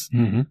podcast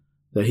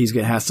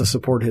that has to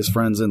support his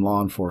friends in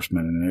law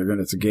enforcement,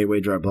 and it's a gateway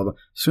drug. Blah blah.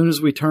 As soon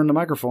as we turn the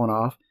microphone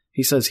off,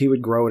 he says he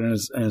would grow it in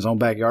his own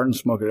backyard and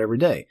smoke it every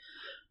day.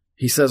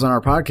 He says on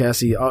our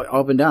podcast, he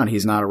up and down,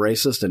 he's not a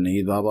racist and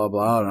he blah blah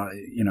blah.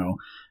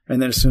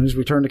 And then as soon as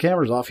we turn the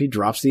cameras off, he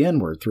drops the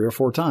N-word 3 or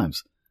 4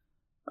 times,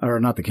 or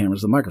not the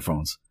cameras, the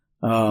microphones.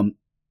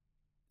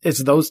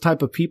 It's those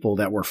type of people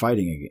that we're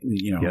fighting,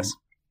 Yes.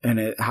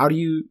 And how do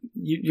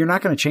you're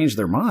not going to change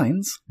their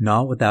minds.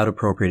 Not without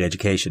appropriate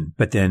education.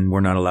 But then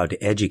we're not allowed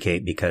to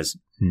educate because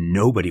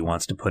nobody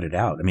wants to put it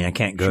out. I mean, I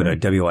can't go to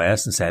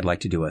WIS and say, I'd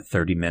like to do a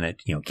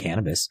 30-minute,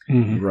 cannabis.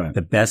 Mm-hmm. Right.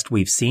 The best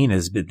we've seen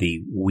is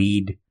the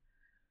weed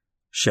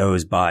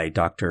shows by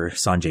Dr.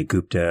 Sanjay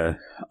Gupta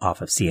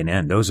off of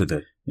CNN. Those are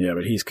the... Yeah,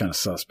 but he's kind of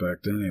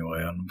suspect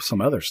anyway on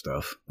some other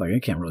stuff. Like, I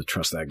can't really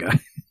trust that guy.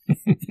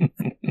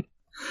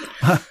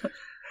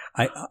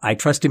 I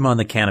trust him on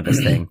the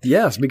cannabis thing.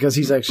 Yes, because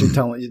he's actually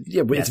telling you.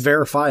 Yeah, but it's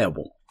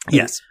verifiable.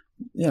 Yes.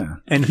 Yeah.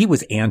 And he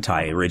was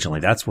anti originally.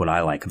 That's what I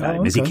like about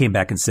him, is he came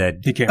back and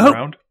said... He came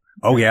around?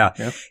 Oh,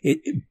 yeah.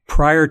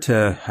 Prior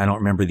to, I don't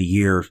remember the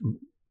year,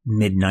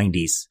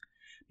 mid-90s,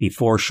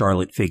 before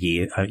Charlotte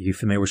Figge. Are you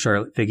familiar with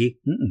Charlotte Figge?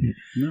 Mm-mm.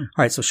 No. All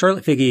right. So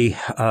Charlotte Figge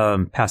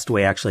passed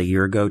away actually a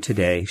year ago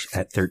today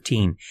at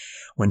 13.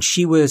 When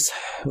she was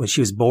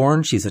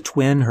born, she's a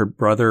twin. Her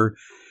brother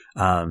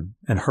and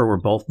her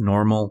were both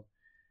normal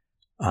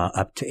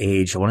up to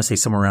age, I want to say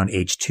somewhere around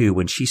age 2,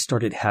 when she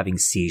started having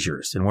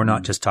seizures. And we're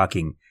not just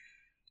talking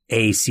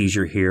a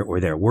seizure here or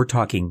there. We're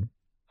talking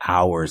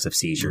hours of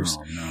seizures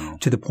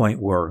to the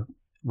point where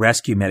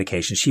rescue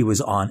medication. She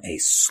was on a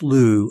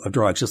slew of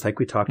drugs, just like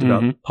we talked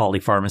about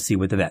polypharmacy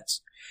with the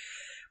vets.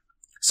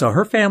 So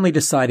her family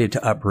decided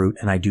to uproot,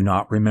 and I do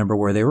not remember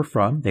where they were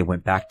from. They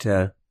went back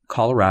to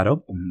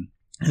Colorado,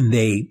 and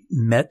they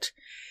met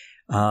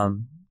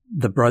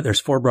there's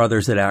 4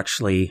 brothers that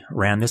actually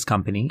ran this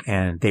company,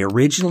 and they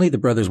originally, the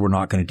brothers were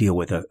not going to deal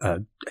with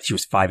she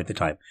was 5 at the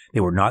time.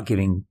 They were not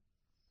giving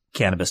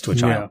cannabis to a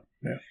child.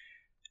 Yeah.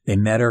 They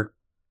met her.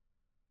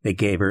 They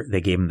gave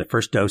him the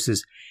first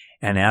doses.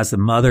 And as the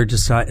mother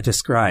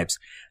describes,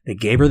 they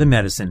gave her the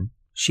medicine.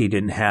 She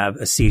didn't have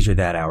a seizure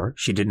that hour.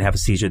 She didn't have a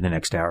seizure the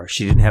next hour.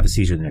 She didn't have a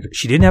seizure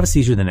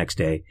the next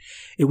day.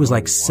 It was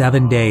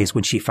 7 days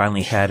when she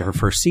finally had her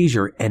first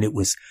seizure, and it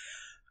was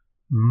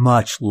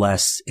much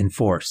less in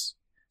force.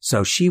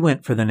 So she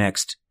went for the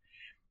next,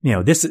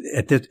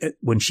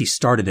 when she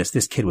started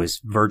this kid was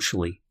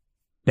virtually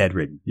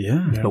bedridden.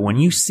 Yeah. But when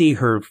you see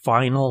her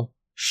final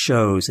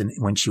shows, and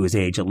when she was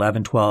age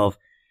 11, 12,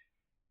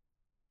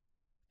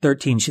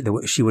 13,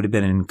 she would have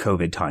been in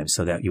COVID times,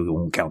 so that you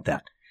won't count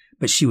that.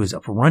 But she was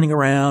up running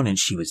around and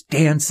she was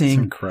dancing.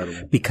 That's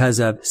incredible. Because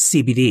of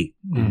CBD.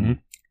 Mm-hmm.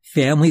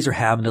 Families are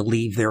having to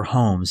leave their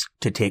homes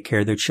to take care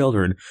of their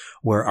children,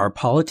 where our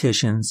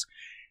politicians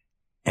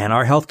and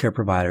our healthcare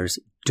providers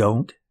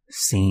don't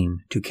seem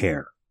to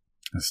care.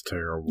 That's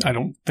terrible. I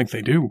don't think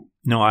they do.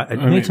 No,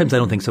 many times I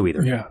don't think so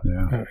either. Yeah.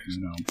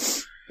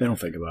 They don't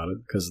think about it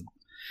because,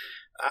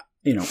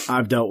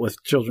 I've dealt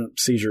with children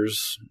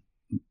seizures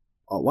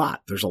a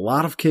lot. There's a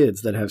lot of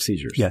kids that have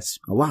seizures. Yes.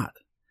 A lot.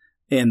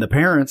 And the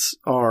parents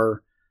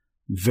are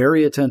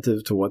very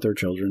attentive to what their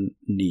children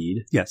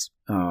need. Yes.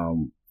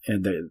 And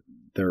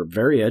they're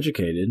very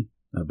educated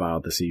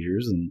about the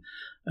seizures.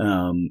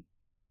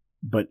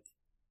 But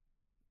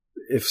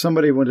if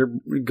somebody were to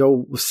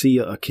go see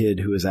a kid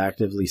who is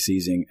actively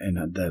seizing, and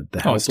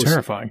it's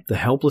terrifying. The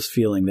helpless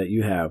feeling that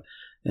you have.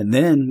 And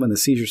then when the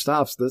seizure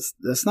stops,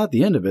 that's not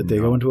the end of it. They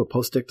go into a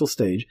postictal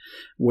stage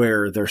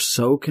where they're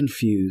so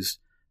confused,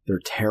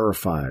 they're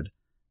terrified,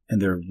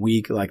 and they're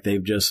weak, like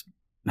they've just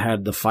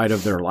had the fight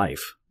of their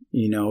life,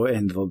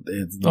 and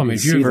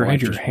if you ever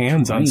had your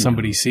hands on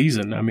somebody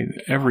seizing,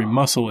 every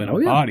muscle in a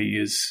body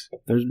is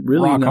there's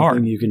really nothing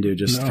hard. You can do,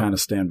 just kind of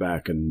stand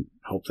back and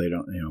hope they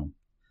don't,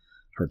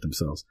 hurt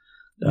themselves.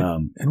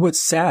 And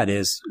what's sad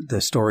is the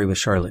story with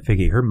Charlotte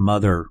Figge. Her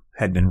mother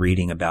had been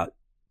reading about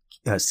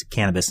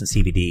cannabis and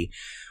CBD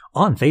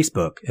on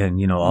Facebook and,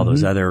 all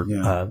those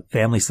other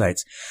family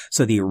sites.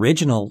 So the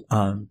original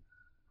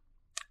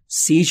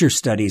seizure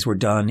studies were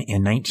done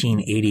in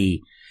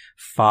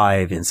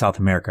 1985 in South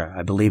America.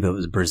 I believe it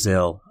was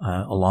Brazil,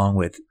 along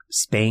with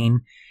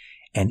Spain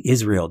and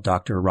Israel,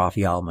 Dr.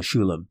 Raphael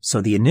Meshulam.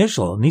 So the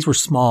initial, and these were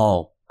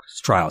small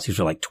trials. These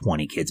were like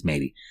 20 kids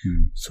maybe.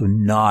 So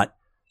not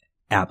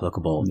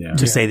applicable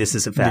to say this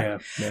is a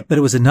fact. But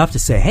it was enough to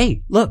say,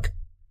 hey, look,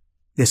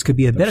 this could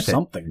be a benefit.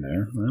 Something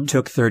there. Well,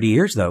 Took 30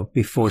 years though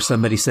before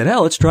somebody said,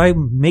 oh, let's try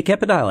make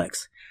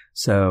Epidiolex.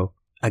 So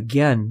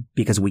again,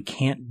 because we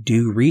can't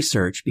do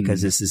research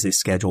because this is a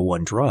Schedule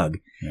 1 drug,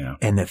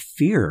 and the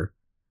fear.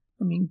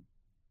 I mean,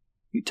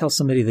 you tell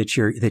somebody that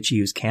you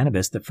use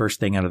cannabis, the first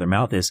thing out of their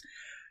mouth is,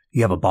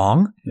 "You have a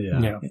bong."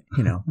 Yeah.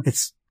 You know,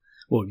 it's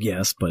well,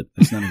 yes, but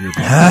it's none of your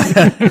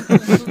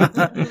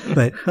business.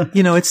 but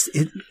you know,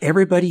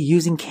 everybody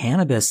using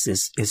cannabis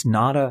is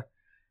not a.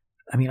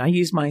 I mean, I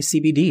use my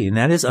CBD, and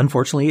that is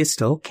unfortunately it's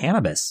still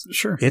cannabis.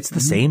 Sure, it's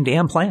the same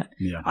damn plant.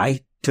 Yeah,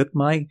 I took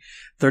my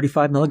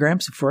 35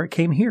 milligrams before I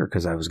came here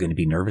because I was going to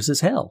be nervous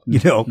as hell.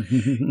 You know,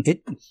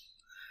 it.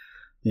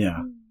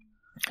 Yeah.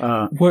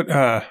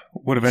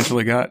 What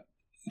eventually got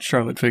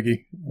Charlotte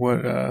Figge?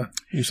 What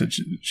you said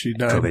she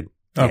died? COVID.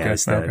 Okay. Yeah,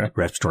 it's the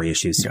respiratory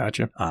issues.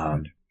 Gotcha.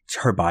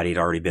 Her body had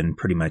already been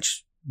pretty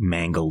much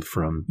mangled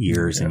from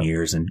years and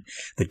years, and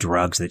the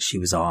drugs that she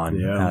was on.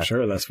 Yeah, I'm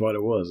sure that's what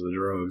it was. The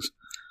drugs.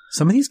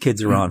 Some of these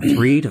kids are on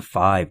 3 to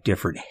 5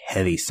 different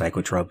heavy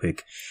psychotropic,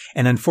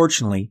 and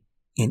unfortunately,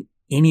 in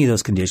any of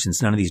those conditions,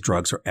 none of these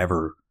drugs are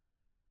ever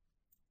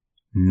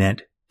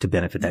meant to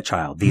benefit that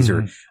child. These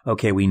are,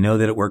 okay, we know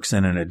that it works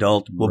in an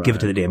adult. We'll give it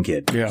to the damn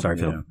kid. Yeah. Sorry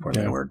for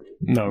that word.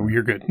 No,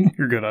 you're good.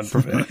 You're good on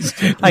profits.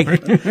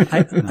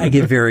 I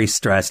get very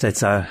stressed. It's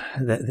the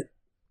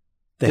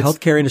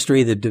healthcare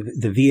industry,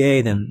 the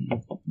VA, then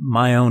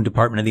my own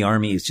Department of the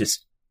Army is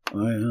just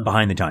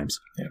behind the times.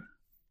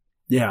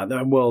 Yeah.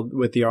 Well,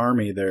 with the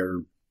Army, they're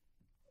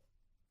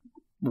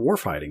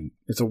warfighting.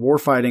 It's a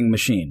warfighting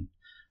machine.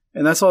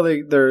 And that's all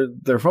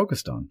they're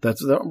focused on.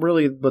 That's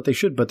really what they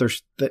should, but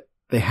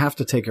they have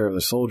to take care of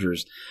the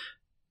soldiers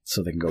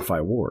so they can go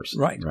fight wars.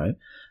 Right.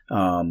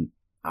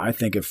 I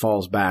think it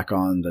falls back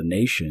on the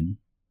nation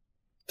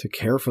to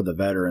care for the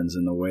veterans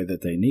in the way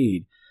that they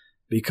need,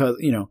 because,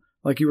 you know,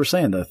 like you were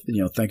saying,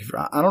 thank you for,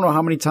 I don't know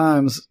how many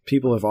times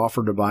people have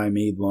offered to buy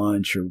me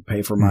lunch or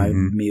pay for my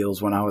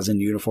meals when I was in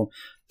uniform.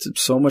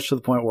 It's so much to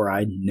the point where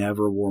I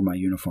never wore my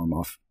uniform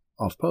off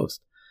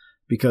post,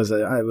 because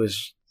I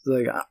was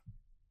like,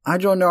 I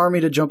joined the Army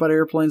to jump out of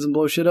airplanes and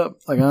blow shit up.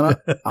 Like, I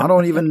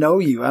don't even know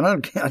you. I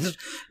just,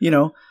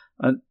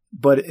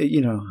 but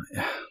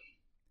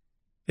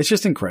it's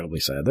just incredibly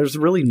sad. There's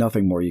really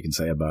nothing more you can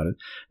say about it.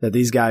 That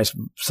these guys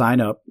sign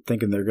up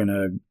thinking they're going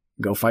to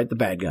go fight the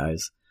bad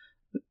guys.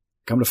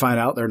 Come to find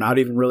out, they're not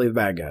even really the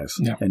bad guys.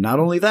 Yeah. And not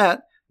only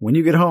that, when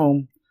you get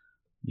home,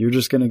 you're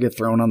just going to get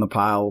thrown on the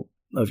pile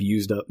of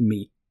used up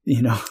meat,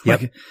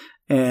 Yep.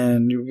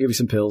 And you'll give you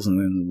some pills and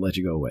then let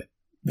you go away.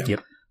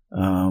 Yep.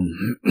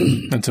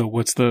 Until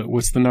what's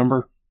the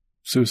number?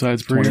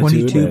 Suicides per year?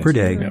 22 per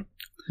day. Yep.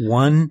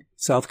 One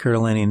South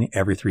Carolinian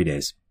every 3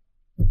 days.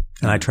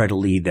 And I try to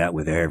lead that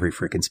with every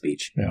freaking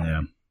speech.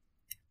 Yeah.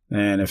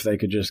 And if they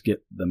could just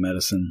get the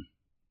medicine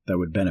that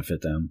would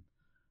benefit them,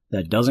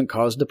 that doesn't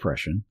cause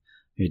depression.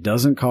 It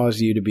doesn't cause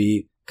you to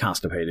be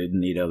constipated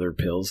and need other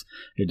pills.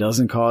 It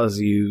doesn't cause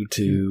you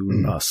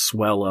to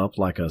swell up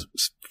like a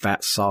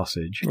fat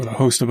sausage. Or a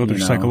host of other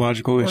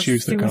psychological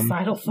issues that come.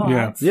 Suicidal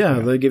thoughts. Yeah,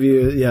 they give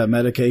you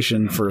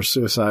medication for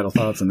suicidal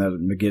thoughts, and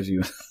that gives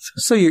you.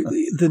 So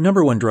the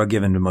number one drug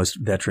given to most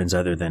veterans,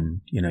 other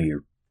than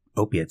your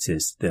opiates,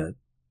 is the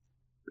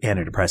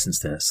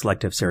antidepressants, the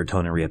selective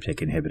serotonin reuptake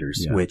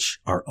inhibitors, which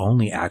are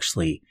only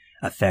actually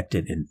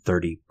effective in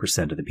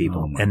 30% of the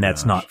people. And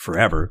that's not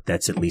forever.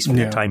 That's at least for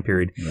the time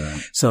period. Right.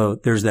 So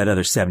there's that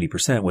other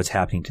 70%. What's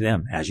happening to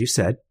them? As you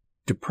said,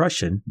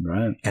 depression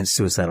and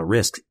suicidal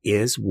risk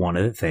is one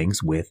of the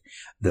things with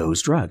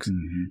those drugs.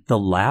 Mm-hmm. The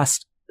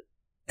last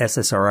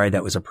SSRI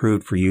that was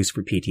approved for use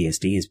for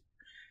PTSD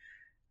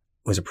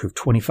was approved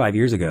 25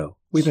 years ago.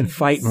 We've been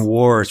fighting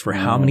wars for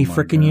how many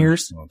freaking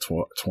years?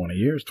 Well, 20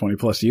 years, 20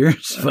 plus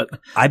years. But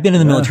I've been in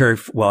the military.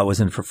 I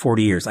was in for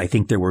 40 years. I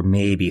think there were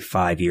maybe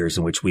 5 years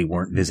in which we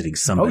weren't visiting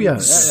somebody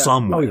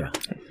somewhere.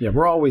 Yeah,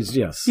 we're always,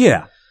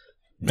 Yeah.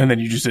 And then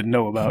you just didn't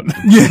know about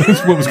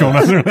what was going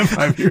on there in that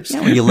 5 years.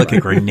 Yeah, you look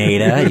at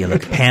Grenada, you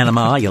look at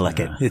Panama,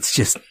 it's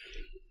just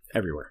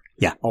everywhere.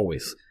 Yeah.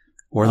 Always.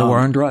 Or the war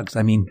on drugs.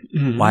 I mean,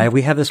 why have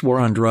we had this war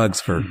on drugs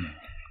for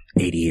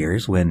 80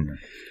 years when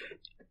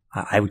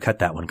I would cut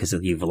that one because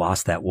you've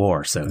lost that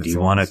war. So do you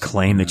want to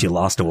claim that you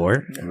lost a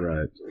war?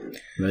 Right.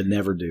 They'd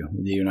never do.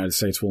 The United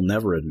States will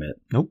never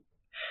admit. Nope.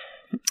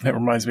 That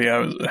reminds me, I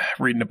was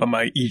reading up on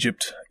my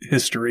Egypt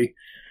history.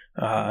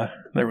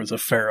 There was a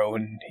pharaoh,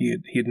 and he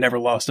had never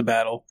lost a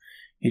battle.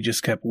 He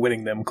just kept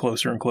winning them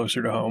closer and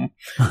closer to home.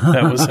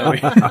 That was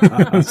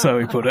that's how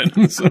he put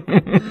it. So.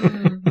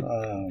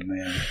 Oh,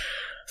 man.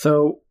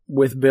 So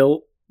with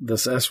Bill,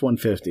 this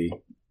S-150,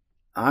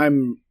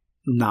 I'm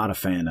not a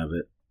fan of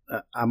it.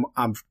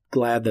 I'm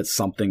glad that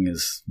something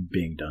is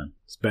being done.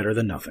 It's better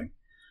than nothing.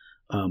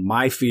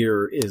 My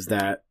fear is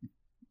that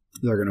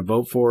they're going to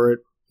vote for it.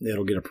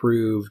 It'll get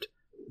approved.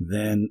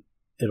 Then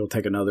it'll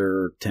take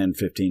another 10,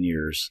 15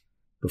 years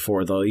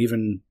before they'll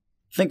even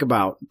think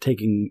about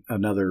taking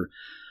another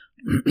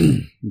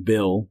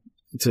bill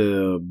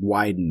to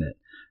widen it.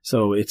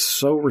 So it's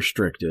so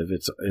restrictive.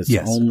 It's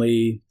Yes.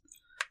 only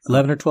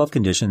 11 or 12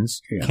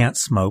 conditions. Yeah. Can't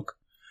smoke.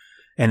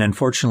 And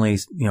unfortunately,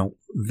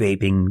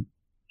 vaping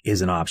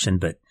is an option,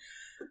 but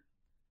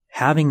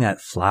having that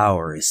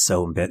flower is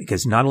so embedded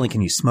because not only can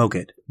you smoke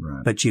it,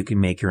 right. but you can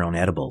make your own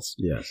edibles.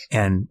 Yes.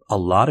 And a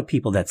lot of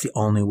people, that's the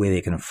only way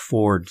they can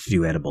afford to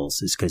do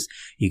edibles is because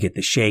you get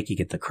the shake, you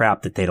get the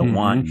crap that they don't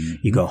want.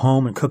 You go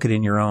home and cook it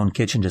in your own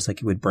kitchen just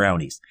like you would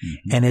brownies.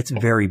 And it's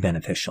very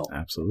beneficial.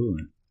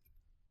 Absolutely.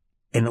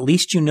 And at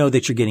least you know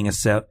that you're getting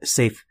a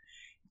safe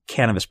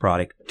cannabis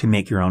product to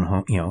make your own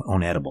home,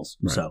 own edibles.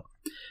 Right. So,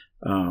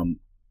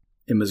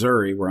 in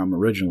Missouri, where I'm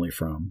originally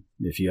from,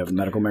 if you have a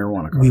medical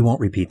marijuana card, we won't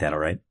repeat that, all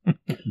right?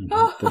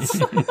 It's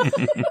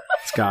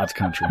God's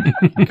country.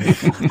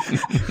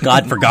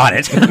 God forgot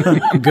it.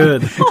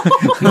 Good.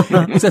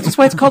 That's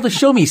why it's called a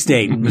show me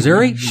state.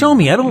 Missouri, show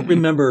me. I don't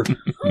remember.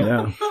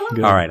 Yeah.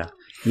 Good. All right.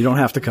 You don't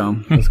have to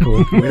come. That's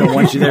cool. We don't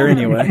want you there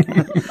anyway.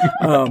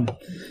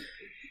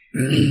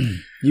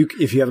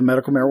 If you have a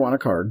medical marijuana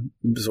card,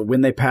 so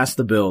when they passed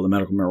the bill, the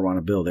medical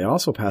marijuana bill, they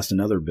also passed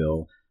another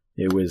bill.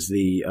 It was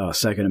the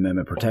Second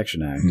Amendment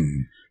Protection Act.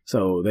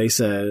 So they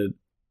said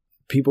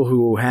people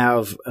who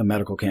have a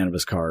medical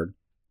cannabis card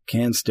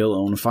can still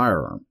own a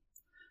firearm.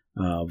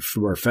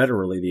 For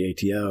federally, the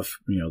ATF,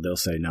 they'll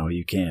say, no,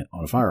 you can't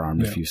own a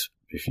firearm if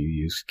you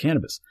use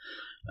cannabis.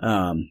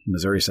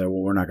 Missouri said,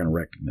 well, we're not going to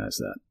recognize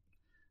that.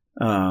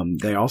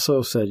 They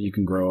also said you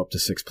can grow up to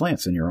 6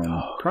 plants in your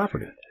own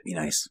property. That'd be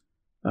nice.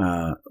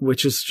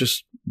 Which is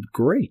just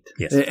great.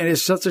 Yes. And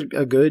it's such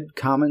a good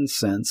common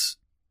sense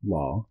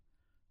law.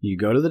 You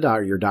go to the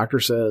doctor, your doctor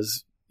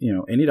says,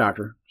 any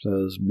doctor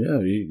says, yeah,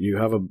 you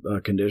have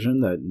a condition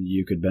that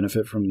you could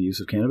benefit from the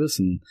use of cannabis.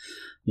 And,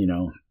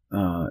 you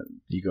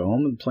go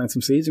home and plant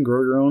some seeds and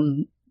grow your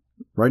own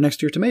right next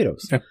to your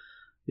tomatoes.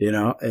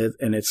 Yeah.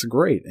 And it's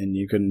great. And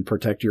you can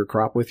protect your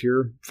crop with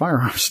your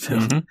firearms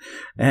still.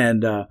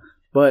 And,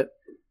 but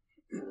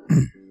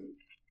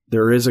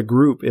there is a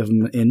group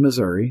in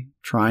Missouri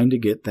trying to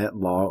get that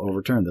law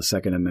overturned, the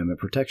Second Amendment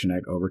Protection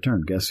Act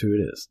overturned. Guess who it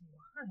is?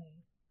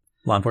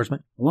 Law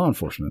enforcement? Law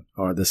enforcement.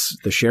 Or the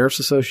Sheriff's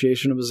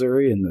Association of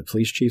Missouri and the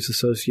Police Chiefs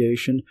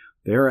Association.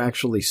 They're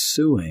actually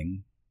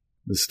suing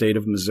the state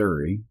of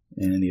Missouri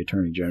and the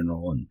Attorney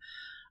General and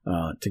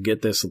to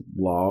get this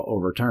law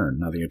overturned.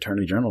 Now, the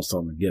Attorney General's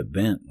telling them to get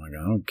bent. Like,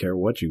 I don't care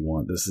what you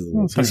want. This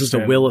is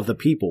the will of the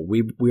people.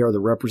 We are the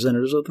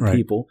representatives of the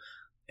people,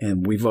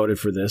 and we voted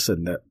for this,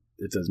 and that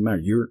it doesn't matter.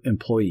 You're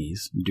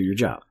employees. You do your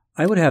job.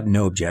 I would have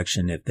no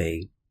objection if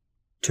they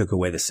took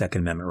away the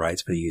Second Amendment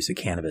rights for the use of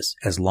cannabis,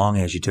 as long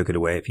as you took it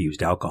away if you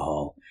used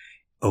alcohol,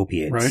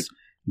 opiates,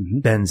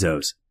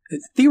 benzos.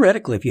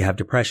 Theoretically, if you have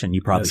depression,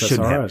 you probably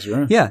shouldn't have.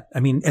 Right? Yeah.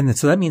 I mean, and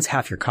so that means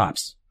half your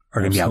cops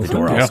are going to be out the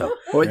door also.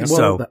 Well,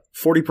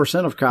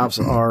 40% of cops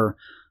are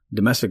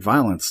domestic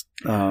violence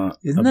Isn't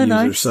abusers. that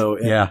nice? So,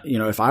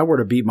 if I were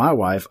to beat my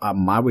wife,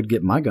 I would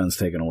get my guns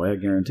taken away, I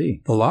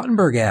guarantee. The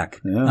Lautenberg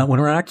Act. Yeah.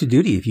 When we're on active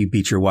duty, if you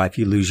beat your wife,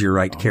 you lose your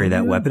right to carry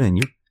that weapon and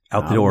you're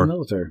out the door. In the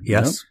military.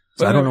 Yes. Yep.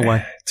 So I don't know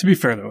why. To be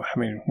fair, though, I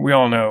mean, we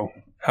all know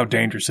how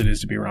dangerous it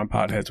is to be around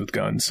potheads with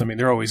guns. I mean,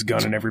 they're always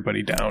gunning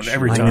everybody down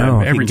every time. I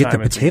know. Every you can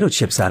time get the potato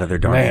chips out of their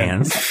darn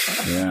hands.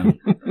 Yeah.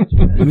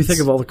 Let me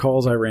think of all the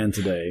calls I ran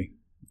today.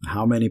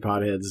 How many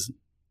potheads?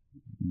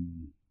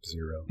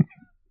 0.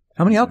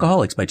 How many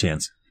alcoholics by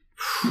chance?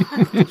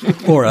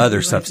 Or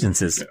other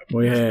substances?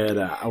 We had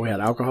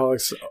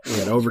alcoholics, we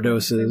had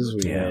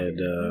overdoses, we had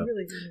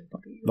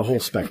the whole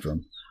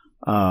spectrum.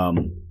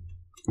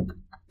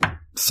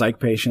 Psych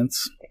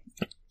patients,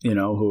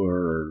 who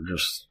are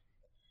just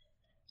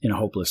in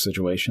hopeless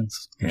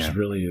situations. It's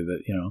really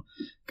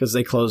because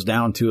they closed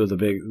down 2 of the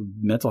big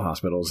mental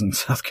hospitals in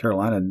South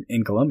Carolina and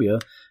in Columbia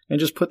and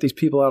just put these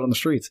people out on the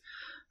streets.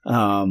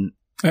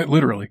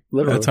 Literally.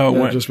 That's how it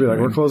went. Just be like,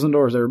 we're closing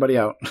doors, everybody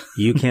out.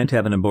 You can't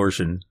have an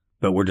abortion,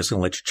 but we're just going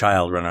to let your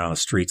child run around the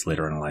streets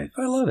later in life.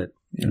 I love it.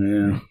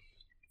 Yeah.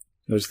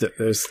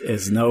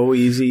 There's no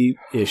easy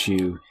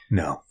issue.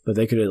 No. But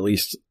they could at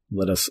least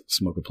let us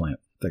smoke a plant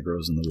that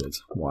grows in the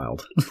woods.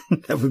 Wild.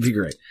 That would be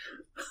great.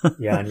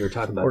 Yeah, and you were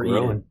talking about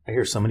growing. I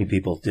hear so many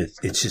people,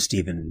 it's just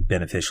even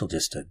beneficial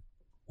just to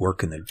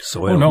work in the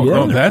soil.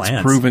 No, that's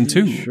plants. proven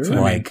too. Sure.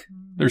 I mean,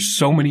 there's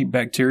so many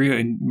bacteria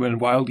and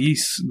wild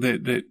yeasts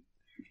that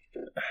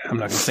I'm not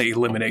going to say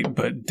eliminate,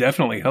 but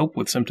definitely help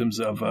with symptoms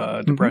of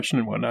depression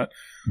and whatnot.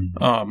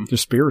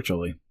 Just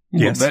spiritually.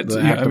 Yes,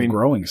 the act of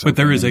growing something. But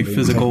there is a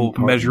physical,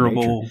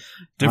 measurable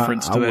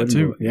difference to that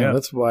too. Yeah,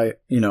 that's why,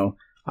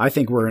 I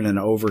think we're in an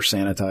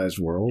over-sanitized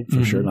world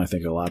for sure, and I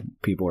think a lot of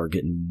people are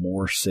getting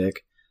more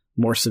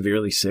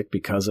severely sick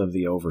because of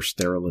the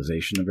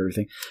over-sterilization of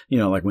everything.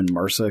 Like when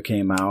MRSA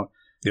came out,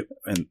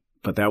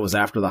 but that was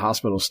after the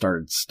hospital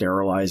started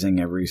sterilizing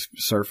every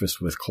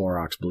surface with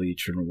Clorox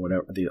bleach or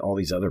whatever, all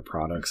these other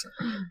products.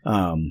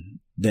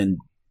 Then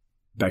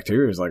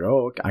bacteria is like,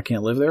 oh, I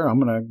can't live there. I'm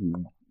going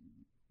to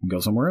go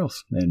somewhere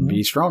else and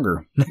be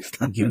stronger next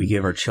time. We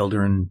give our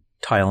children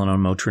Tylenol,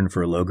 Motrin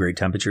for low-grade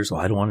temperatures.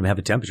 Well, I don't want them to have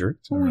a temperature.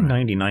 It's only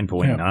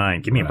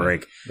 99.9. Give me a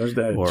break. There's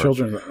the Or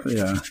children.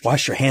 Yeah.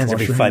 Wash your hands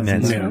every 5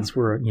 minutes. Yeah. That's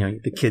where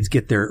the kids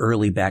get their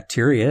early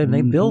bacteria and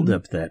they build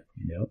up that.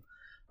 Yep.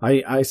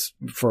 I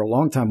for a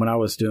long time when I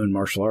was doing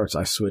martial arts,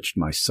 I switched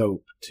my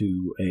soap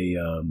to a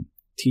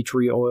tea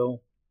tree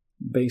oil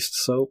based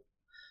soap,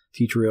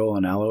 tea tree oil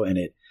and aloe, and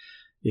it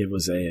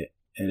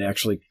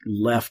actually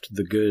left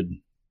the good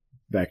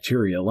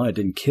bacteria alone. It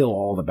didn't kill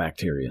all the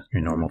bacteria.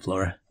 Your normal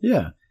flora.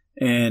 Yeah.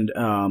 And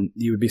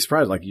you would be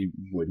surprised, like you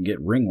wouldn't get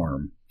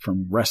ringworm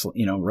from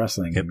wrestling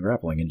and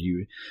grappling, and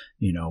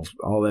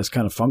all those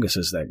kind of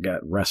funguses that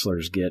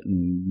wrestlers get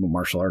and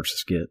martial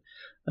artists get.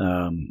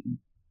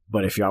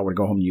 But if I would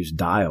go home and use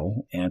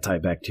Dial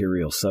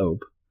antibacterial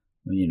soap,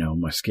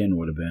 my skin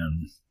would have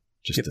been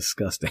just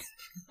disgusting.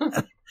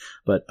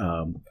 But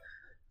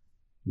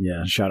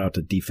yeah, shout out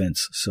to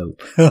Defense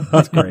Soap.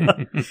 That's great.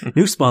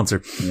 New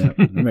sponsor. Yeah,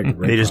 they make a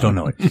great They just don't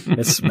know product. it.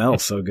 It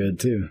smells so good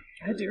too.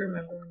 I do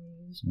remember when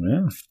you used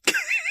Yeah,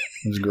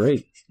 it was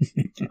great.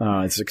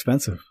 It's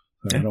expensive.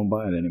 So I don't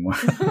buy it anymore.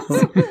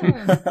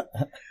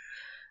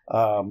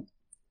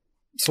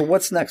 So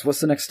what's next?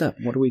 What's the next step?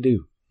 What do we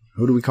do?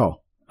 Who do we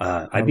call?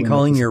 I'd be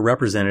calling your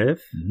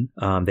representative.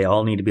 Mm-hmm. They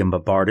all need to be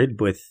bombarded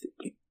with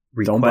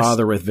requests. Don't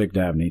bother with Vic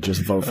Dabney.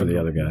 Just vote for the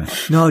other guy.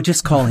 No,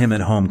 just call him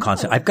at home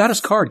constantly. I've got his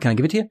card. Can I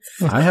give it to you?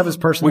 I have his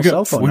personal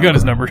cell phone. We got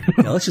his number.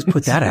 Yeah, let's just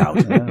put that out.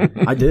 Yeah,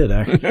 I did,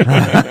 actually.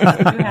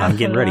 I'm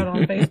getting ready. On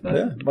Facebook.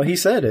 Yeah. Well, he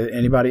said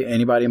anybody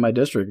in my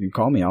district, you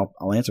call me,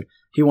 I'll answer.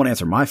 He won't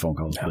answer my phone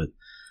calls, but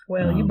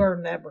Well, you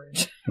burned that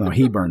bridge. well,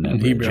 he burned that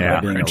bridge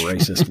by burned being a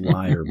racist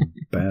liar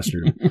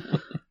bastard.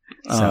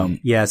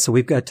 So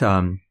we've got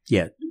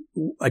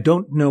I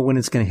don't know when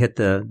it's going to hit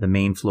the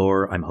main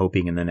floor. I'm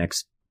hoping in the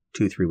next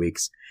 2-3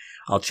 weeks.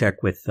 I'll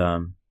check with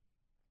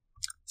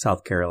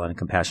South Carolina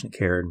Compassionate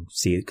Care and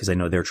see it because I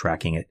know they're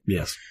tracking it.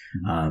 Yes.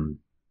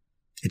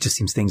 It just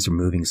seems things are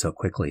moving so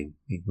quickly.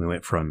 We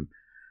went from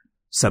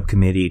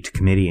subcommittee to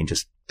committee in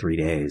just 3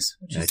 days.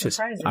 Which is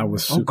surprising. I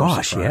was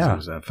super surprised it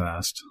was that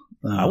fast.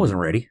 I wasn't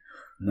ready.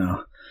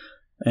 No.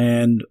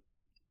 And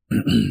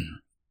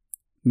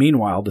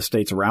meanwhile, the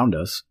states around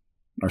us,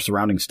 our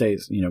surrounding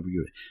states,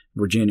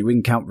 Virginia, we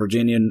can count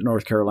Virginia,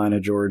 North Carolina,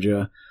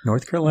 Georgia.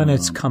 North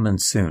Carolina's coming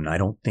soon. I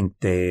don't think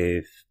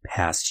they've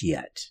passed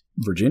yet.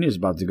 Virginia's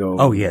about to go.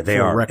 Oh, yeah, they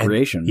are.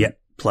 Recreation. And,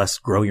 plus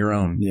grow your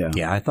own. Yeah.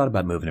 Yeah, I thought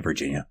about moving to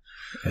Virginia.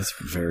 It's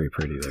very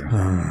pretty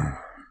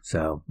there.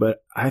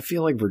 But I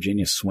feel like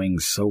Virginia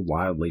swings so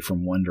wildly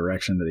from one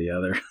direction to the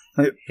other.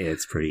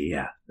 It's pretty,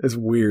 It's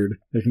weird.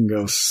 It can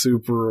go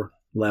super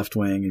left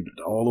wing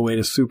all the way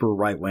to super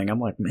right wing. I'm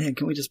like, man,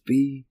 can we just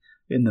be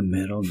in the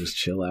middle and just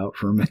chill out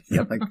for a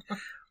minute? Like,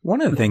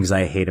 one of the things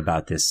I hate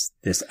about this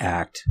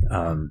act,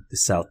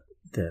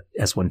 the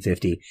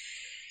S-150,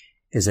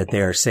 is that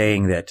they are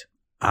saying that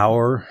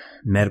our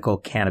medical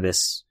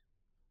cannabis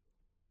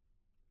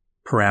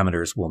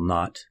parameters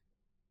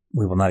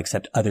we will not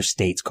accept other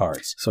states'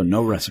 cards. So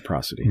no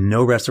reciprocity.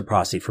 No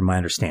reciprocity from my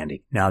understanding.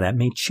 Now that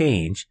may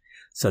change.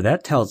 So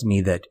that tells me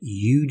that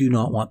you do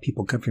not want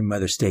people coming from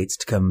other states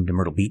to come to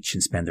Myrtle Beach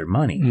and spend their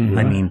money. Mm-hmm.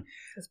 I mean,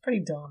 it's pretty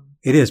dumb.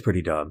 It is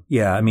pretty dumb.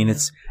 Yeah. I mean,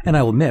 and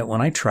I will admit,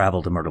 when I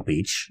travel to Myrtle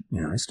Beach,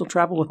 I still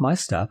travel with my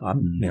stuff.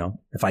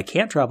 If I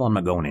can't travel, I'm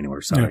not going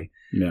anywhere. Sorry.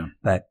 Yeah.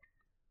 But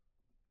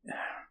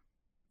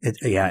I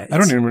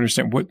don't even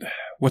understand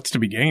what's to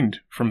be gained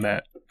from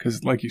that.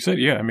 Because, like you said,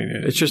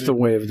 it's just a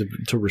way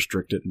to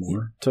restrict it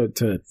more, to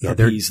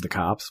appease the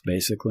cops,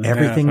 basically.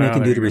 Everything they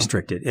can do to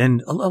restrict it.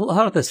 And a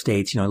lot of the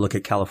states, look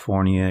at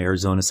California,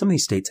 Arizona, some of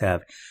these states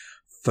have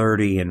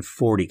 30 and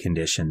 40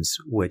 conditions,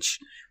 which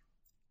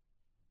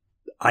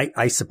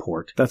I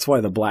support. That's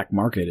why the black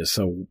market is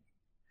so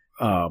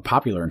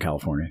popular in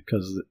California,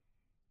 because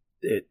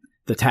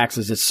the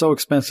taxes, it's so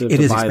expensive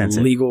to buy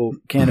legal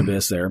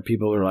cannabis there.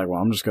 People are like,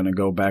 well, I'm just going to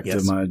go back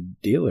to my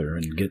dealer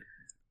and get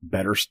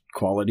better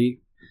quality.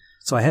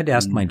 So I had to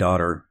ask my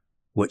daughter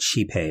what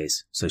she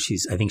pays. So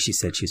I think she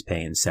said she's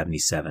paying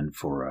 $77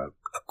 for a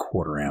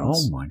quarter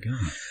ounce. Oh my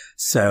God.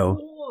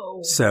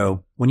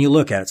 So when you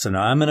look at it, so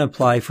now I'm going to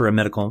apply for a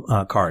medical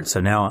card.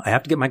 So now I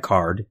have to get my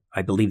card.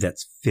 I believe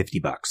that's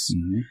 $50.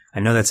 Mm-hmm.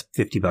 I know that's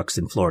 $50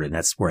 in Florida, and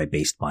that's where I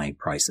based my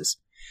prices.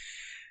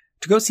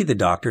 To go see the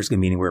doctor is going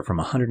to be anywhere from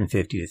 $150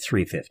 to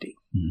 $350.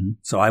 Mm-hmm.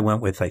 So I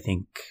went with, I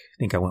think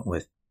I went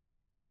with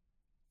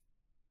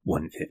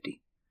 $150.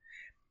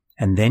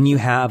 And then you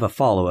have a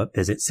follow-up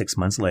visit 6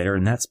 months later,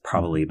 and that's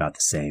probably about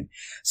the same.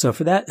 So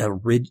for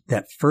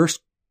that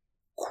first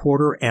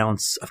quarter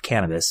ounce of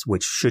cannabis,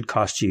 which should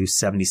cost you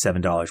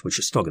 $77, which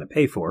you're still going to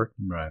pay for,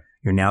 right?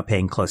 You're now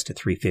paying close to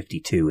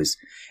 $352.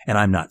 And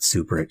I'm not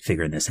super at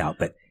figuring this out,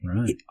 but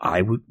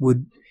I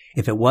would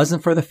if it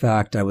wasn't for the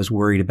fact I was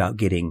worried about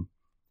getting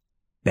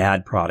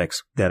bad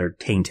products that are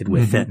tainted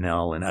with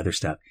fentanyl and other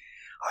stuff,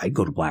 I'd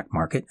go to black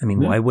market. I mean,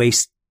 why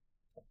waste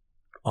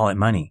all that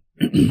money?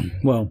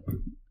 Well,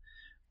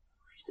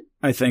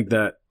 I think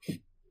that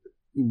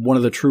one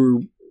of the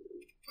true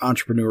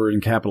entrepreneurs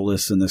and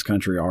capitalists in this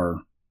country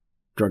are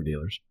drug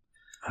dealers.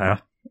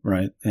 Huh?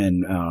 right?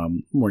 And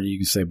or you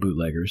can say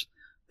bootleggers.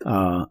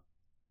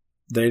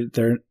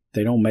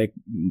 They don't make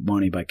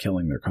money by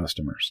killing their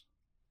customers.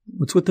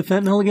 What's with the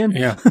fentanyl again?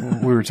 Yeah,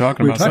 we were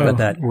talking about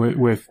that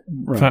with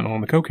fentanyl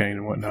and the cocaine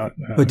and whatnot.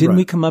 But didn't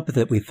we come up with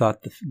it? We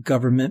thought the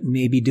government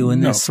may be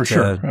doing this. No, for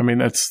sure. I mean,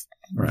 that's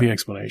the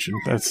explanation.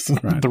 That's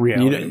the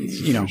reality.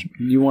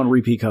 You want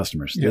repeat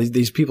customers. Yeah.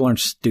 These people aren't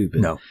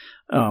stupid. No.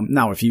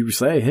 Now, if you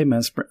say, "Hey,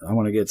 man, I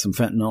want to get some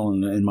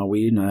fentanyl in my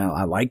weed, and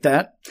I like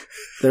that,"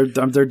 they're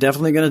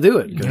definitely going to do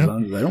it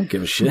because they don't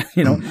give a shit,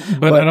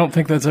 But I don't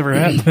think that's ever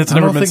happened. That's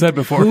never been said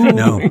before.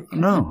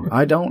 No,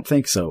 I don't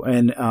think so.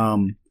 And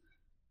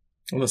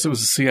unless it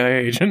was a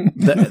CIA agent.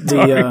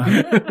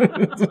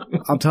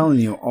 I'm telling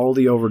you, all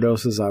the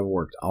overdoses I've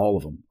worked, all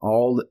of them,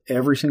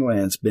 every single one,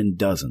 it's been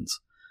dozens.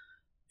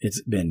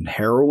 It's been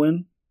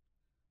heroin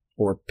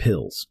or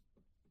pills.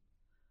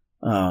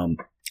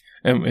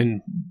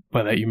 And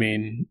by that you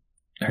mean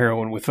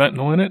heroin with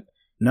fentanyl in it?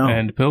 No.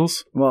 And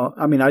pills? Well,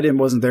 I mean,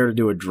 wasn't there to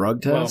do a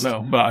drug test.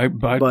 Well, no,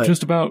 but I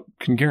just about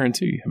can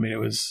guarantee. I mean,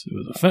 it was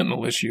a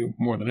fentanyl issue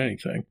more than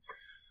anything.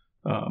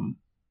 I'm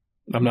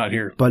not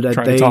here trying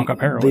to talk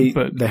up heroin,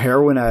 but the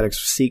heroin addicts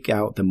seek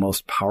out the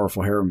most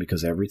powerful heroin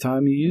because every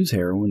time you use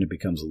heroin, it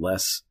becomes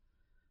less.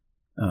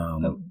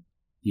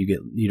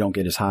 You don't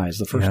get as high as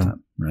the first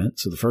time, right?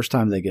 So the first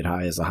time they get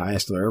high is the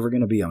highest they're ever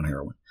going to be on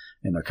heroin,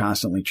 and they're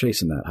constantly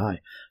chasing that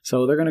high.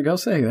 So they're going to go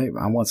say, "Hey,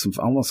 I want some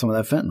of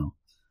that fentanyl,"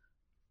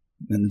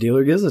 and the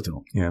dealer gives it to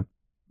them. Yeah,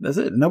 that's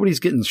it. Nobody's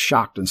getting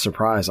shocked and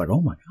surprised like,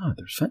 "Oh my God,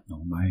 there's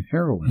fentanyl in my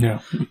heroin.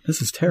 Yeah,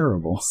 this is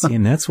terrible." See,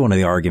 and that's one of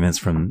the arguments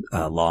from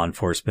law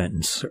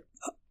enforcement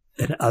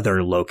and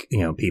other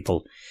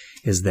people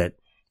is that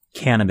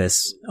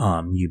cannabis,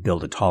 you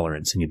build a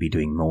tolerance and you'll be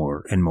doing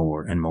more and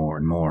more and more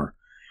and more.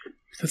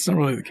 That's not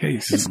really the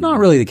case. It's not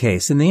really the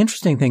case. And the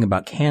interesting thing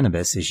about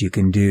cannabis is you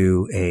can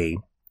do a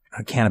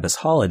cannabis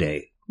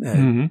holiday.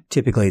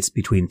 Typically, it's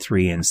between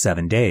 3 and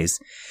 7 days.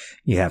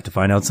 You have to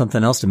find out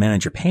something else to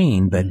manage your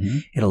pain, but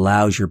it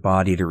allows your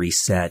body to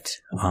reset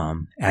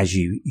as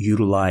you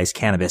utilize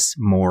cannabis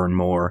more and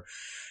more,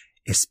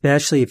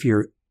 especially if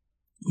you're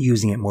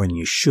using it more than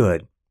you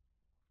should.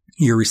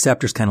 Your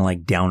receptors kind of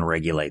like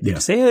downregulate. They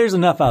say, hey, there's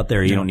enough out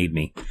there. You don't need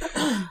me.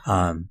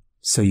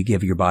 So you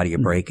give your body a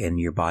break and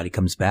your body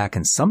comes back.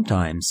 And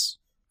sometimes,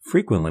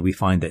 frequently, we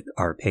find that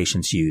our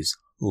patients use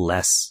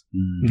less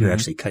to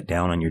actually cut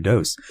down on your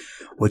dose,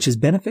 which is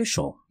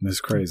beneficial. That's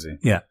crazy.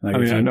 Yeah. I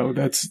mean, I know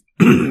that's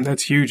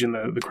huge in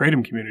the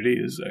kratom community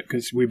is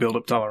because we build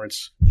up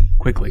tolerance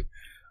quickly.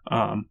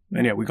 And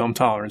yeah, we call them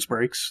tolerance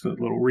breaks, the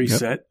little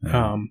reset. Yep.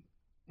 And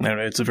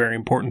it's a very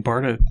important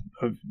part of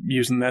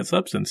using that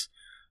substance.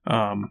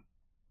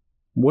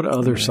 What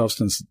other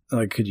substance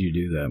could you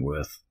do that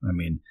with? I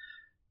mean,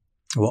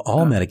 well,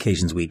 all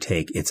medications we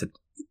take,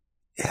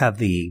 have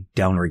the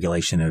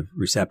downregulation of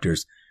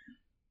receptors.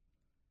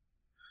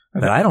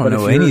 But I don't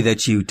know any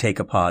that you take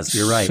a pause.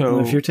 You're right.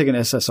 So if you're taking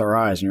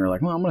SSRIs and you're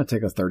like, well, I'm going to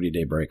take a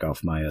 30-day break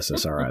off my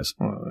SSRIs.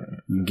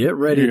 Get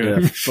ready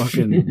to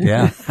fucking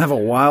have a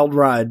wild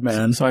ride,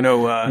 man. So I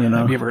know,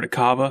 have you ever heard of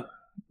Kava?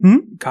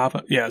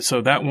 Kava? Yeah.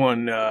 So that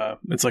one,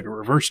 it's like a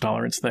reverse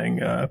tolerance thing.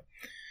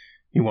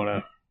 You want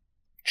to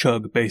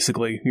chug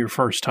basically your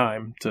first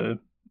time to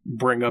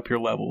bring up your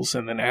levels.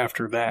 And then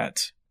after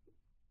that,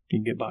 you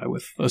can get by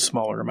with a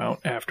smaller amount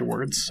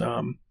afterwards. You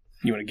want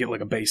to get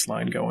like a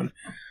baseline going.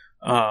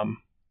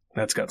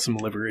 That's got some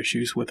liver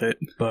issues with it,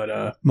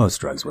 but most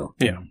drugs will.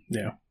 Yeah.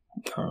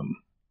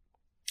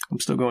 I'm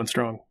still going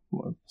strong,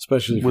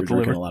 especially if you're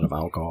drinking a lot of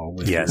alcohol.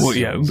 Yes. Well,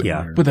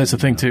 yeah. But that's the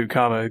thing too.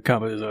 Kava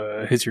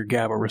hits your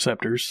GABA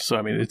receptors, so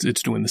I mean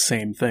it's doing the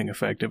same thing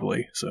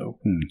effectively. So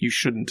you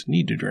shouldn't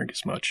need to drink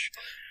as much,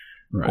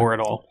 or at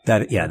all.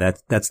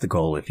 That's the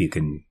goal. If you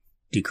can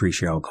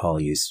decrease your alcohol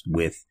use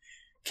with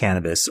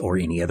cannabis or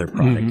any other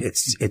product,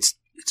 it's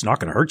not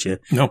going to hurt you.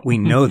 No. We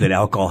know that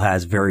alcohol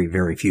has very,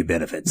 very few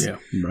benefits. Yeah.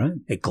 Right.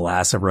 A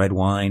glass of red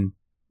wine,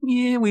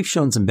 we've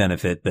shown some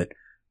benefit, but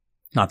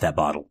not that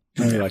bottle.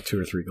 Maybe like 2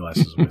 or 3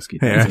 glasses of whiskey.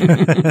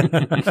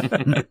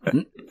 It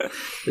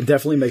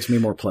definitely makes me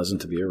more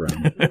pleasant to be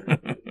around.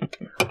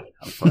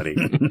 How funny.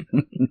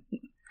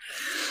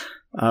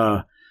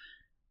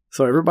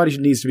 So everybody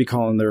needs to be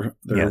calling their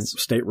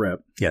state rep.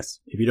 Yes.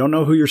 If you don't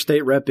know who your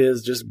state rep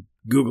is, just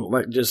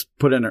Google, just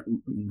put in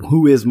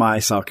who is my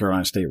South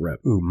Carolina state rep.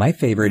 Ooh, my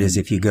favorite is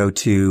if you go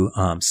to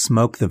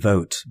Smoke the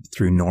Vote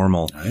through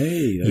Normal.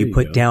 Hey, you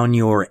put down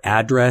your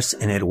address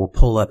and it will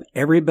pull up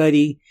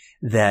everybody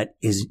that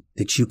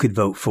you could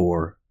vote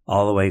for,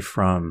 all the way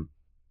from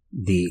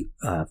the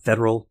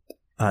federal,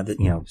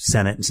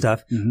 Senate and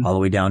stuff, all the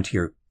way down to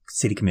your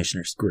city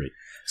commissioners. Great.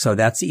 So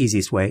that's the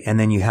easiest way. And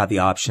then you have the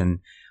option.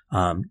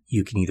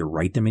 You can either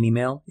write them an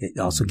email. It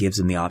also gives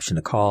them the option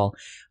to call.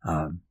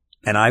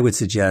 And I would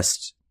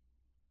suggest,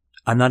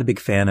 I'm not a big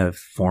fan of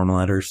form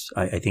letters.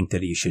 I think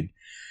that you should,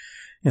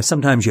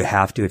 sometimes you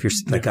have to, if you're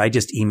like, I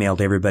just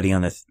emailed everybody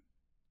on the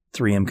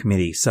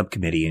 3M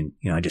subcommittee and,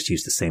 I just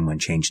used the same one,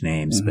 changed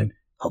names, but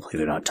hopefully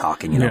they're not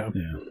talking, Yeah.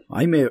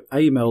 I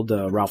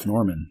emailed Ralph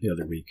Norman the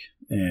other week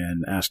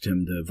and asked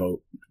him to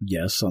vote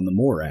yes on the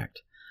MORE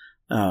Act.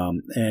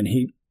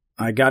 And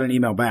I got an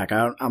email back.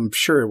 I'm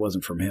sure it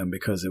wasn't from him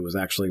because it was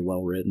actually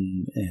well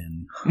written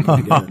and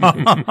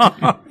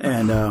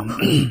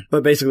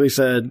but basically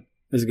said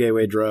it's a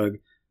gateway drug,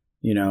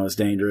 it's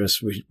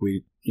dangerous.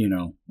 We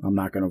I'm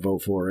not going to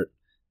vote for it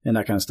and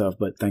that kind of stuff.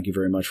 But thank you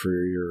very much for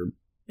your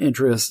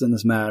interest in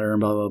this matter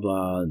and blah blah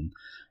blah. And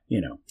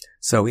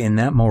So in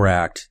that MORE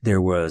Act,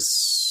 there was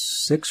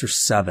 6 or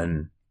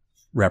 7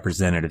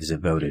 representatives that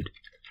voted.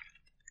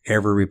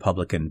 Every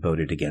Republican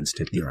voted against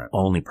it. The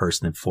only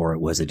person for it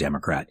was a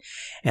Democrat.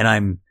 And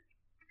I'm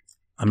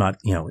not,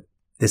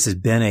 this has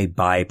been a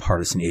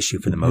bipartisan issue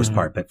for the most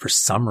part, but for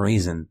some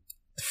reason,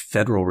 the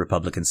federal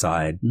Republican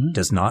side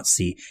does not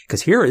see,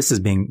 because here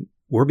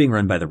we're being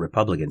run by the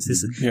Republicans.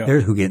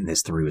 They're who getting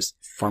this through is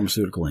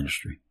pharmaceutical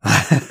industry.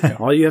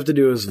 All you have to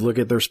do is look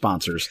at their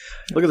sponsors.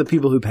 Look at the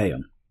people who pay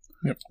them.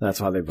 Yep. That's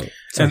how they vote.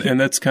 And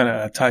that's kind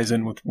of ties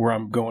in with where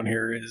I'm going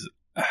here is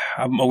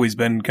I've always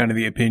been kind of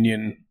the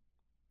opinion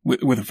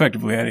with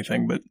effectively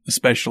anything, but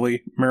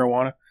especially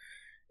marijuana,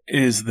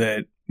 is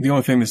that the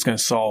only thing that's going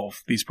to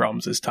solve these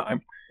problems is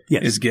time.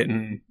 Yes. Is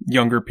getting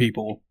younger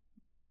people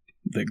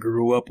that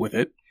grew up with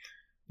it.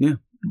 Yeah.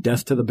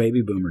 Death to the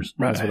baby boomers.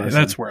 Right.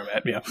 That's where I'm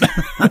at. Yeah.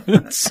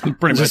 It's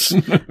pretty much.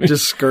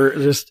 Just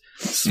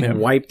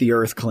wipe the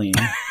earth clean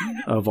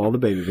of all the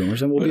baby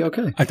boomers and we'll be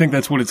okay. I think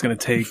that's what it's going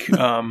to take. Do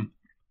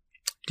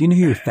you know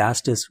who your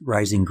fastest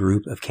rising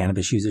group of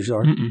cannabis users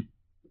are? Mm-mm.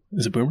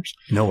 Is it boomers?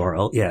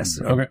 No,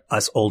 yes. Okay.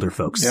 Us older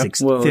folks. Yep.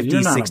 50s,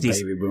 you're not 60s.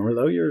 a baby boomer,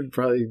 though. You're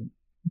probably...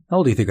 How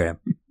old do you think I am?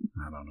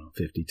 I don't know,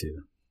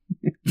 52.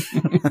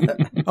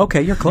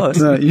 Okay, you're close.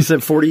 You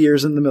said 40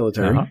 years in the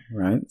military,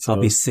 right? So,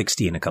 I'll be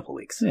 60 in a couple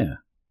weeks. Yeah.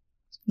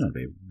 Not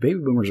baby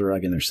boomers are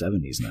like in their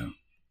 70s now.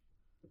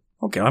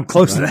 Okay, I'm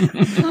close to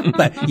that.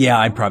 But yeah,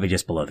 I'm probably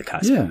just below the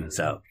cusp. Yeah.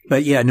 So,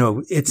 but yeah,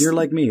 no, it's... You're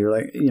like me. You're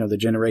like, the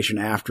generation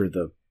after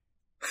the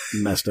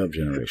messed up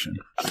generation.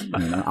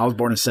 I was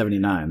born in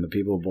 79. The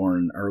people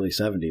born early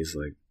 70s,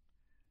 like,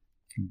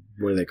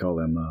 what do they call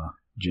them?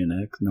 Gen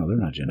X? No, they're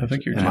not Gen X. I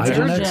think you're Am I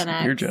Gen X. Gen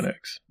X. You're Gen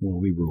X. Well,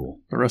 we rule.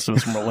 The rest of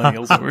us are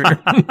millennials over here.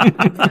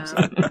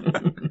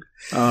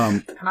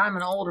 I'm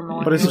an older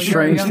millennial. But it's a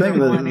strange You're a thing.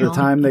 younger The millennial.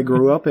 time they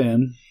grew up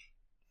in,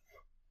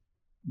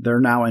 they're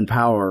now in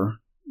power.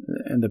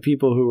 And the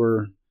people who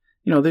are,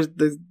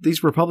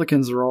 these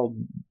Republicans are all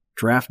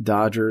draft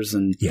dodgers.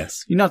 And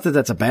Yes. not that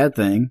that's a bad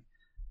thing.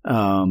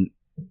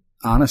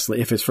 Honestly,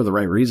 if it's for the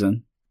right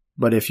reason.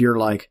 But if you're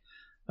like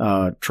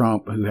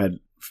Trump, who had,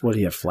 what do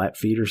you have, flat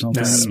feet or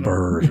something?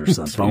 Spurs or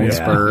something. Bone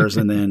spurs.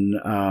 And then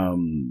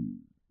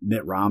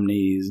Mitt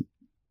Romney's,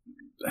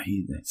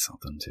 he did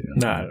something too.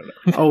 No, I don't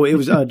know. Oh, it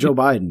was Joe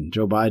Biden.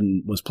 Joe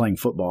Biden was playing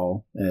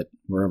football at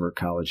wherever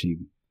college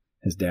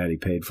his daddy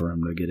paid for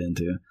him to get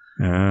into.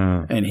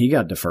 And he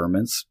got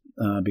deferments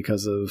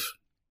because of...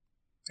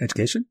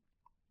 Education?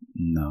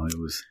 No, it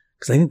was...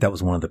 Because I think that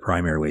was one of the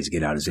primary ways to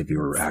get out is if you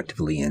were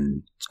actively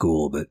in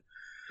school, but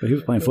he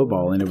was playing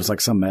football and it was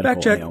like some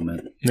medical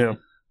ailment. Yeah.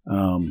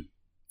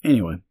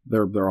 Anyway,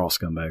 they're all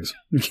scumbags.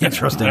 You can't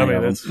trust any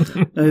of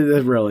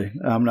them. Really.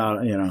 I'm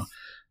not,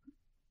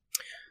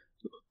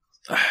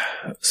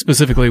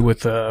 Specifically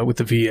with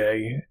the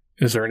VA,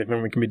 is there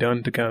anything that can be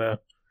done to kind of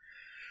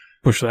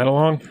push that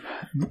along?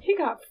 He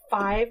got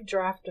 5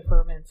 draft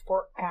deferments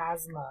for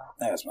asthma.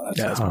 That's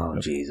oh,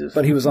 Jesus.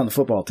 But he was on the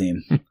football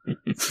team.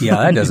 Yeah,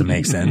 that doesn't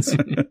make sense.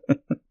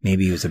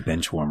 Maybe he was a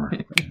bench warmer.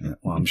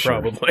 Well, I'm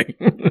sure. Probably.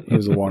 He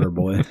was a water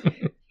boy.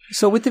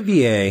 So with the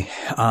VA,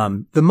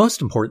 the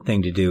most important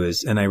thing to do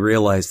is, and I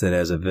realize that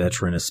as a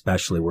veteran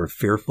especially, we're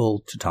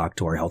fearful to talk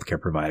to our healthcare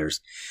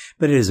providers,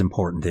 but it is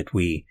important that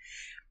we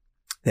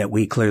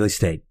clearly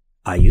state,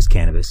 I use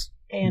cannabis.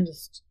 And the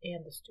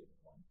student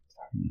one.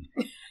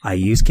 Sorry. I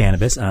use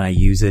cannabis and I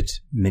use it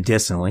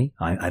medicinally.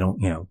 I don't,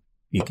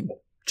 you can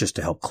just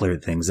to help clear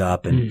things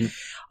up. And,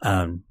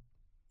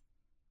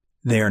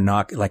 they are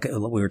not, like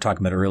we were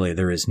talking about earlier,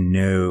 there is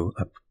no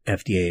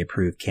FDA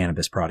approved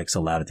cannabis products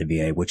allowed at the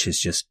VA, which is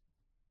just,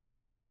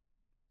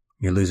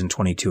 you're losing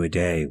 22 a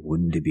day.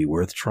 Wouldn't it be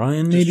worth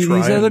trying maybe these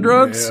other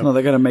drugs? Yeah. No,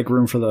 they got to make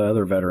room for the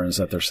other veterans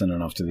that they're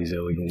sending off to these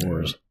illegal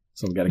wars.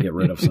 So we've got to get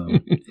rid of some.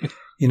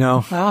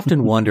 I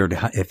often wondered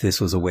if this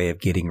was a way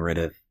of getting rid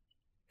of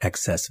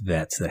excess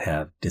vets that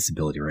have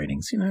disability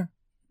ratings,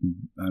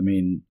 I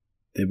mean,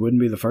 it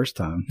wouldn't be the first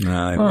time.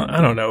 Well,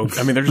 I don't know.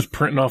 I mean, they're just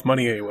printing off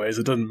money anyways.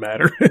 It doesn't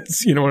matter.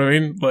 It's, you know what I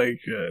mean?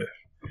 Like,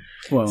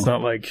 it's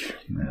not like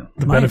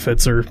the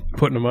benefits are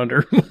putting them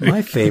under.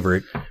 My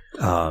favorite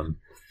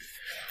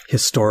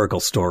historical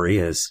story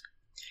is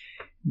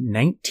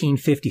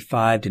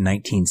 1955 to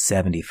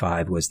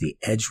 1975 was the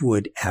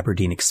Edgewood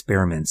Aberdeen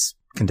experiments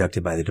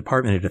conducted by the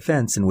Department of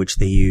Defense, in which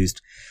they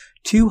used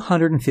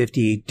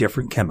 250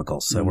 different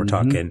chemicals. So we're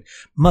talking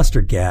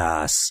mustard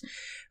gas,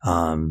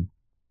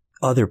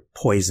 other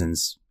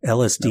poisons,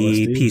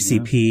 LSD,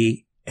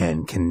 PCP,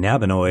 and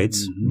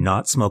cannabinoids,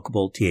 not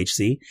smokable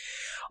THC,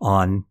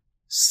 on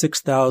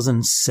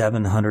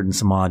 6,700 and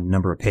some odd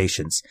number of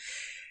patients.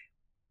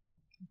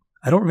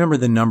 I don't remember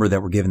the number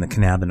that were given the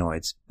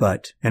cannabinoids,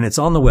 and it's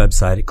on the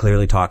website. It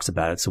clearly talks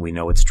about it, so we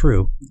know it's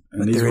true.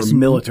 And these were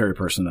military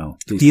personnel.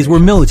 These were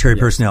military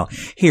personnel.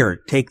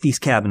 Here, take these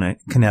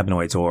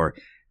cannabinoids, or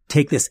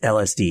take this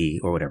LSD,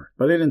 or whatever.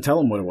 But they didn't tell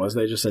them what it was.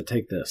 They just said,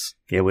 take this.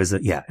 It was,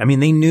 I mean,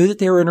 they knew that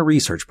they were in a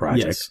research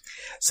project. Yes.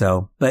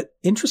 So, but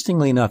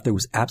interestingly enough, there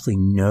was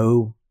absolutely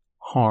no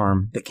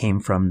harm that came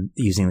from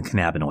using the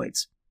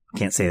cannabinoids.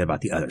 Can't say that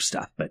about the other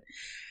stuff,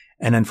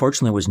 and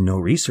unfortunately, there was no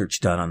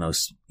research done on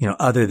those,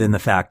 other than the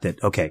fact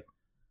that, okay,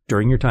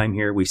 during your time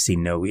here, we've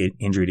seen no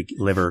injury to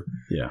liver.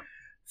 Yeah.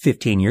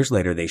 15 years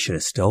later, they should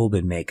have still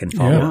been making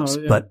follow-ups,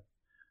 but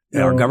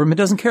our government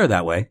doesn't care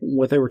that way.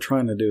 What they were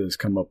trying to do is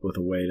come up with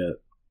a way to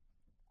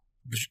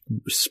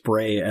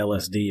spray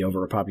LSD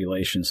over a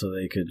population so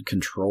they could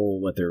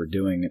control what they were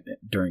doing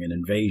during an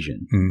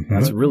invasion. Mm-hmm.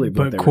 That's really what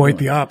they were doing. But quite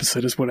the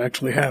opposite is what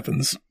actually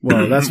happens.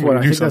 Well, that's what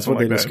I think that's what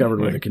they like discovered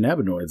that. with the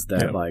cannabinoids.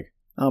 That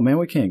oh man,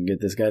 we can't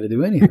get this guy to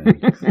do anything.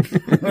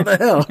 What the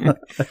hell?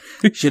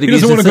 Should have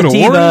used the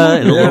sativa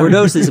and lower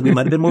doses. We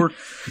might have been more.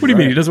 What do you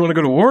mean? He doesn't want to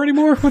go to war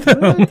anymore? What the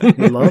hell?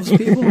 He loves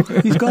people.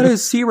 He's got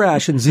his sea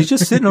rations. He's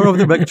just sitting over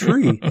there by a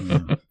tree.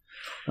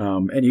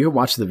 And you can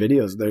watch the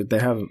videos. They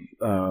have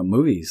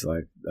movies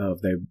like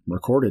they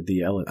recorded the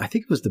LSD. I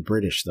think it was the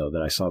British though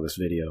that I saw this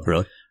video.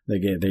 Really?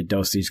 They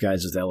dosed these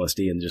guys with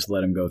LSD and just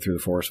let them go through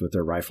the forest with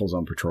their rifles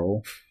on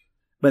patrol.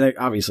 But they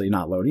obviously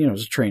not loaded. It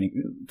was a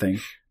training thing.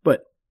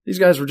 But these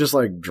guys were just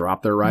like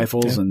drop their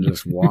rifles and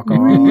just walk off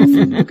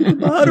and look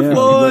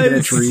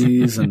at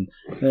trees. And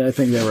I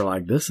think they were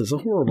like, this is a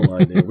horrible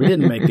idea. We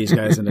didn't make these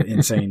guys into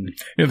insane.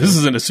 Yeah, this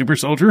isn't a super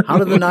soldier. How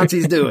did the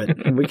Nazis do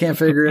it? We can't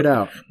figure it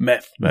out.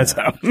 Meth. That's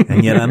how.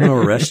 And yet I'm going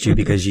to arrest you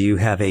because you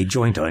have a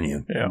joint on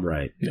you. Yeah.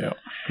 Right. Yeah.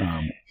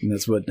 And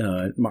that's what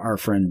our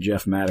friend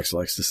Jeff Maddox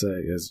likes to say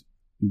is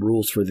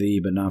rules for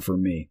thee, but not for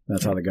me.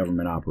 That's how the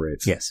government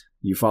operates. Yes.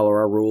 You follow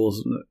our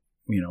rules.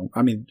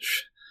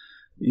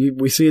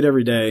 We see it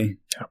every day,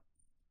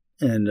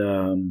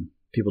 and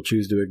people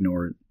choose to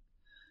ignore it.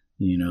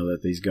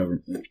 That these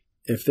government,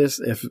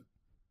 if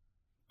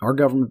our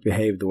government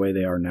behaved the way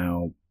they are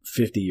now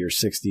 50 years,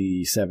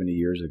 60, 70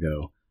 years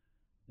ago,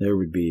 there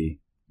would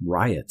be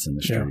riots in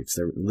the streets.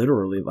 There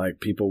literally, like,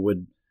 people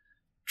would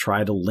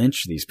try to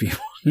lynch these people,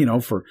 and I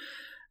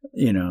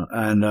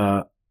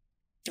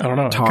don't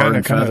know. I kind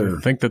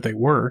of think that they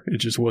were. It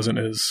just wasn't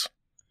as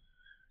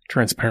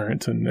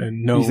transparent and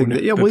known.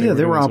 They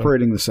were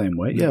operating the same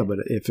way. Yeah, but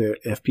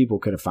if people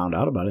could have found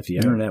out about it, if the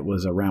internet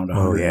was around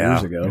 100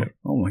 years ago,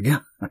 oh my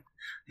God,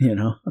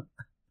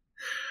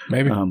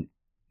 maybe.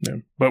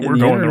 But we're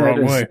going the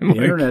wrong way.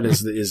 The internet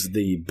is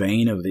the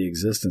bane of the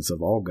existence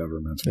of all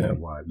governments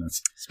worldwide. And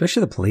that's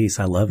especially the police.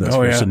 I love those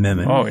First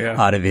Amendment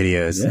audit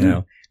videos.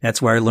 Yeah.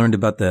 That's where I learned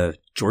about the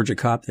Georgia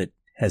cop that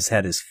has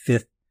had his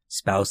 5th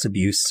spouse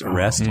abuse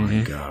arrest. Oh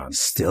my God,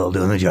 still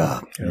doing the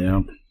job.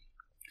 Yeah.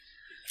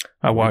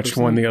 I watched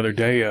one the other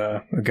day,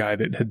 a guy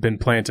that had been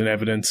planting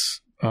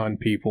evidence on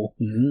people.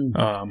 Mm-hmm.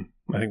 I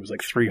think it was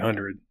like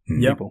 300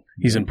 people.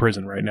 He's in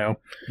prison right now.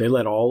 They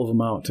let all of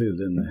them out too,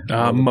 didn't they?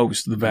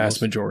 The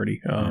vast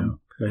majority.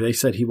 They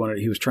said he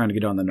was trying to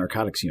get on the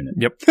narcotics unit.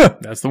 Yep,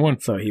 that's the one.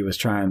 So he was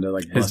trying to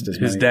bust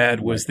his dad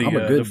was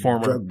the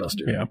former drug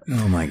buster. Yeah.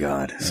 Oh my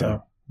God.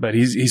 So. But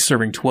he's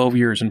serving 12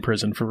 years in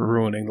prison for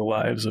ruining the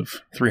lives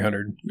of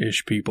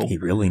 300-ish people. He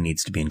really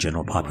needs to be in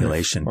general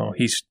population. Well,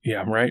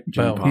 right.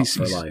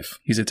 For life.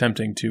 He's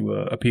attempting to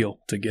appeal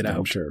to get out.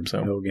 I'm sure.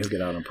 So he'll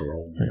get out on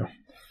parole. Yeah.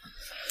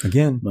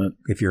 Again, but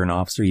if you're an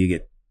officer,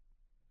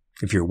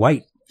 if you're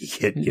white, you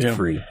get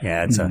free.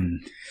 Yeah, it's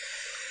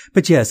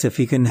But yes, if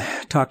you can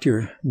talk to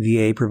your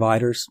VA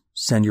providers,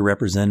 send your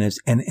representatives,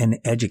 and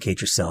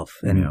educate yourself,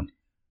 and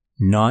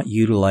not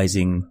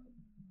utilizing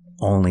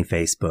only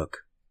Facebook.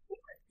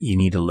 You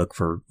need to look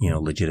for,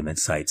 legitimate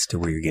sites to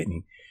where you're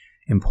getting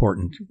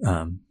important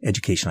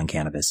education on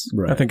cannabis.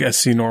 Right. I think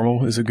SC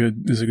Normal is a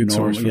good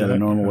source for that. The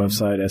Normal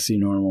website, SC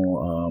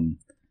Normal,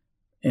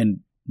 and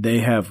they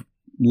have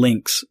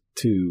links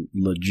to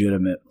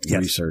legitimate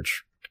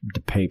research, the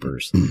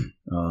papers.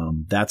 I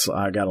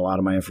got a lot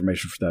of my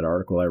information for that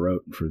article I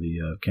wrote for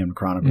the Camden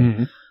Chronicle.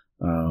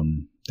 Mm-hmm.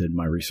 Did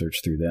my research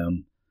through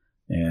them,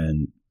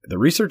 and the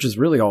research is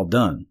really all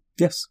done.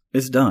 Yes,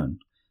 it's done.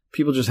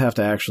 People just have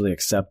to actually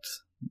accept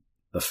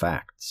the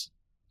facts.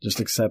 Just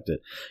accept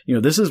it.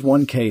 This is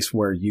one case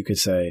where you could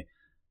say,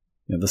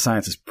 the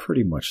science is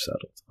pretty much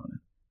settled on it.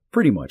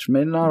 Pretty much.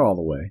 Maybe not all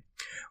the way.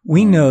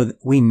 We know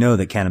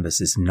that cannabis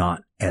is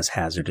not as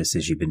hazardous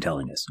as you've been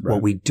telling us. Right.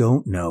 What we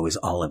don't know is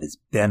all of its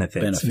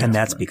benefits. And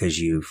that's because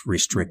you've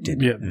restricted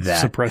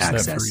that suppressed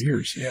access. That for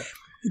years. Yeah.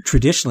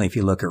 Traditionally, if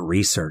you look at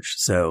research,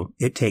 so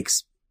it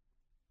takes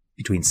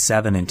between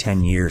 7 and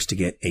 10 years to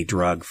get a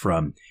drug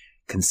from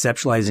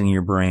conceptualizing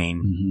your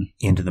brain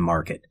into the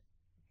market,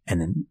 and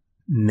then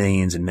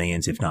millions and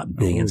millions, if not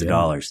billions of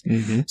dollars.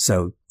 Mm-hmm.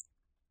 So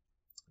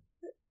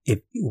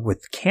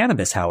with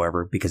cannabis,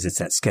 however, because it's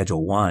at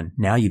Schedule 1,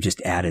 now you've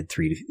just added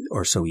 3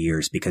 or so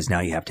years because now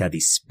you have to have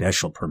these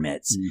special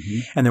permits. Mm-hmm.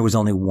 And there was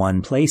only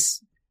one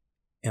place,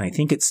 and I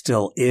think it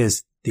still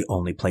is, the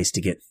only place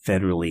to get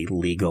federally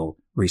legal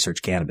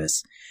research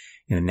cannabis.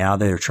 Now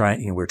they're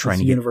trying, we're trying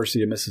to get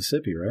University of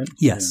Mississippi, right?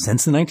 Yes.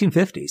 Since the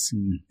 1950s.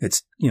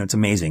 It's, it's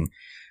amazing.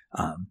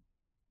 Well,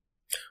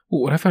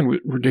 what I find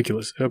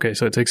ridiculous. Okay.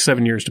 So it takes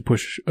 7 years to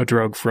push a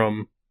drug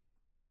from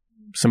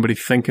somebody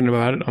thinking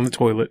about it on the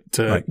toilet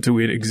to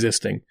it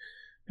existing,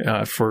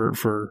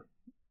 for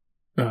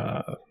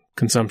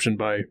consumption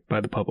by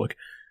the public.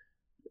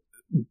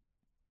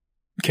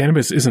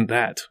 Cannabis isn't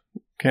that.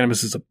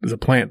 Cannabis is a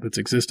plant that's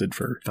existed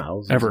for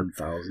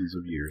thousands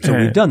of years. So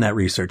we've done that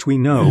research. We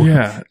know.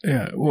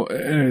 Yeah. Well,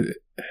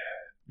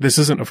 this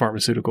isn't a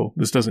pharmaceutical.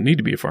 This doesn't need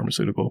to be a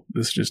pharmaceutical.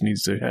 This just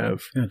needs to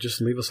have just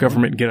leave us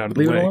government alone. Get out of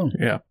leave the way. It alone.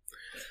 Yeah.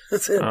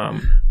 That's it.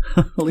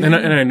 And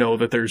I know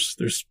that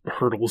there's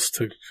hurdles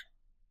to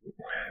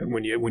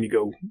when you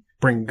go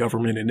bring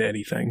government into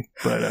anything,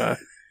 but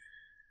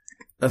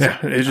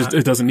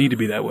it doesn't need to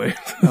be that way.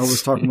 I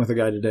was talking with a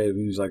guy today.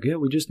 He was like, "Yeah,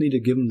 we just need to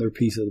give them their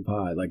piece of the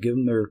pie. Like,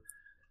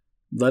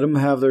 let them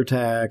have their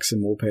tax,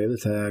 and we'll pay the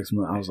tax."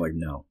 And I was like,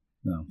 "No.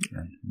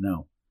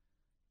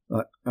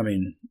 I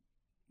mean,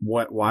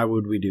 why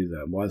would we do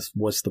that?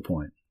 What's the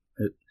point?"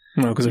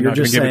 No, because they're not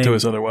going to give it to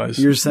us otherwise.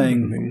 You're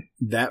saying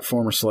that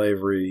form of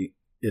slavery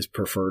is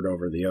preferred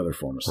over the other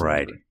form of slavery,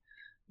 right?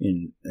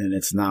 And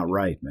it's not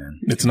right, man.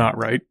 It's not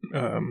right.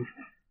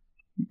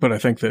 But I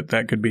think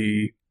that could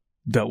be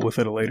dealt with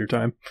at a later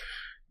time.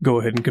 Go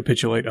ahead and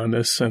capitulate on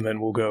this, and then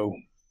we'll go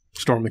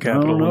storm the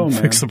Capitol and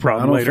fix the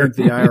problem later. I don't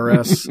think the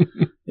IRS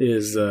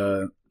is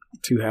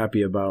too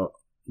happy about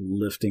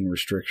lifting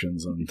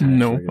restrictions on tax.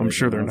 No, I'm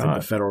sure they're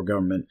not. The federal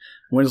government.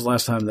 When's the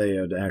last time they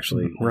had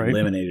actually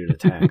eliminated a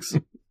tax?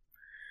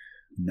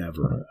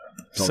 Never.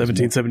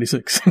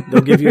 1776.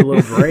 They'll give you a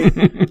little break.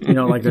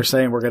 Like they're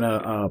saying we're going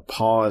to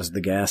pause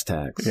the gas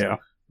tax. Yeah.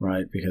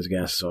 Right, because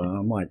gas. So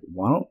I'm like,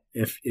 why don't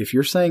if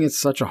you're saying it's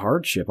such a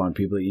hardship on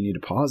people that you need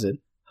to pause it,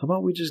 how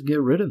about we just get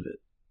rid of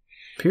it?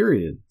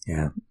 Period.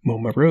 Yeah. Well,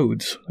 my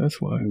roads. That's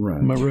why.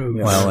 Right. My roads.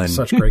 Yeah, well, in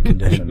such great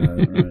condition.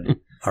 Right.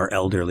 Our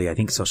elderly, I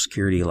think Social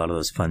Security, a lot of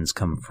those funds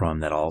come from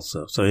that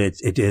also. So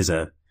it is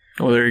a.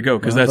 Well, there you go,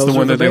 because that's the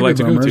one that they like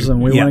to go to.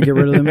 And we want to get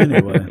rid of them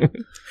anyway.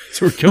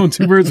 So we're killing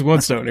two birds with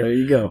one stone here. There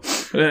you go.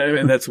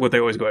 And that's what they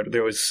always go after. They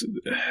always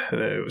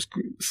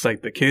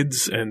cite the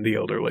kids and the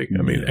elderly.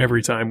 I mean,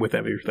 every time with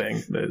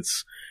everything,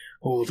 that's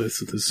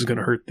this is going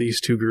to hurt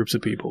these two groups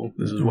of people.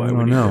 This is why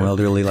we need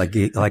elderly,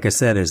 like I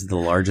said, is the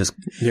largest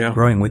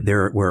growing.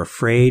 We're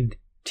afraid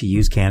to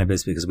use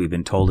cannabis because we've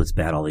been told it's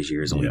bad all these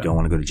years, and we don't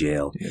want to go to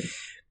jail. Yeah.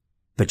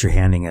 But you're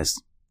handing us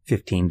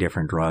 15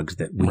 different drugs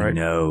that we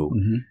know,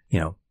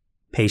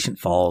 patient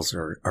falls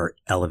are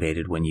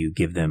elevated when you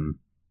give them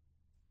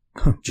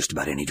just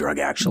about any drug,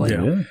 actually.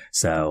 Yeah.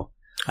 So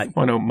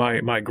I know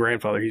my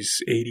grandfather,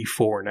 he's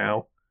 84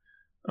 now.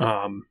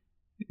 And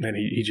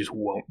he just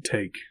won't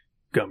take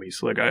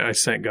gummies. Like I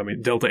sent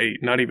gummies, Delta 8,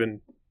 not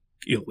even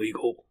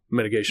illegal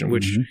medication,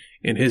 which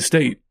in his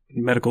state,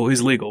 medical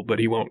is legal, but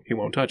he won't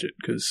touch it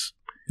because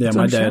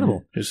my dad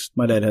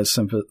has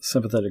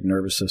sympathetic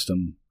nervous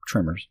system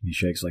tremors. He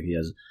shakes like he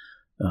has,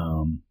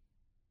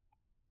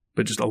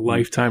 but just a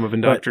lifetime of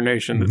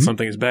indoctrination that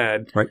something is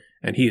bad, right?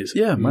 And he is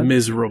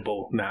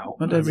miserable now.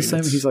 My dad's the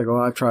same. He's like, "Oh,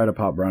 I've tried a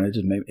pop brownie.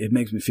 It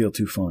makes me feel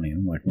too funny."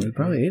 I'm like, "Well, you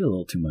probably ate a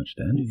little too much,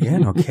 Dad." Yeah,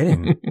 no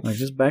kidding. Like,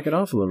 just back it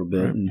off a little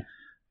bit. Right.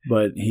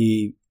 But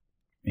he,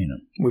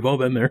 we've all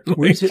been there.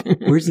 Where's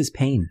his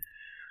pain?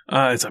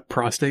 It's a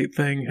prostate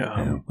thing.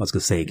 I was going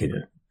to say you could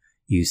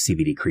use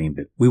CBD cream,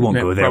 but we won't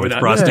go there with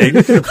prostate. Yeah,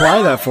 you could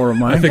apply that for him,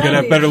 Mike. I think I'd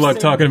have better luck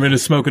talking him into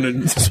smoking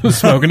it.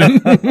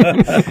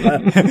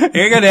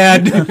 Here you go,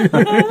 Dad.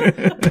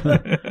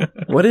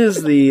 What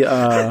is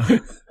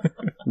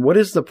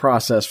the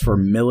process for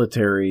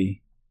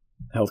military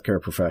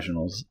healthcare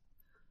professionals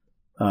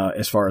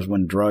as far as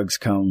when drugs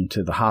come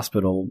to the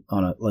hospital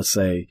on let's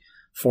say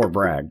Fort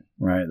Bragg,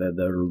 right?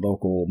 The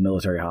local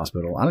military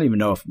hospital. I don't even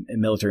know if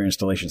military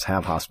installations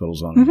have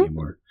hospitals on it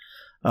anymore.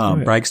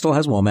 Bragg still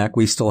has Womack.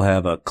 We still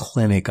have a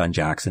clinic on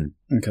Jackson.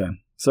 Okay.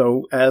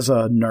 So as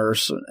a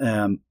nurse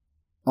on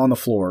the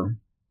floor,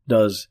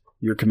 does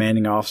your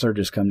commanding officer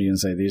just come to you and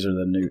say, this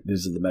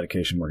is the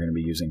medication we're going to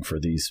be using for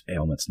these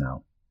ailments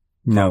now?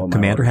 No,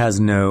 commander has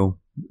no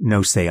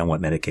say on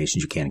what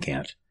medications you can and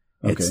can't.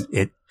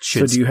 Okay.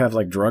 So do you have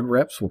like drug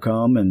reps will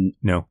come and?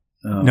 No.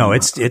 No,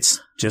 it's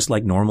just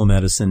like normal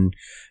medicine.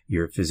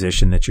 Your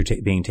physician that you're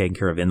being taken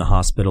care of in the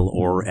hospital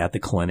or at the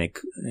clinic,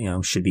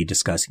 should be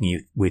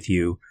discussing with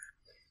you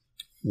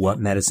what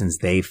medicines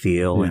they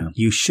feel. And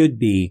you should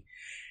be,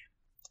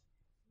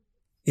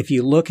 if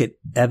you look at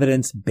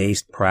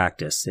evidence-based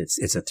practice,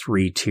 it's a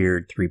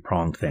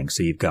three-pronged thing.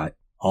 So you've got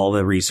all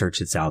the research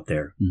that's out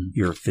there.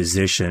 Your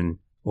physician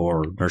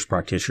or nurse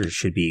practitioner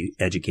should be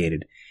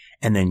educated.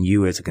 And then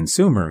you as a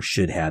consumer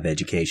should have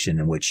education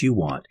in what you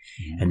want.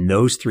 And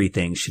those three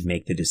things should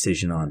make the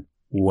decision on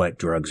what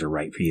drugs are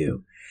right for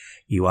you.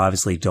 You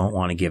obviously don't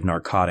want to give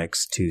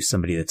narcotics to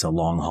somebody that's a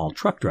long-haul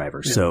truck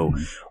driver. So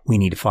we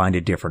need to find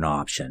a different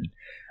option.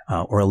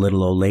 Or a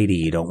little old lady,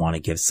 you don't want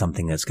to give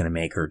something that's going to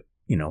make her,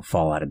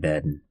 fall out of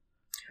bed.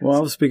 Well, I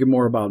was speaking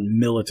more about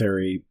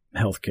military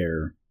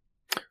healthcare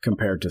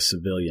compared to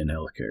civilian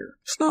healthcare.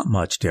 It's not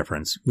much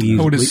difference. I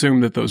would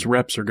assume that those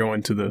reps are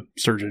going to the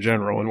Surgeon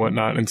General and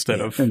whatnot instead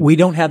of... We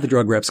don't have the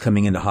drug reps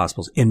coming into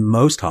hospitals in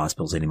most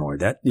hospitals anymore.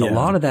 A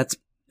lot of that's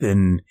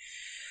been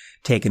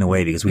taken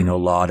away because we know a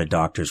lot of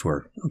doctors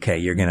were, okay,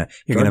 you're gonna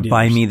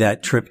buy me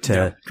that trip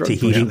to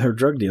Tahiti. They're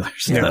drug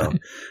dealers. Yeah.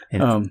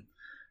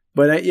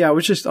 But I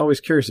was just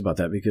always curious about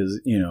that because,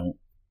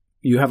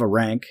 you have a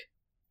rank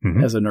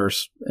as a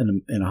nurse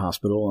in a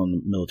hospital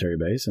on a military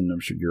base, and I'm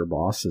sure your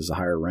boss is a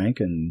higher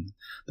rank, and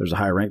there's a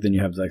higher rank than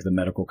you have like the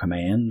medical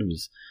command. It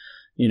was,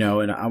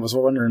 and I was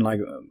wondering, like,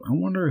 I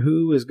wonder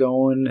who is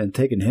going and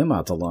taking him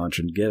out to lunch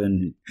and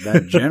giving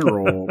that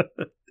general,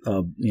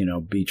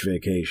 beach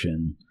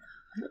vacation.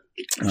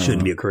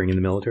 Shouldn't be occurring in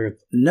the military.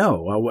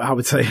 No, I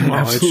would say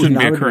it shouldn't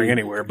be occurring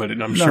anywhere, but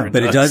I'm sure it does.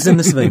 But it does in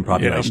the civilian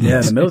population. Yeah,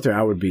 in the military,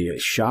 I would be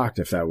shocked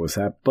if that was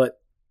happening, but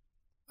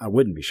I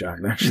wouldn't be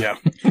shocked, actually.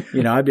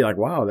 Yeah. I'd be like,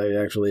 wow, they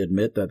actually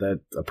admit that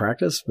that's a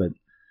practice, but...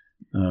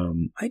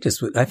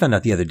 I found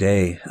out the other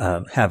day,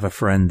 have a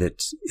friend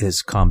that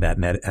is combat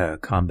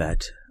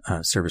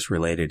service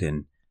related,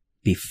 and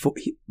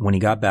when he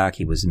got back,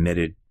 he was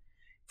admitted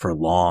for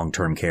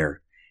long-term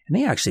care, and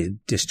they actually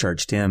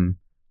discharged him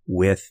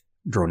with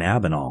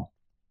dronabinol.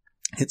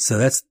 So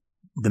that's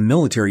the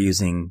military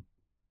using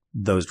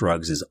those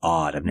drugs is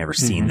odd. I've never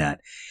seen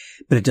that,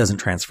 but it doesn't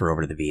transfer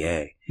over to the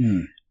VA.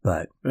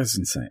 But that's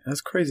insane.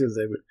 That's crazy. That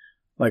they would,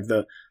 like,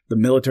 the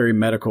military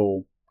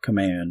medical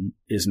command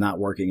is not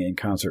working in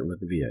concert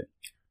with the VA.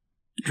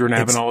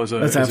 Dronabinol is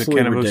a absolutely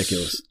cannabis,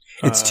 ridiculous.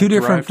 It's two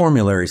different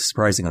formularies.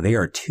 Surprisingly, they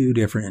are two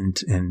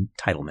different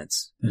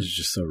entitlements. It's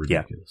just so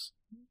ridiculous. Yeah.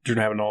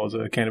 Dronabinol is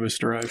a cannabis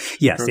derived.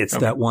 Yes, drug. It's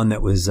that one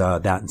that was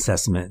that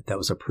incessant that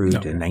was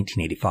approved in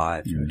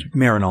 1985.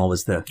 Marinol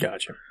was the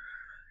gotcha.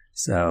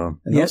 So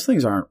those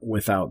things aren't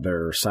without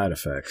their side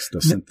effects.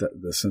 The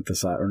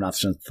synthesized, or not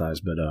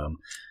synthesized, but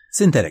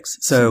synthetics.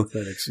 So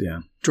synthetics, yeah.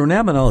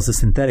 Dronabinol is a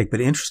synthetic,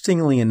 but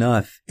interestingly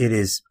enough, it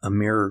is a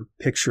mirror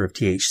picture of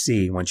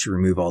THC once you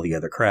remove all the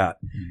other crap.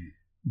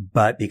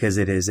 But because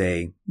it is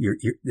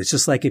it's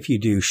just like if you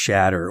do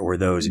shatter or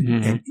those,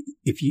 and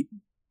if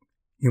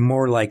you're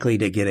more likely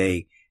to get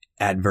a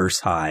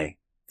adverse high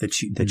that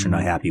you're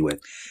not happy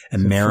with.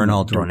 And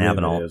Marinol,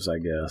 Dronabinol, I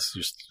guess,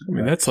 just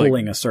that's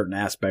pulling a certain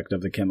aspect of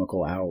the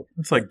chemical out.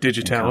 It's like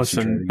digitalis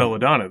and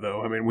belladonna,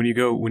 though. I mean, when you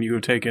go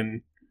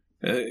taking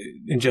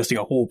ingesting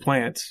a whole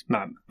plant,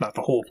 not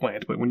the whole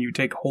plant, but when you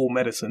take whole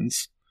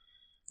medicines,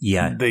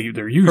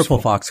 they're useful. Purple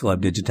Foxglove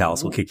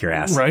digitalis will kick your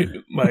ass, right?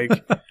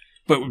 Like,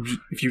 but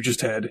if you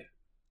just had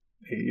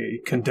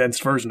a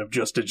condensed version of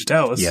just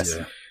digitalis, yes.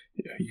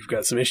 You've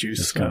got some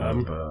issues.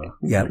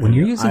 When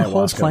you're using a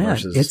whole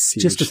plant, it's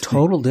just a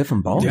total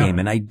different ballgame.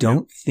 And I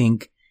don't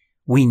think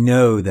we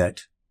know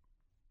that.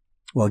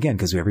 Well, again,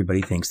 because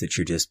everybody thinks that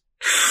you're just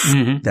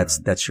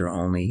that's your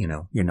only.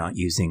 You're not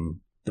using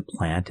the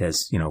plant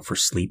as for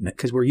sleep,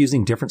 because we're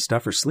using different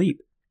stuff for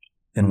sleep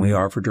than we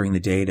are for during the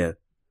day.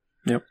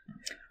 I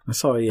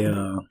saw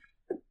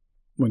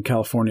when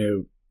California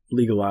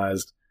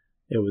legalized,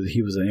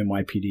 he was an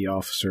NYPD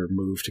officer,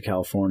 moved to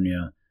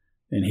California.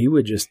 And he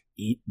would just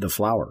eat the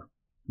flower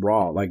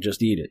raw, like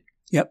just eat it.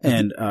 Yep.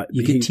 And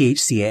you get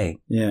THCA.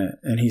 Yeah.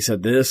 And he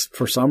said,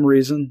 for some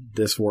reason,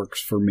 this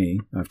works for me.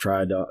 I've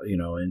tried,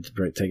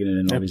 taking it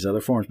in all these other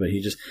forms, but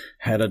he just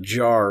had a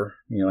jar,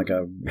 like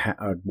a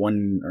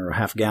 1 or a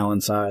half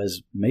gallon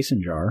size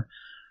mason jar.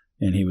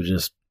 And he would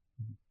just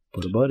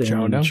put a bud in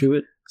and chew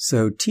it.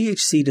 So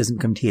THC doesn't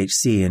become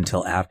THC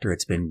until after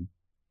it's been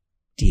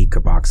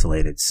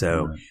decarboxylated.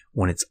 So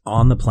when it's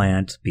on the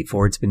plant,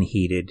 before it's been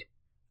heated,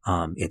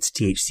 it's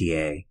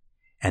THCA,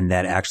 and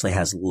that actually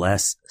has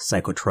less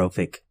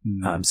psychotropic.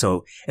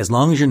 So as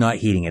long as you're not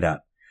heating it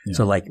up,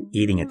 so like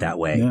eating it that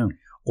way,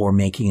 or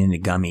making it into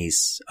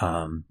gummies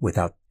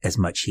without as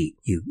much heat,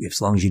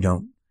 as long as you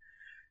don't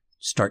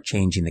start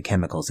changing the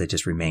chemicals, it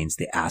just remains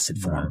the acid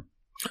form.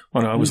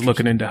 Well, I was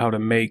looking into how to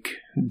make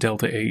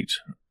Delta 8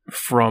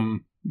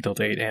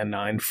 and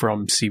 9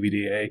 from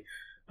CBDA.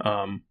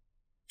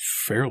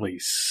 Fairly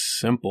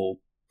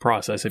simple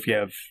process if you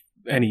have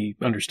any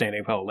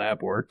understanding of how a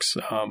lab works.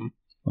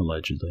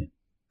 Allegedly.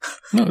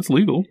 No, it's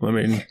legal. I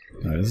mean,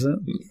 is it?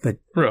 But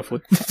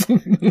roughly.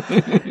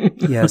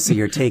 Yeah, so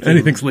you're taking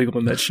anything's legal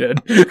in that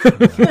shed.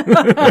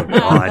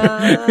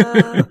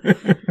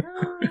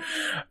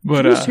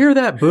 But did you just hear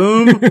that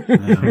boom?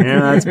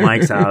 Yeah, that's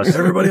Mike's house.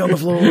 Everybody on the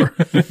floor.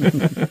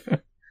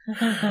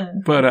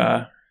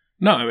 But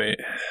no, I mean,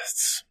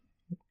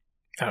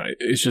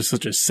 it's just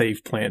such a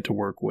safe plant to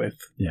work with.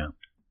 Yeah.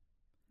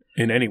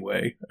 In any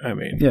way, I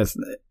mean, yes.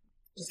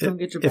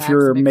 If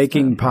you're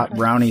making pot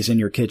brownies in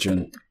your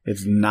kitchen,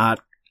 it's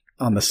not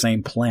on the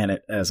same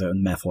planet as a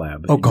meth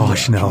lab. Oh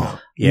gosh, no.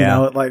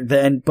 Yeah.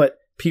 But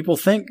people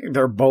think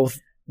they're both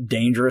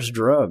dangerous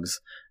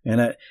drugs.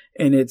 And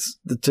it's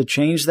to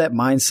change that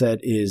mindset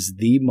is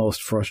the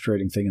most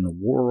frustrating thing in the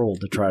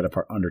world to try to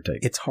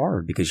undertake. It's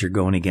hard because you're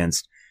going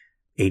against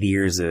 80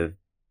 years of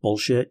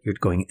bullshit. You're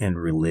going, and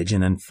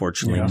religion,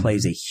 unfortunately,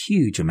 plays a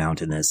huge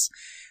amount in this.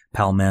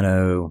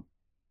 Palmetto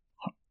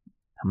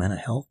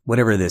Health,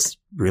 whatever this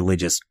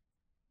religious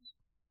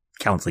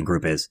counseling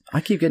group is.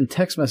 I keep getting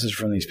text messages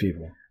from these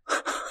people.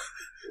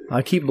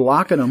 I keep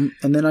blocking them,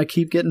 and then I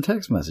keep getting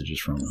text messages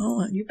from them.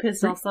 Oh, you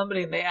pissed off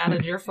somebody and they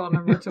added your phone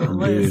number to a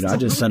list. Dude, I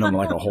just send them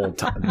like a whole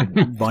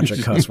bunch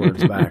of cuss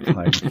words back,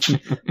 like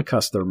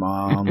cuss their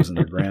moms and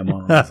their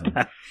grandmas.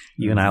 And,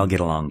 you and I will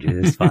get along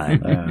just fine.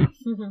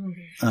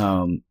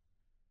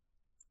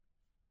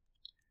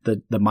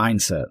 The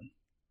mindset.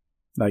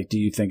 Like, do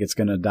you think it's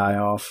going to die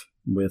off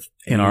with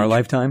in our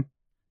lifetime?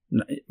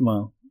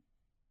 Well,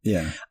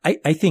 yeah.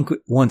 I think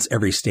once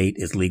every state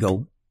is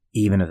legal,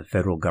 even if the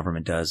federal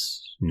government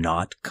does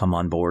not come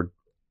on board,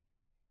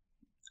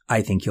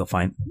 I think you'll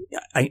find,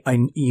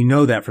 you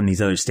know that from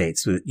these other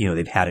states, you know,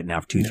 they've had it now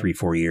for 2, 3,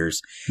 4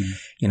 years. Mm-hmm.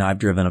 You know, I've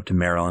driven up to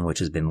Maryland, which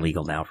has been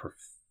legal now for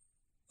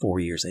 4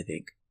 years, I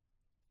think.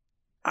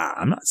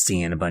 I'm not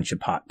seeing a bunch of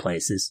pot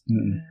places.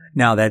 Mm-hmm.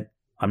 Now that,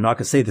 I'm not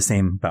going to say the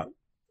same about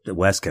the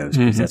West Coast,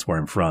 because that's where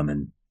I'm from,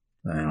 and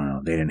I don't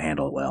know, they didn't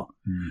handle it well.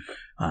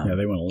 Yeah,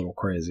 they went a little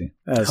crazy.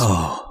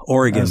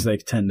 Oregon. As they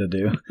tend to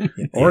do.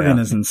 Oregon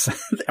is insane.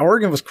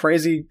 Oregon was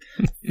crazy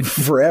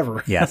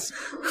forever. Yes.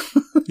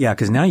 Yeah,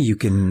 because now you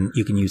can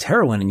use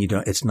heroin and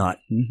it's not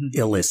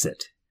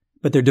illicit.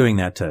 But they're doing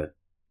that to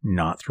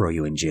not throw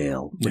you in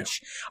jail,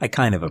 which I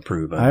kind of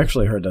approve of. I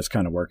actually heard that's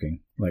kind of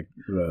working. Like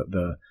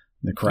the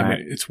crack. I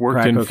mean, it's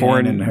worked in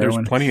foreign, and there's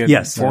plenty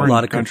of foreign a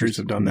lot of countries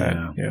have done that.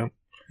 Yeah.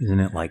 Isn't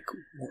it like,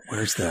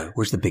 where's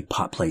the big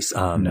pot place?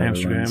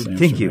 Amsterdam.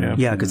 Thank you.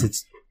 Yeah, because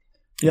it's.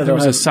 Yeah, there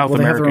was a South American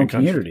they have their own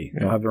country. community.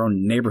 They'll have their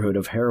own neighborhood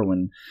of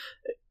heroin.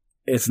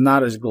 It's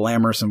not as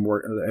glamorous and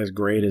as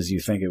great as you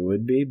think it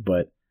would be,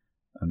 but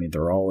I mean,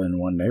 they're all in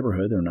one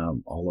neighborhood. They're not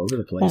all over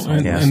the place.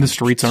 Well, and the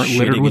streets aren't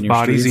littered with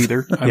bodies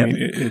either. I mean,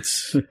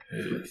 it's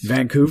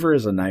Vancouver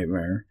is a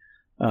nightmare.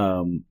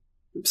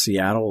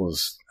 Seattle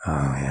is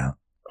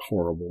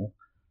horrible.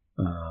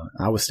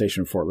 I was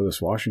stationed in Fort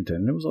Lewis, Washington,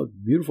 and it was a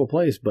beautiful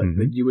place, but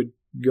you would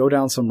go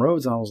down some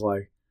roads and I was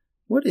like,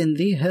 what in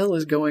the hell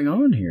is going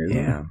on here?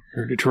 Yeah.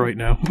 Or Detroit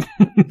now.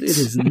 It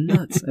is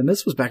nuts. And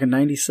this was back in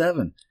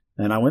 97.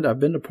 And I've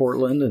been to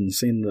Portland and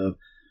seen the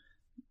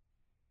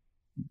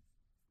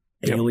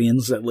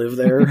aliens that live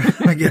there,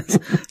 I guess.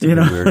 You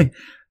know,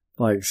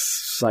 like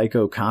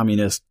psycho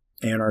communist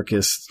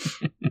anarchists,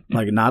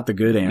 like not the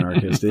good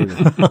anarchists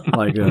either.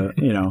 Like,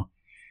 you know,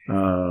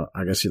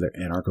 I guess you're the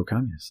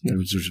anarcho-communist. It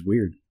was just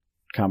weird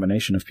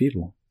combination of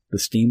people. The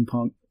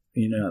steampunk,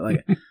 you know,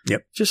 like,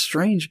 just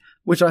strange,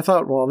 which I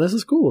thought, well, this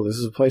is cool. This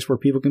is a place where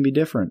people can be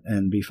different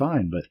and be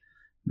fine. But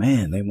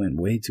man, they went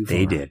way too far.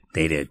 They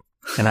did.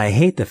 And I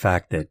hate the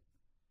fact that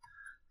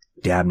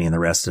Dabney and the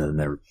rest of them,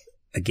 they're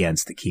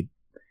against the keep,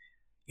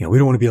 you know, we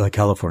don't want to be like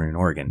California and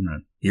Oregon.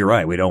 Right. You're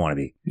right. We don't want to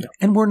be. No.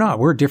 And we're not.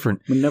 We're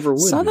different. We never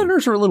would.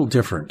 Southerners are a little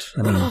different.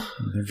 I mean,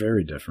 they're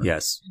very different.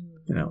 Yes.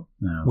 You know,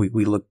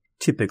 we look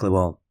typically,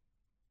 well,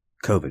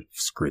 COVID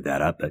screwed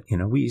that up, but, you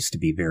know, we used to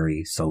be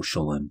very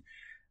social and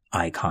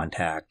eye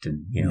contact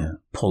and, you know,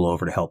 pull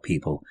over to help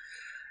people.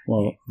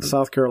 Well,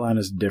 South Carolina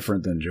is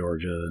different than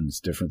Georgia, and it's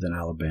different than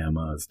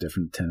Alabama. It's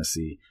different than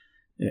Tennessee.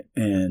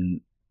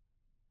 And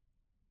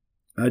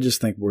I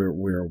just think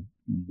we're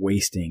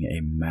wasting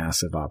a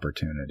massive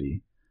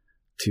opportunity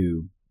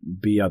to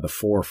be at the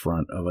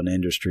forefront of an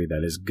industry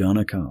that is going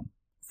to come.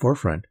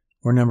 Forefront?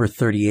 We're number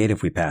 38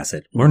 if we pass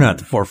it. We're not at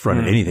the forefront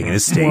of anything in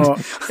this state. Well,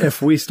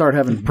 if we start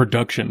having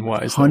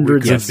production-wise,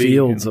 hundreds of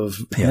fields of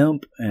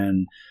hemp,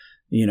 and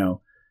you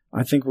know,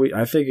 I think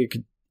it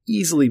could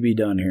easily be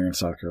done here in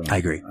South Carolina. I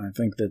agree. I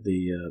think that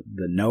the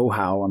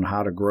know-how on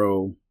how to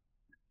grow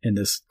in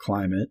this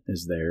climate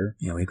is there.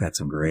 Yeah, we've got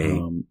some great.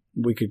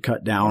 We could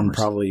cut down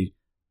probably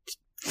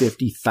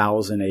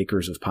 50,000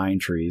 acres of pine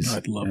trees.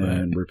 I'd love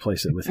and that.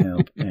 replace it with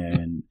hemp,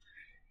 and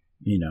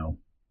you know,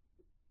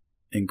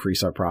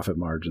 increase our profit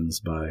margins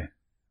by.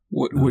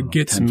 What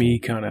gets me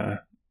kind of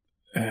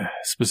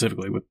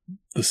specifically with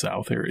the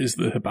South here is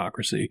the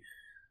hypocrisy.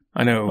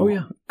 I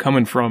know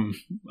coming from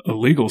a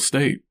legal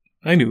state,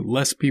 I knew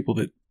less people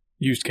that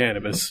used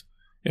cannabis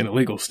in a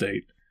legal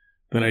state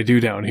than I do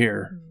down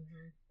here.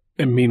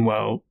 And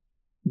meanwhile,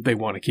 they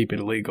want to keep it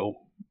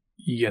illegal,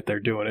 yet they're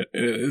doing it.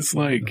 It's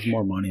like... There's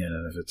more money in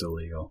it if it's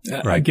illegal.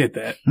 I get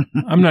that.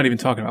 I'm not even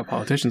talking about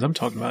politicians. I'm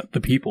talking about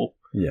the people.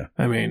 Yeah.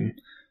 I mean...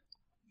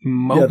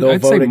 they'll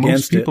I'd vote say against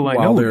most people it I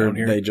while know down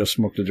here. they just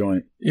smoked a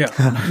joint. Yeah.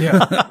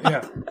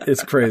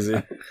 It's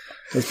crazy.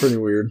 It's pretty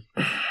weird.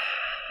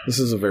 This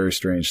is a very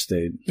strange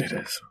state. It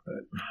is.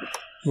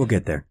 We'll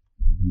get there.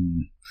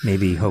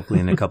 Maybe, hopefully,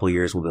 in a couple of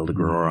years, we'll be able to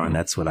grow our own.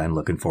 That's what I'm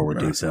looking forward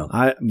to. So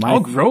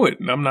I'll grow it.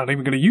 I'm not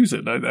even going to use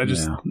it. I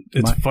just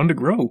it's fun to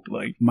grow.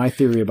 Like my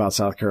theory about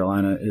South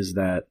Carolina is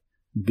that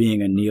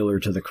being a kneeler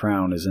to the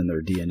crown is in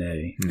their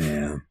DNA.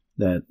 Yeah.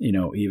 That, you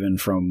know, even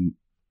from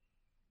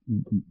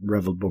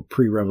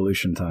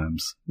pre-revolution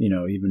times, you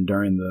know, even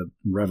during the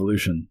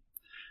revolution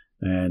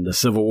and the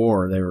Civil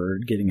War, they were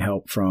getting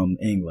help from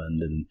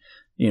England, and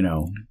you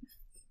know,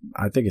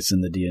 I think it's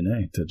in the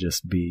DNA to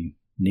just be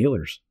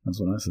kneelers. That's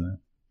what I say.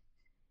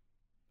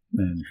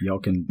 And y'all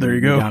can There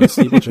you go. down to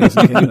steeplechase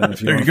in Camden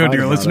if you There you wanna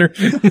go, fight dear about listener.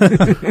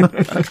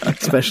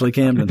 it. Especially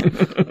Camden.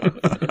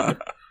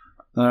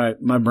 All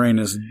right, my brain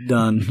is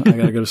done. I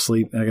gotta go to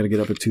sleep. I gotta get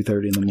up at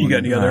 2:30 in the morning. You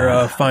got any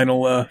other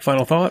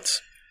final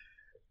thoughts?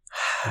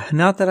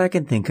 Not that I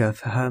can think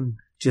of.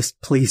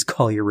 Just please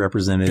call your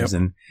representatives,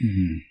 Yep.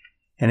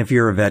 and if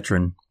you're a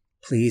veteran,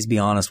 please be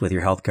honest with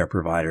your healthcare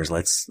providers.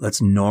 Let's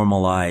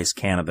normalize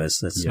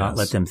cannabis. Let's not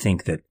let them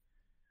think that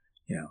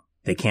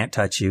they can't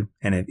touch you.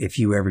 And if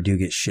you ever do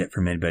get shit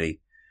from anybody,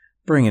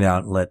 bring it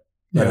out and let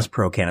us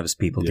pro cannabis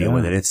people deal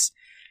with it. It's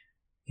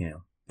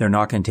they're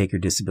not going to take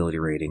your disability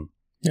rating.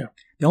 Yeah.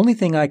 The only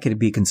thing I could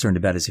be concerned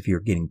about is if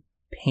you're getting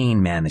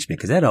pain management,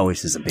 because that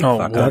always is a big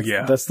fuck up.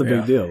 That's the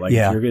big deal. Like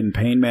if you're getting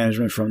pain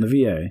management from the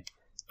VA,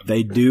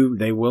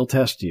 they will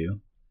test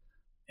you.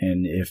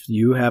 And if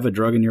you have a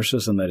drug in your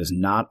system that is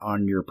not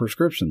on your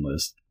prescription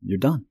list, you're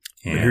done.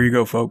 Yeah. Here you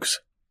go, folks.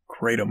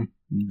 Kratom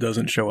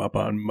doesn't show up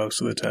on most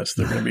of the tests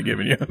they're going to be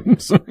giving you.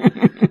 So.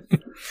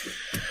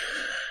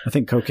 I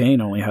think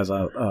cocaine only has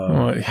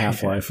a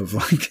half-life of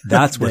like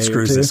that's what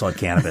screws this on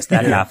cannabis.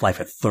 That half-life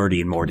at 30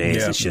 and more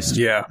days is just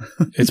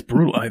it's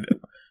brutal.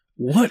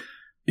 What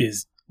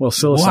is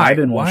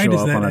psilocybin won't show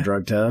up on a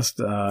drug test.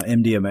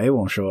 MDMA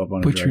won't show up on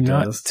a drug test. But you're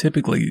not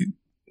typically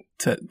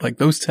like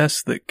those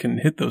tests that can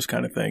hit those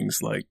kind of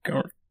things like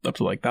are up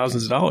to like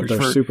thousands of dollars.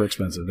 They're super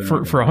expensive.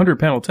 For a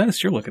 100-panel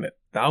test, you're looking at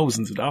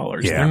thousands of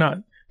dollars. Yeah. They're not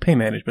pain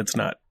management's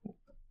not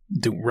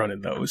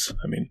running those.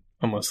 I mean,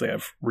 unless they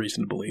have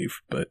reason to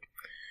believe, but.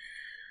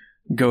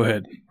 Go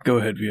ahead,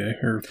 VA,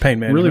 or pain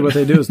management. Really what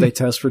they do is they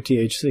test for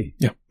THC.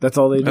 Yeah. That's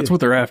all they do. That's what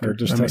they're after. They're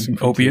just testing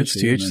for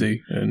opiates, THC,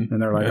 and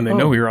they're like, and they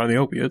know you're on the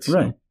opiates.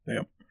 Right. So,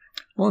 yeah.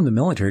 Well, in the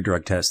military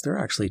drug test, they're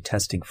actually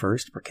testing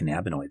first for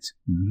cannabinoids.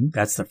 Mm-hmm.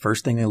 That's the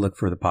first thing they look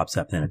for that pops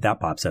up. Then if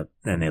that pops up,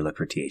 then they look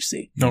for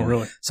THC. Oh,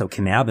 really? So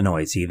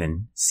cannabinoids,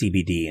 even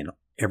CBD in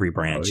every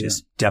branch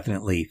is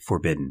definitely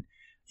forbidden.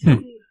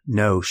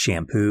 No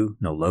shampoo,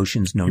 no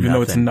lotions, no even nothing.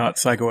 Though it's not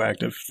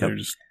psychoactive. They're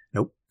just...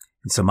 Nope.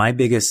 And so my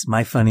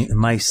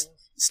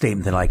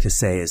statement that I like to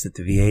say is that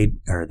the VA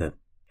or the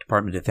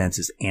Department of Defense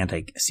is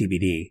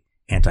anti-CBD,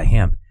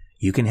 anti-hemp.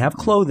 You can have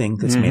clothing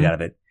that's made out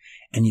of it,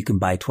 and you can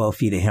buy 12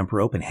 feet of hemp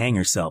rope and hang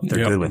yourself.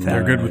 They're good with that.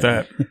 They're good with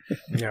that.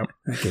 Yeah.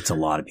 That gets a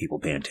lot of people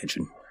paying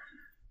attention.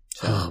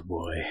 So, oh,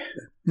 boy.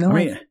 No, I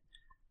mean,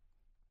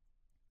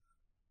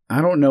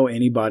 I don't know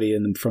anybody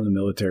from the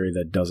military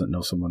that doesn't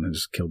know someone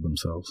who's killed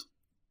themselves.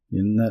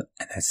 Isn't that?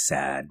 That's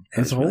sad.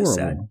 That's horrible. Really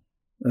sad.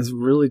 That's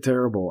really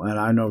terrible. And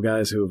I know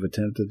guys who have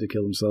attempted to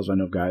kill themselves. I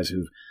know guys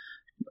who've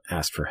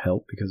asked for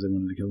help because they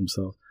wanted to kill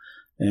themselves.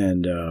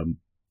 And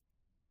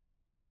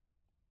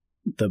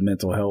the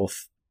mental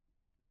health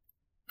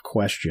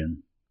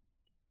question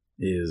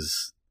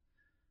is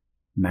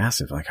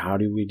massive. Like, how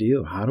do we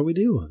deal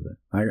with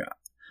it?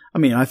 I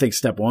mean, I think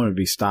step one would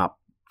be stop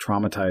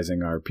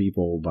traumatizing our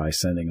people by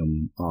sending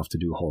them off to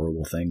do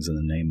horrible things in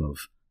the name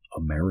of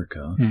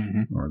America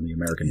or the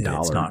American dollar.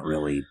 It's not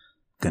really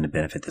going to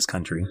benefit this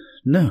country.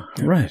 No,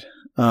 right.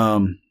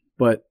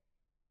 But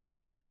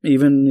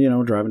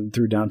even, driving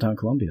through downtown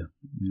Columbia,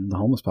 the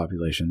homeless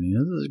population,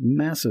 there's a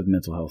massive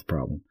mental health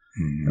problem.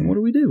 Mm-hmm. And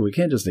what do? We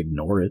can't just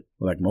ignore it.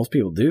 Like most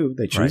people do.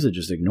 They choose to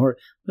just ignore it.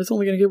 But it's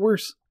only going to get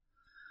worse.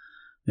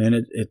 And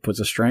it puts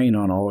a strain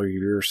on all of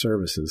your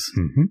services.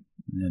 Mm-hmm.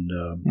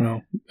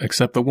 And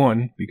except the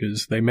one,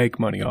 because they make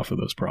money off of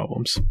those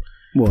problems.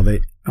 Well,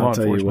 I'll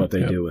tell you what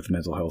they do with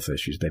mental health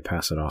issues. They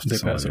pass it off to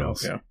someone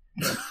else. Yeah.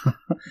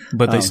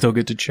 But they still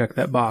get to check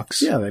that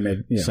box. Yeah, they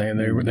made saying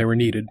they were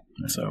needed.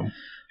 So,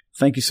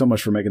 thank you so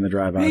much for making the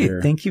drive out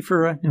here. Thank you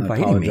for inviting me. I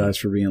apologize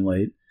for being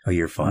late. Oh,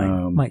 you're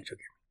fine. Mike took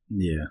it.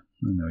 Yeah,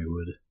 I know he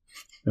would.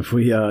 If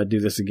we do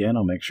this again,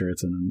 I'll make sure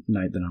it's a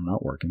night that I'm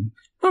not working.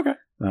 Okay.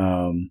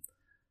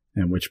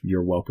 And which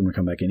you're welcome to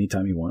come back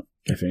anytime you want.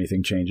 If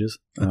anything changes,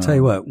 I'll tell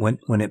you what.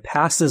 When it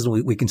passes,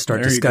 we can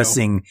start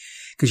discussing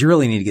because you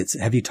really need to get.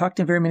 Have you talked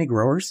to very many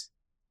growers?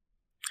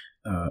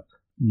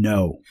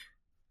 No.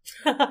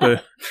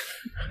 But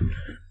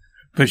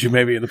you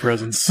may be in the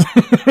presence.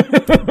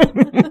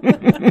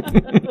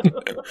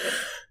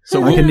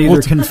 So I can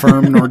neither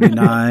confirm nor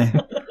deny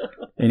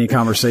any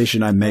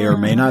conversation I may or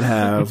may not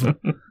have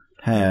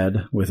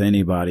had with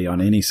anybody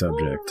on any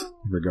subject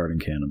regarding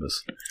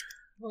cannabis.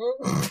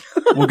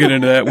 We'll get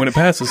into that when it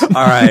passes. All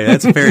right,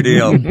 that's a fair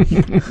deal.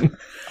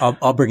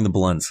 I'll bring the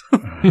blunts.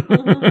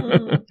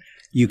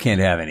 You can't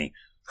have any.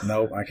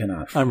 No, I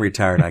cannot. I'm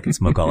retired. I can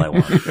smoke all I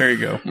want. There you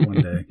go.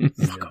 One day.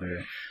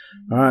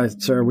 All right,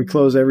 sir. We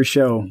close every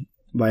show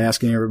by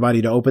asking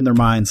everybody to open their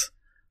minds.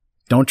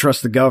 Don't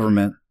trust the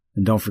government.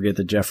 And don't forget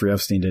that Jeffrey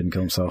Epstein didn't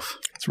kill himself.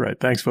 That's right.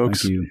 Thanks,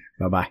 folks. Thank you.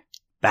 Bye-bye.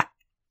 Bye.